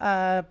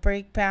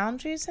break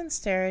boundaries and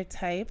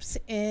stereotypes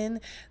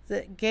in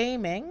the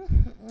gaming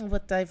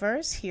with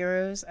diverse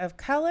heroes of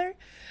color.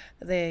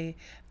 They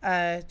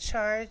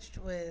charged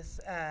with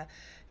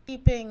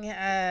keeping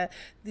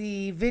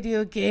the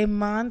video game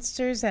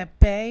monsters at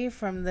bay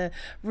from the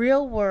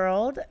real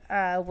world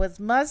with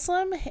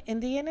Muslim,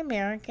 Indian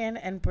American,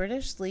 and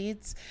British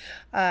leads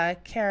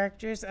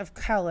characters of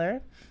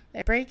color,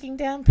 breaking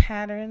down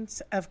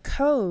patterns of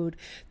code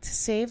to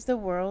save the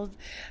world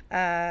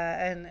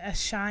and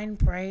shine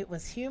bright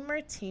with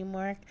humor,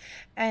 teamwork,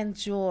 and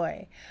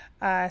joy.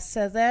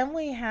 So then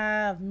we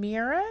have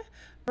Mira,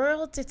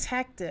 Rural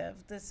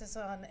Detective. This is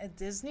on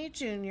Disney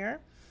Junior.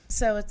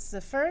 So it's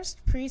the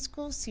first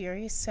preschool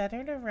series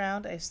centered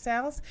around a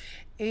South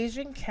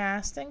Asian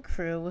cast and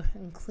crew,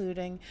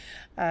 including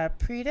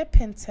Prita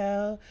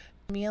Pinto,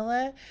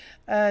 Mila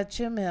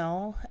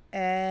Jamil,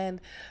 and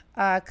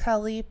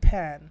Kali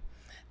Penn.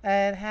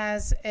 It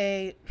has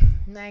a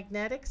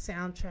magnetic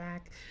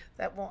soundtrack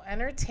that will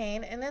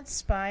entertain and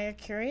inspire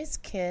curious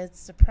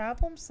kids to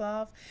problem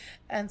solve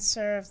and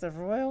serve the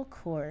royal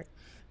court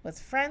with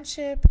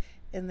friendship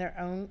in their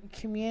own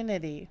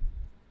community.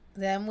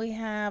 Then we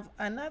have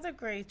another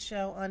great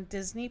show on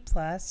Disney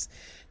Plus,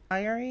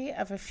 Diary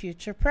of a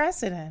Future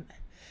President.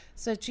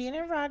 So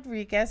Gina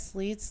Rodriguez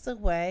leads the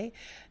way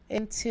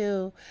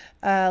into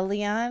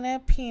Liana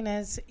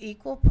Pina's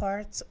equal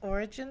parts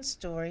origin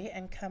story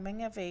and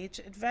coming-of-age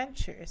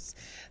adventures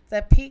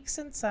that peeks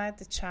inside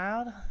the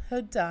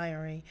childhood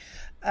diary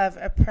of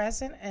a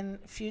present and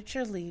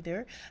future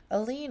leader,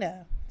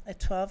 Alina, a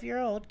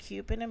 12-year-old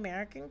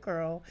Cuban-American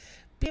girl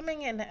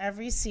beaming in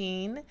every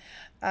scene.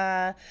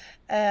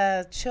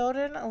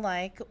 Children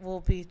alike will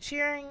be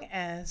cheering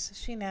as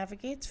she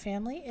navigates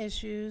family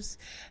issues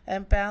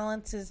and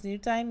balances new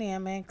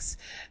dynamics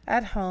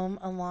at home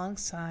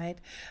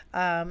alongside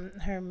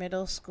her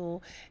middle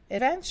school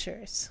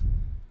adventures.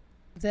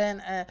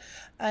 Then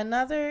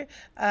another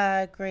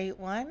great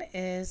one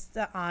is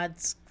The Odd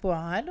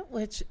Squad,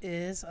 which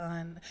is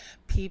on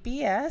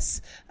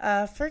PBS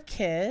for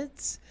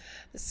kids.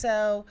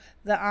 So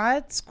The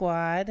Odd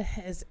Squad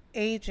is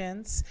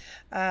agents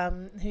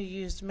who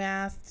use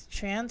math to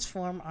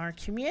transform our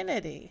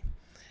community.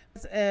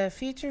 It's a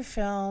feature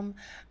film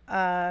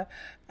vibe.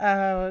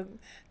 The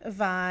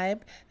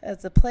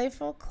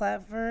playful,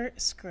 clever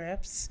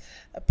scripts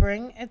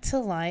bring it to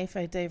life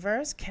a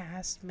diverse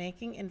cast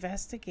making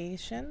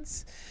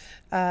investigations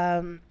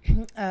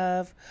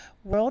of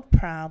world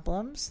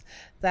problems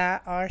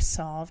that are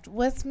solved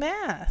with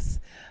math.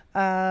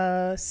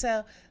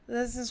 So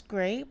this is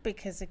great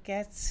because it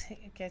gets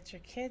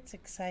your kids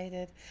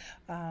excited.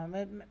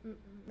 It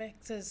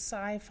mixes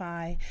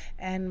sci-fi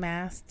and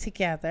math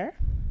together.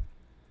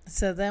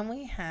 So then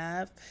we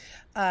have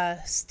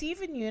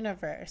Steven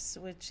Universe,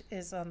 which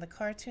is on the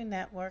Cartoon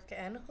Network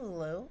and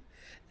Hulu.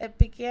 It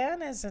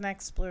began as an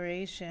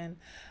exploration.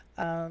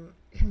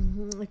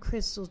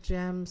 Crystal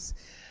Gems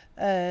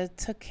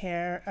took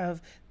care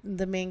of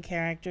the main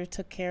character,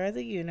 took care of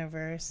the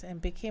universe,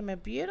 and became a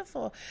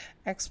beautiful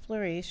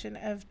exploration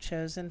of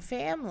chosen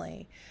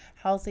family,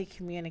 healthy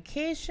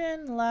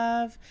communication,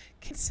 love,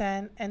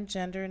 consent, and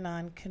gender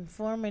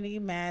nonconformity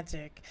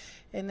magic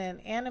in an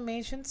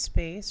animation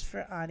space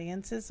for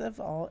audiences of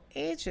all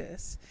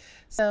ages.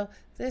 So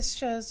this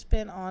show's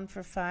been on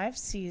for 5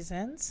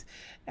 seasons,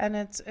 and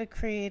it's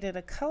created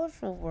a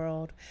colorful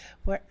world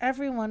where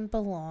everyone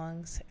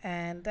belongs,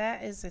 and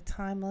that is a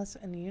timeless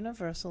and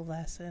universal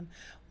lesson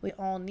we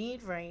all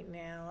need right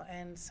now,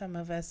 and some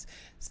of us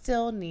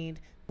still need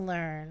to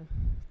learn.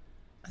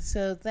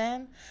 So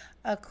then,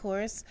 of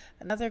course,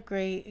 another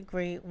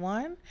great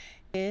one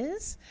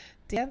is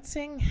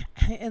Dancing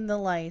in the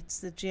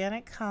Lights, the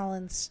Janet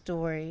Collins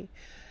story.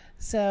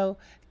 So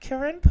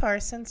Karen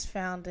Parsons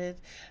founded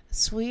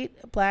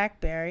Sweet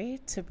Blackberry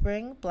to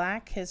bring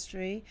Black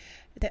history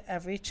to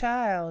every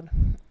child.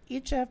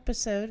 Each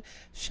episode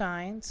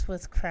shines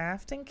with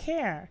craft and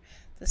care.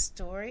 The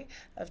story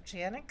of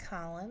Janet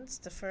Collins,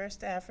 the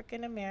first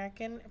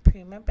African-American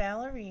prima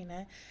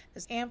ballerina,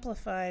 is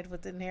amplified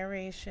with the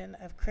narration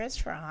of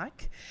Chris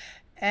Rock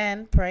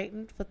and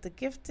brightened with the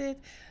gifted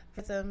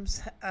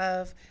rhythms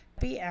of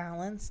B.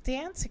 Allen's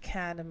Dance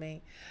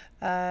Academy.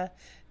 And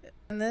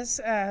this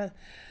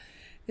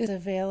is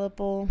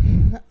available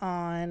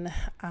on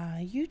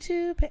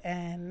YouTube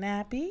and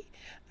Nappy.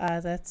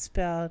 That's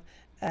spelled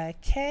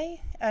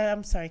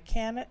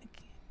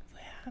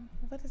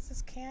what is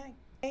this?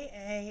 K-A-N-O-P-P-Y,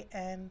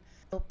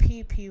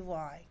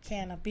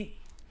 Canopy.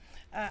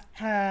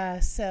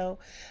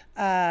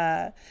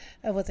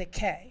 With a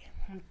K.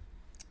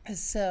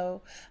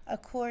 So,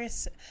 of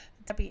course,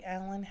 Debbie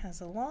Allen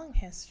has a long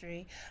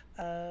history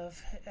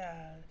of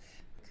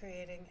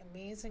creating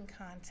amazing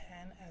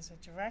content as a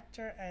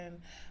director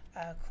and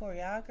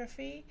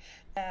choreography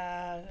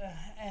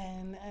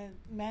and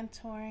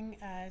mentoring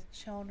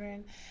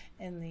children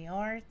in the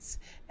arts,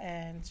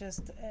 and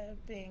just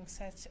being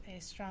such a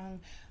strong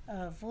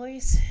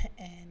voice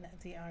in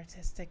the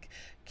artistic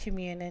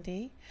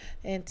community.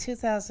 In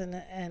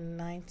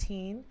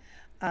 2019,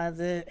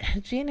 the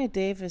Gina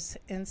Davis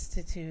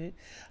Institute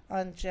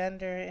on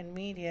Gender and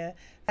Media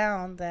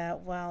found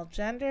that while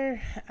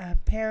gender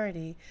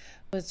parity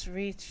was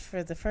reached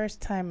for the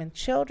first time in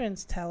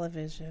children's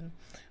television,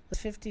 with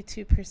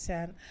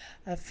 52%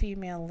 of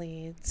female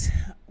leads,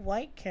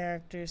 white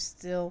characters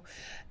still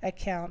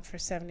account for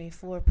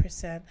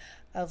 74%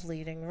 of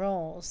leading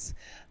roles.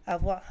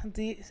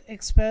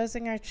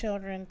 Exposing our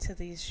children to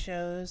these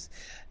shows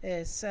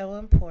is so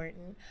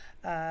important.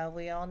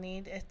 We all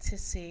need to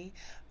see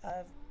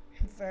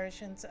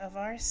versions of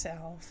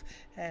ourselves,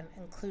 and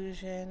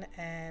inclusion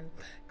and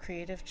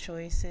creative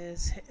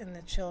choices in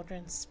the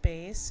children's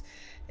space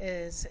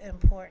is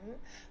important.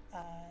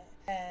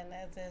 And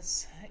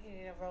this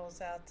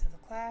rolls out to the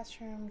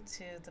classroom,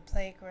 to the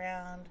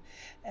playground,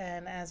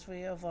 and as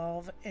we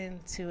evolve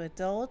into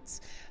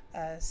adults,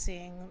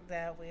 seeing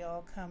that we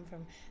all come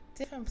from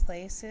different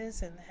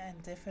places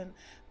and different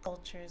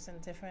cultures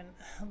and different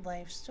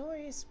life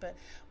stories, but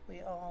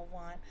we all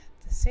want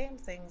the same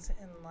things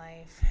in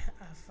life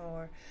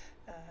for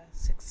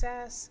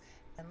success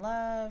and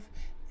love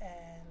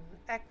and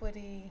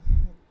equity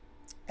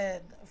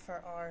and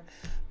for our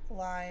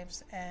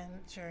lives and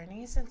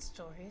journeys and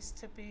stories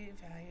to be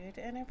valued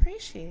and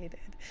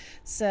appreciated.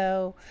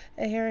 So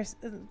here's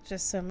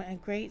just some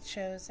great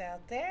shows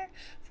out there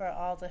for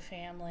all the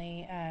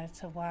family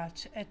to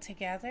watch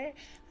together,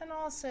 and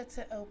also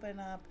to open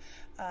up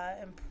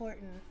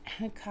important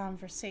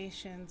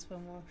conversations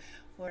when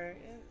we're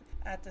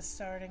at the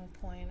starting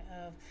point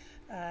of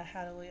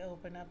how do we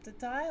open up the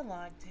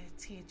dialogue to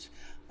teach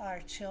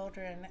our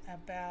children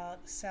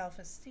about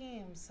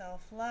self-esteem,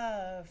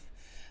 self-love,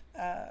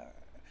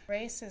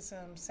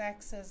 racism,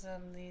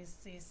 sexism,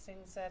 these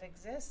things that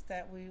exist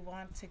that we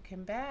want to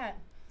combat.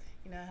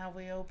 How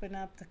we open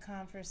up the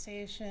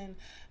conversation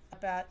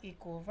about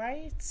equal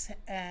rights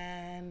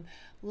and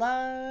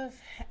love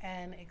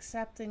and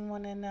accepting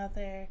one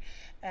another,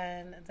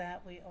 and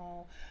that we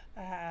all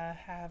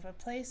have a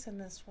place in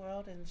this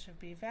world and should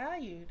be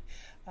valued.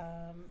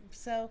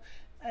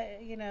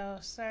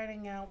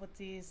 Starting out with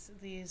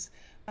these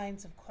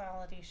kinds of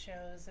quality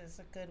shows is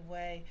a good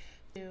way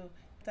to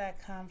that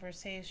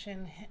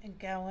conversation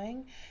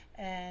going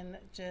and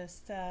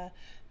just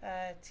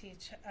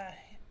teach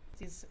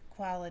these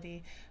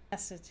quality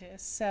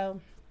messages.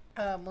 So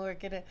we're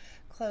going to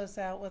close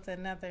out with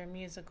another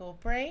musical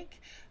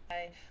break.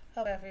 I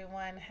hope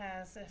everyone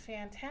has a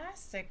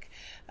fantastic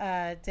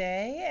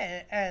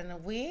day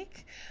and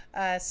week.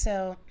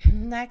 So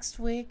next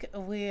week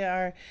we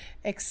are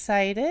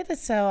excited.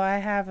 So I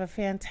have a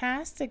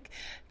fantastic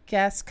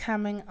guest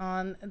coming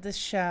on the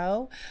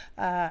show,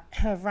 a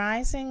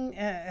rising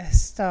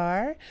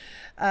star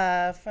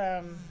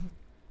from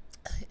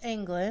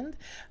England.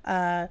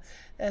 I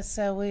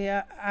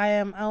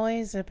am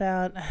always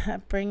about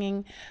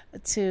bringing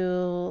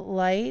to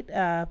light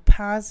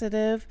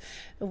positive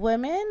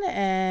women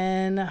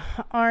and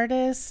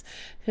artists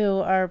who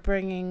are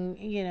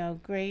bringing,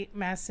 great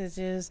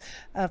messages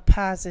of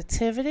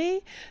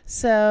positivity.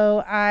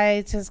 So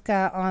I just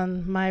got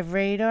on my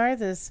radar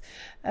this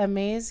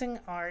amazing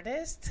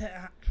artist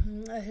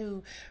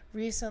who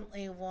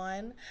recently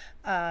won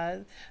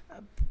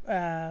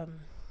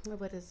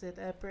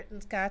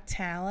Britain's Got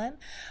Talent.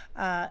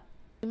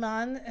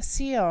 Iman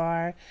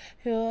CR,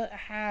 who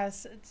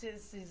has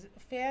just these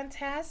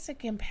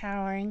fantastic,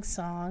 empowering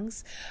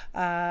songs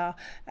out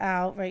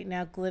right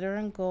now. Glitter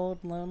and Gold,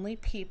 Lonely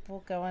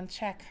People. Go and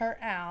check her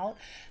out.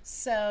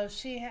 So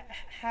she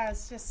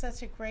has just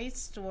such a great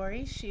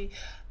story. She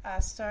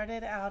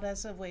started out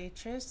as a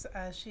waitress.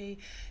 She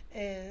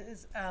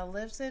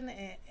lives in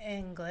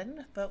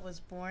England, but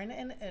was born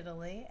in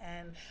Italy,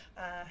 and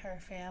her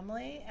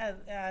family,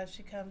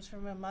 she comes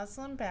from a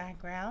Muslim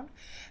background,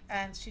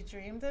 and she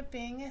dreamed of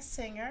being a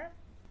singer,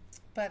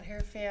 but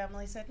her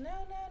family said,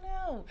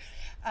 no.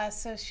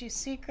 So she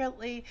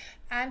secretly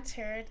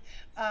entered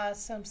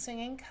some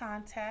singing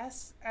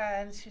contests,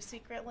 and she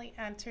secretly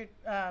entered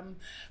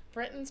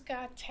Britain's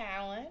Got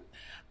Talent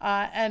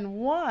and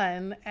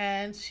won,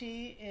 and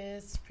she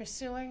is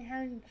pursuing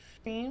her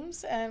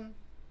dreams and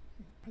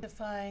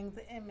defying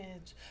the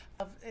image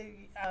of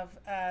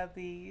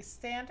the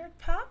standard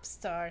pop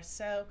star.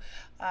 So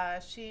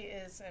she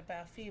is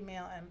about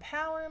female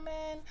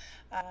empowerment,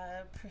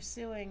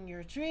 pursuing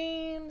your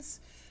dreams,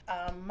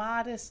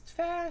 modest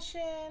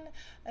fashion.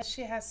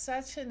 She has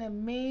such an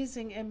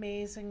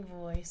amazing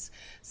voice.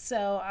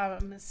 So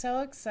I'm so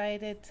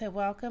excited to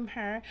welcome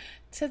her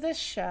to the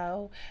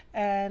show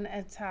and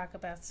talk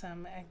about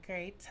some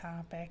great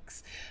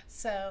topics.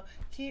 So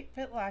keep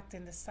it locked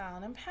into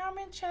Style and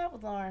Empowerment Chat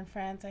with Lauren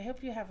Friends. I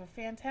hope you have a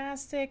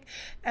fantastic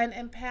and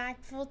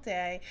impactful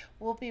day.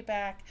 We'll be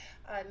back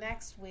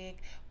next week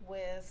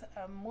with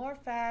more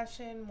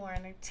fashion, more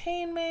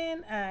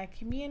entertainment,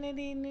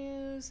 community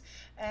news,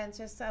 and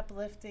just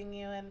uplifting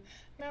you. And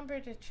remember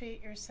to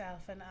treat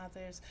yourself and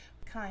others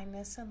with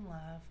kindness and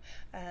love.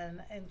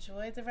 And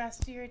enjoy the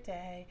rest of your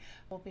day.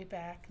 We'll be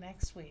back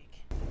next week.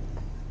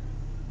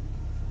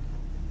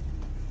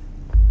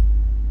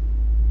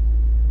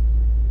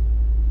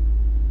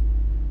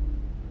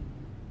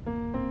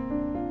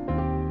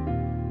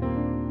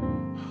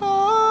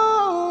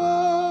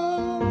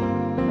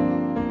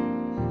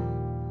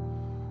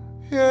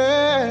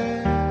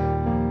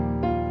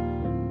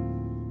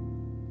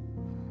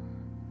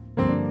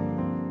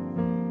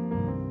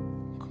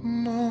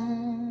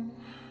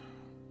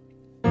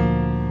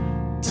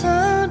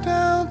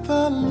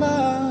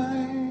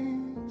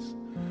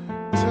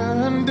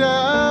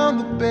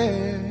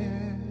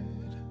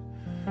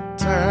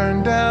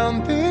 Turn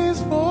down these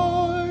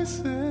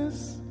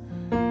voices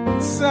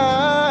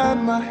inside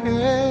my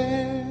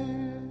head.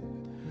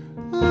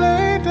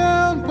 Lay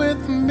down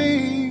with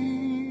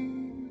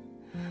me.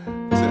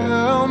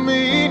 Tell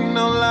me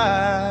no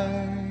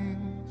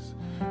lies.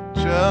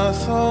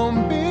 Just hold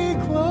me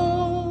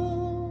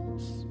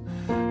close.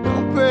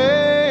 Don't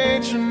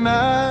patronize.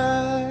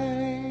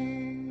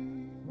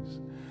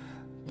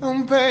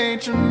 Don't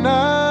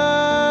patronize.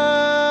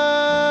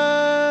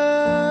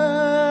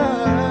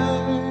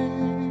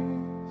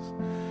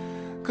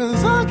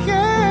 'Cause I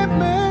can't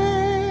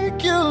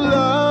make you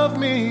love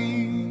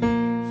me if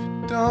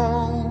you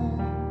don't.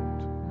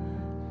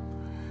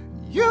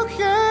 You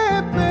can't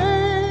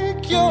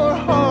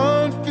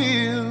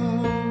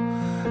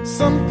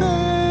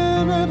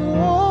it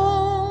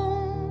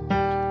won't.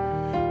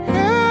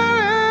 Here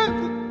in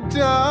the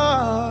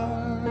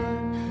dark,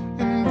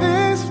 in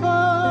this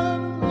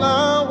final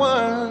hour,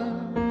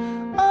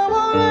 I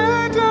will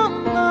lay down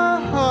my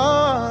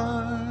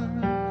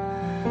heart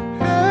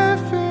and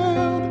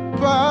feel the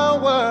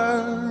power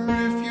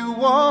if you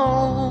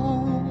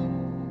won't.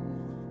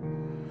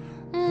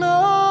 No,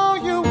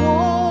 you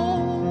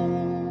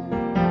won't,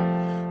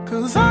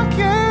 'cause I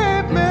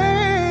can't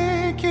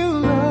make you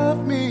love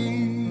me,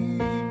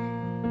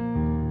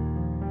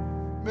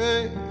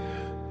 babe,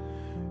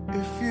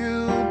 if you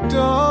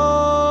don't.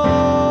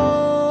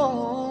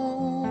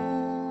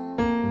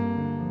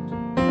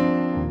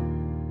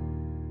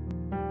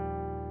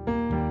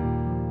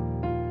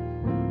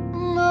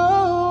 No,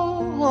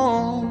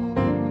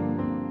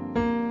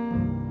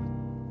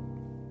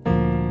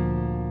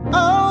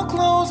 I'll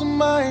close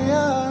my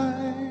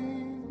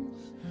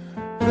eyes,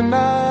 then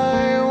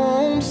I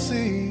won't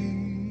see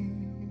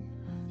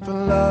the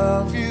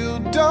love you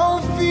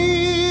don't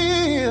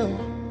feel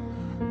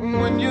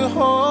when you're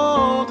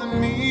holding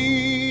me.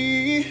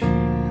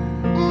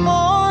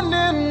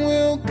 Morning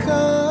will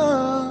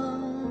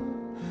come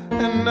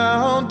and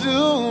I'll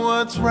do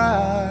what's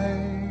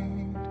right.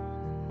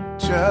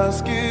 Just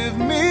give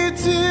me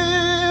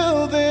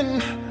till then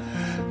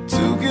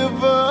to give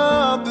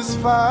up this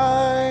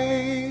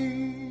fight,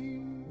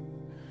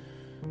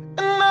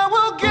 and I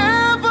will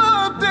give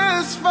up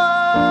this fight,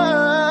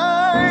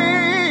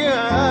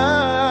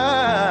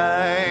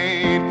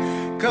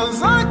 'cause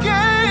I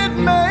can't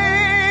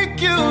make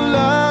you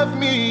love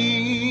me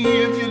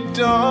if you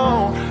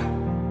don't.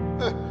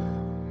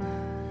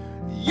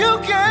 You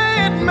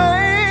can't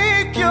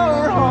make your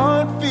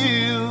heart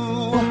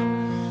feel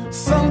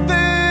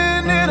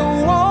something it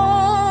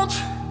won't.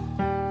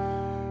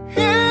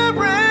 Here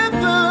in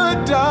the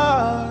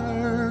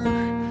dark,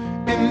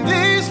 in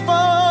these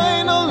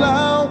final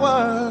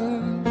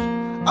hours,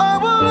 I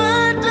will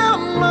lay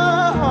down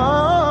my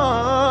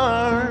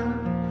heart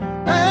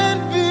and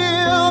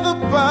feel the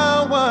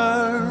power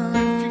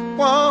if you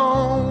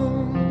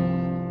won't.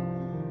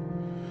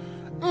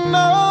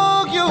 No,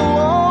 you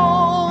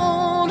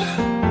won't,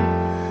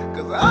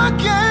 'cause I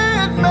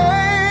can't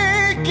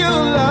make you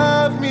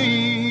love me.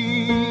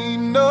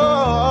 No,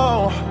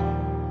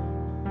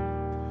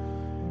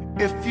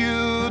 if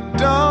you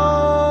don't.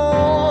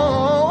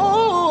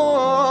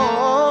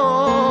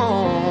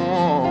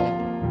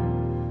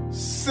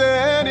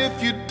 Said if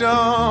you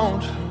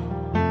don't.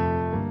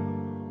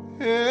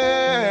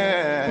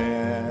 Yeah,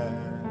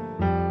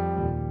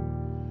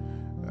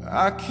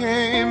 I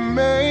can't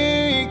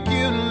make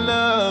you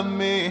love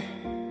me.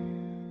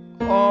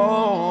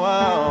 Oh,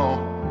 wow.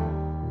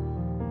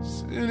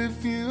 Said if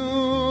you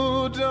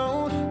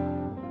don't.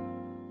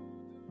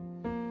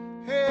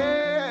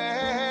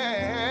 Hey,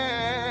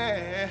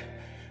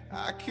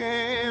 I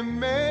can't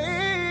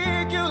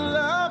make you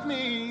love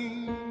me.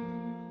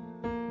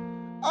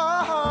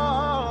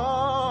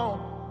 Oh,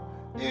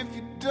 if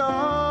you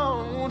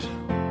don't.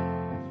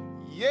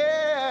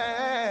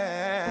 Yeah.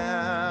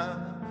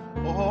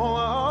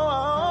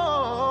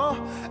 Oh,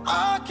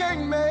 I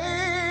can't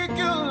make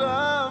you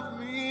love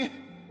me.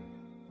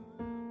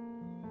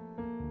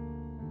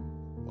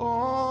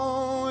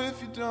 Oh, if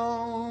you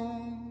don't.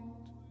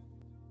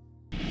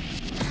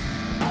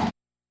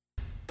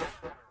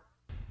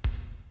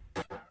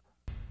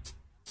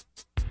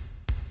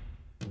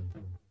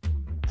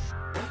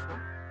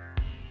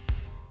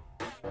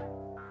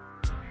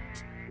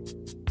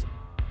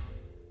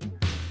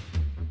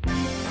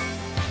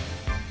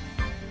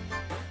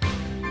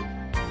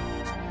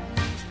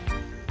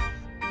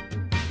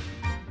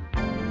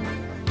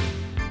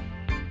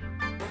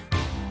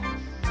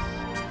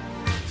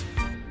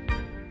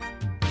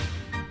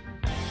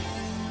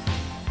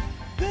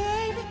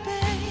 Baby,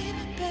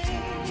 baby,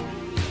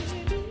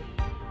 baby,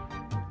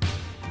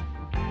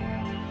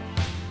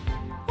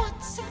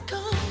 what's it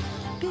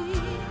gonna be?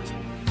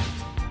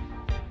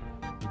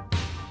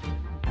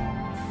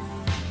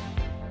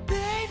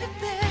 Baby,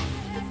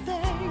 baby,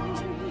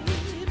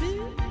 baby,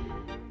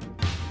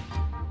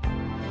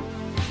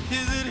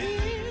 is it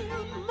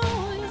him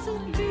or is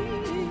it me?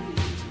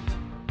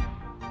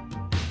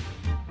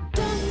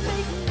 Don't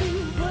make me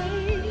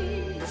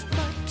waste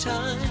my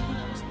time.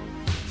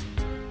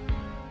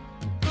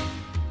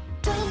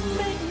 Don't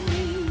make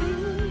me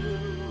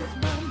lose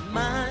my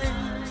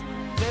mind,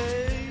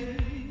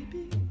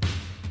 baby.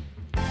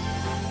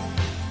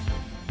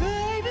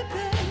 Baby,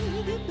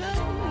 baby, baby,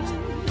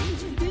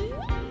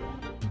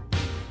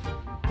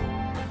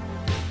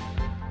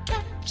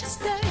 can't you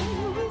stay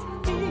with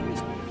me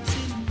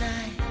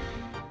tonight?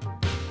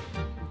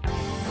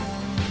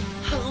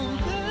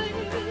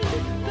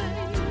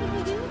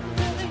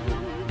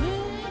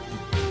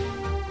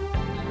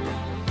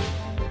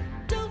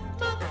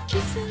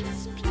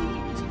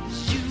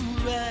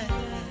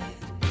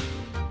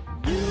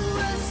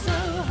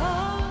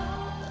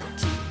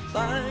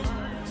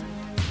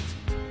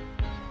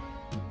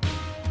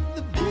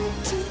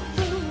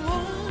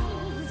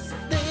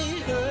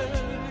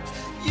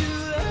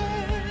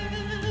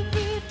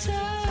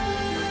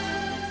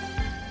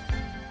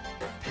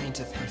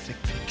 paint a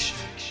perfect picture.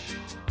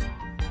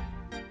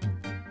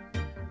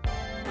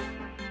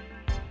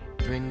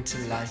 Bring to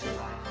life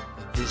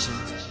a vision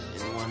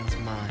in one's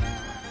mind.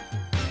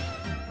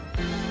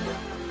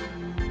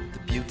 The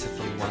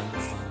beautiful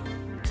ones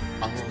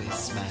always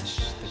smash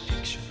the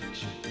picture.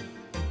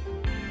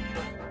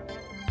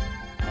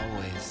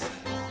 Always,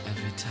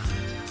 every time.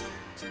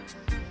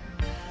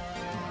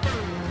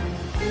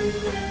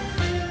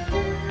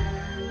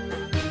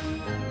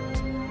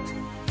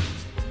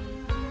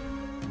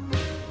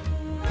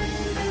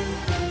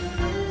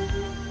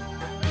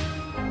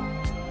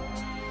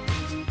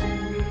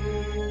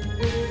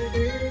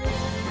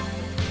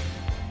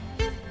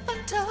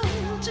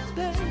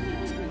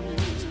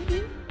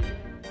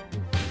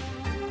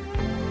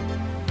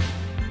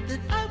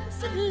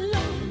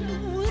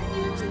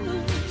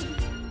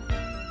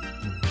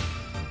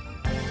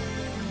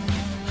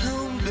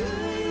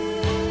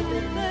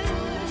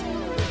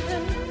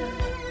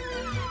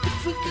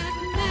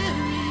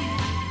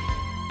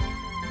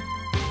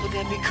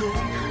 Be cool.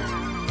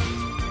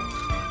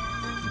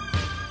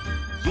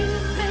 You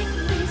make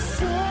me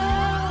so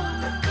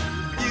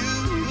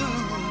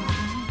confused.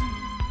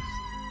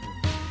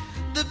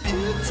 The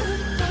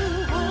beautiful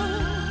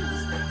ones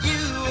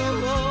you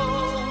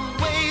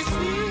always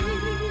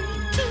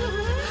seem to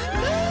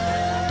love.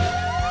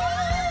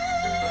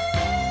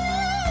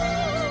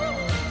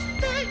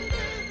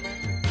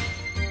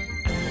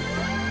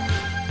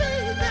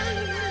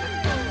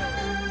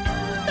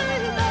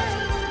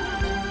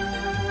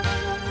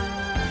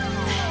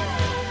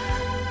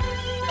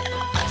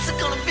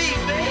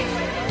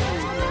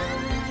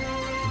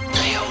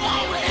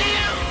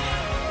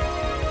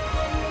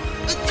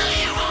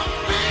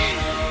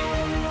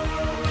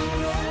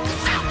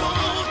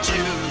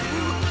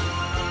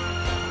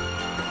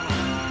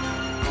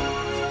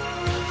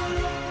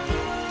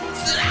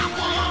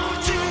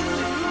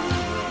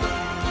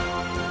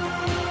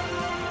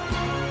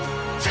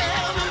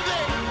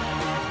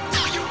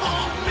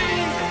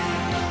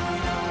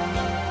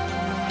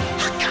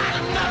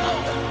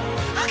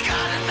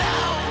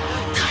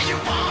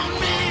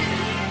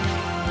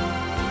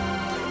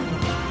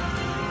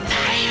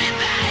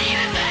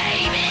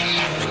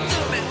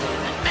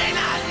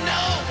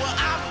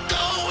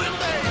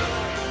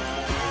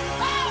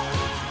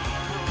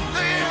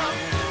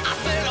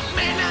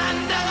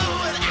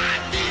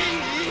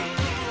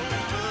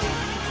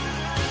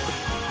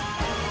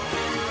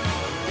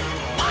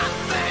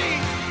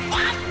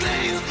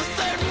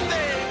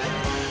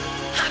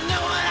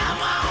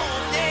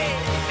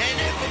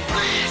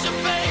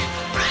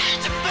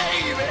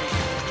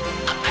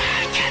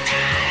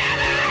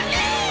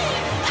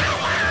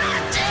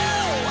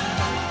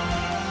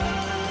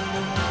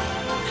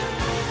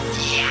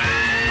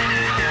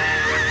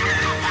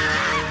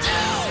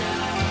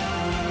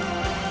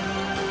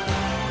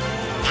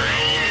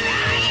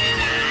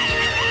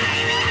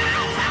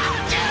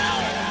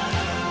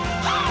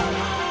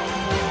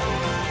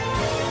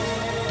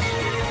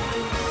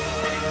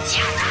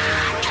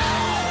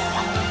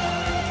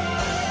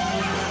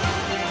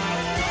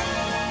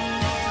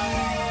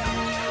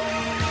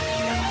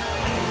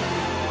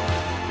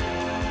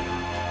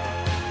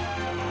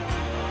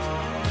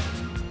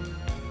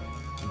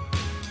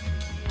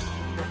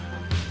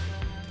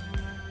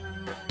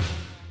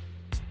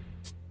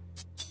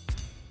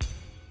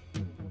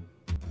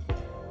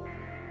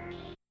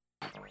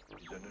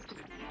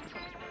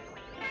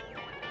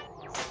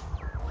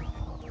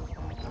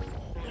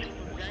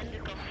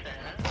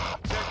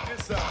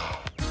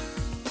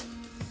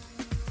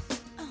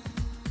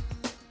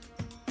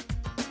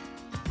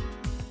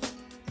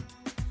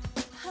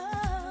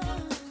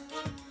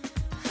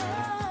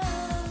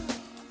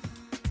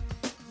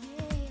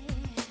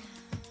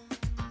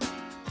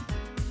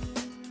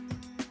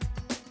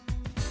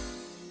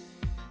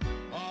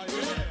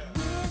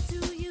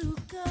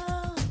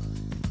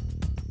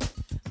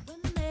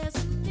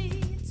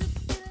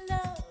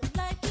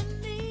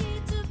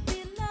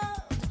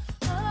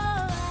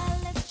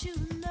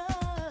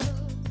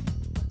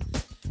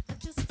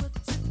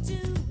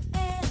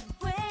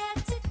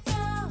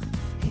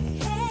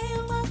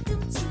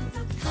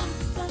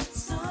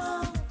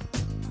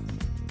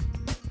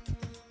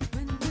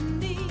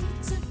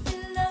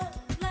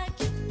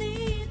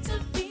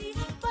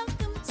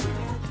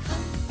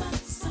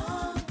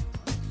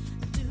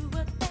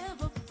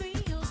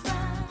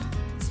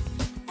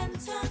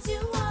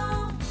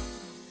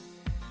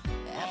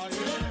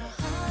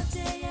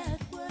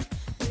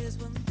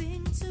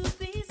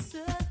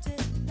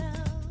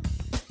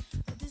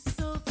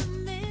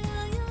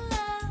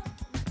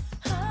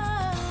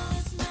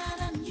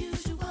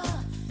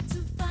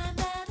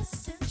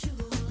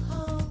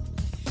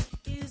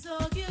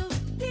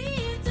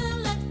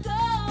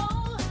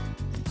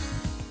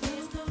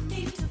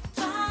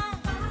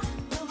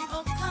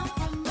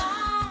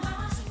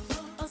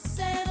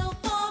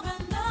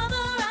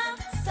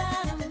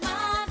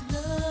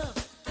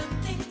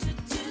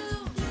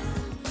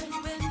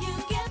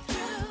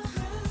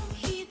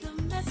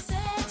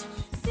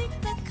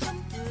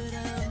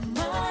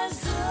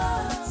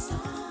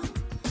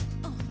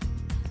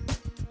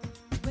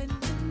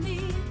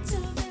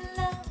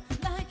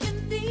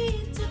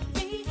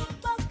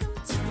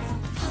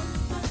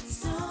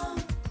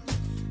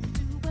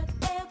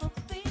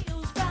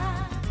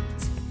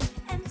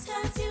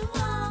 turns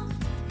you on.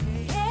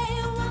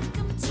 Hey,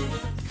 welcome to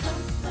the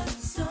comfort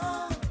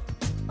zone.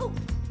 Ooh.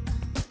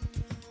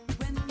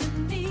 When you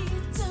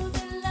need to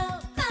be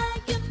loved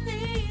like you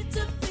need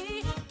to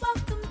be,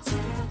 welcome to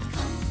the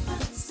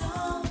comfort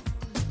zone.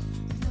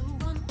 No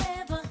one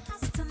ever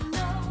has to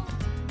know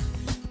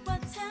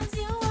what turns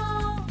you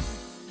on.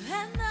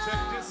 And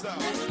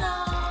on, and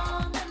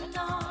on, and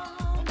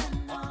on,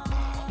 and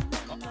on,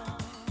 and on.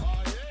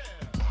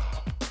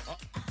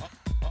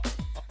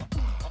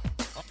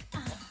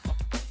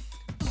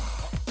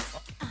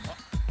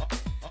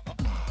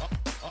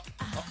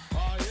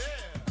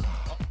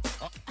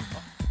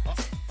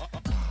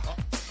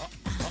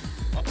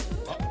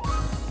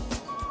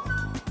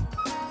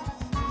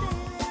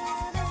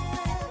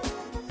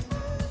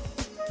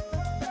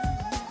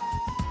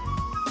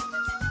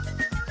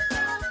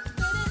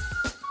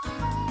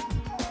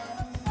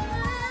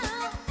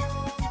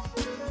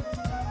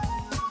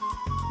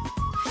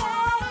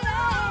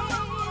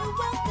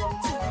 Welcome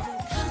to the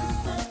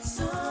comfort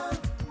zone.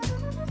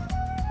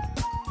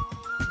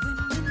 When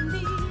you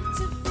need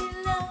to be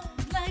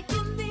loved like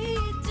you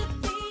need to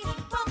be,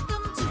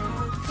 welcome to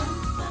the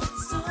comfort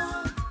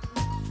zone.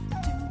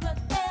 Do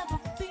whatever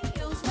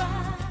feels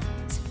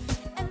right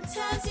and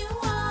turns you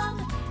on.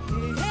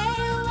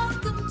 Hey,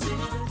 welcome to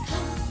the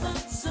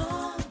comfort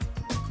zone.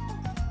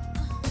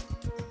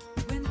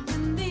 When you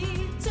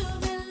need to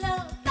be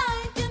loved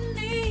like you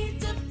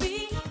need to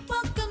be,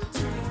 welcome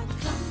to the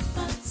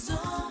comfort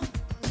zone.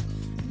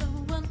 No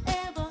one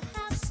ever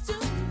has to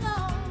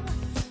know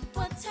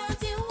what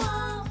turns you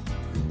on.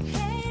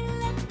 Hey,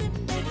 let me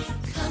make you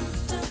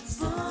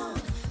comfortable.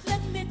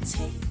 Let me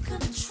take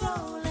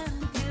control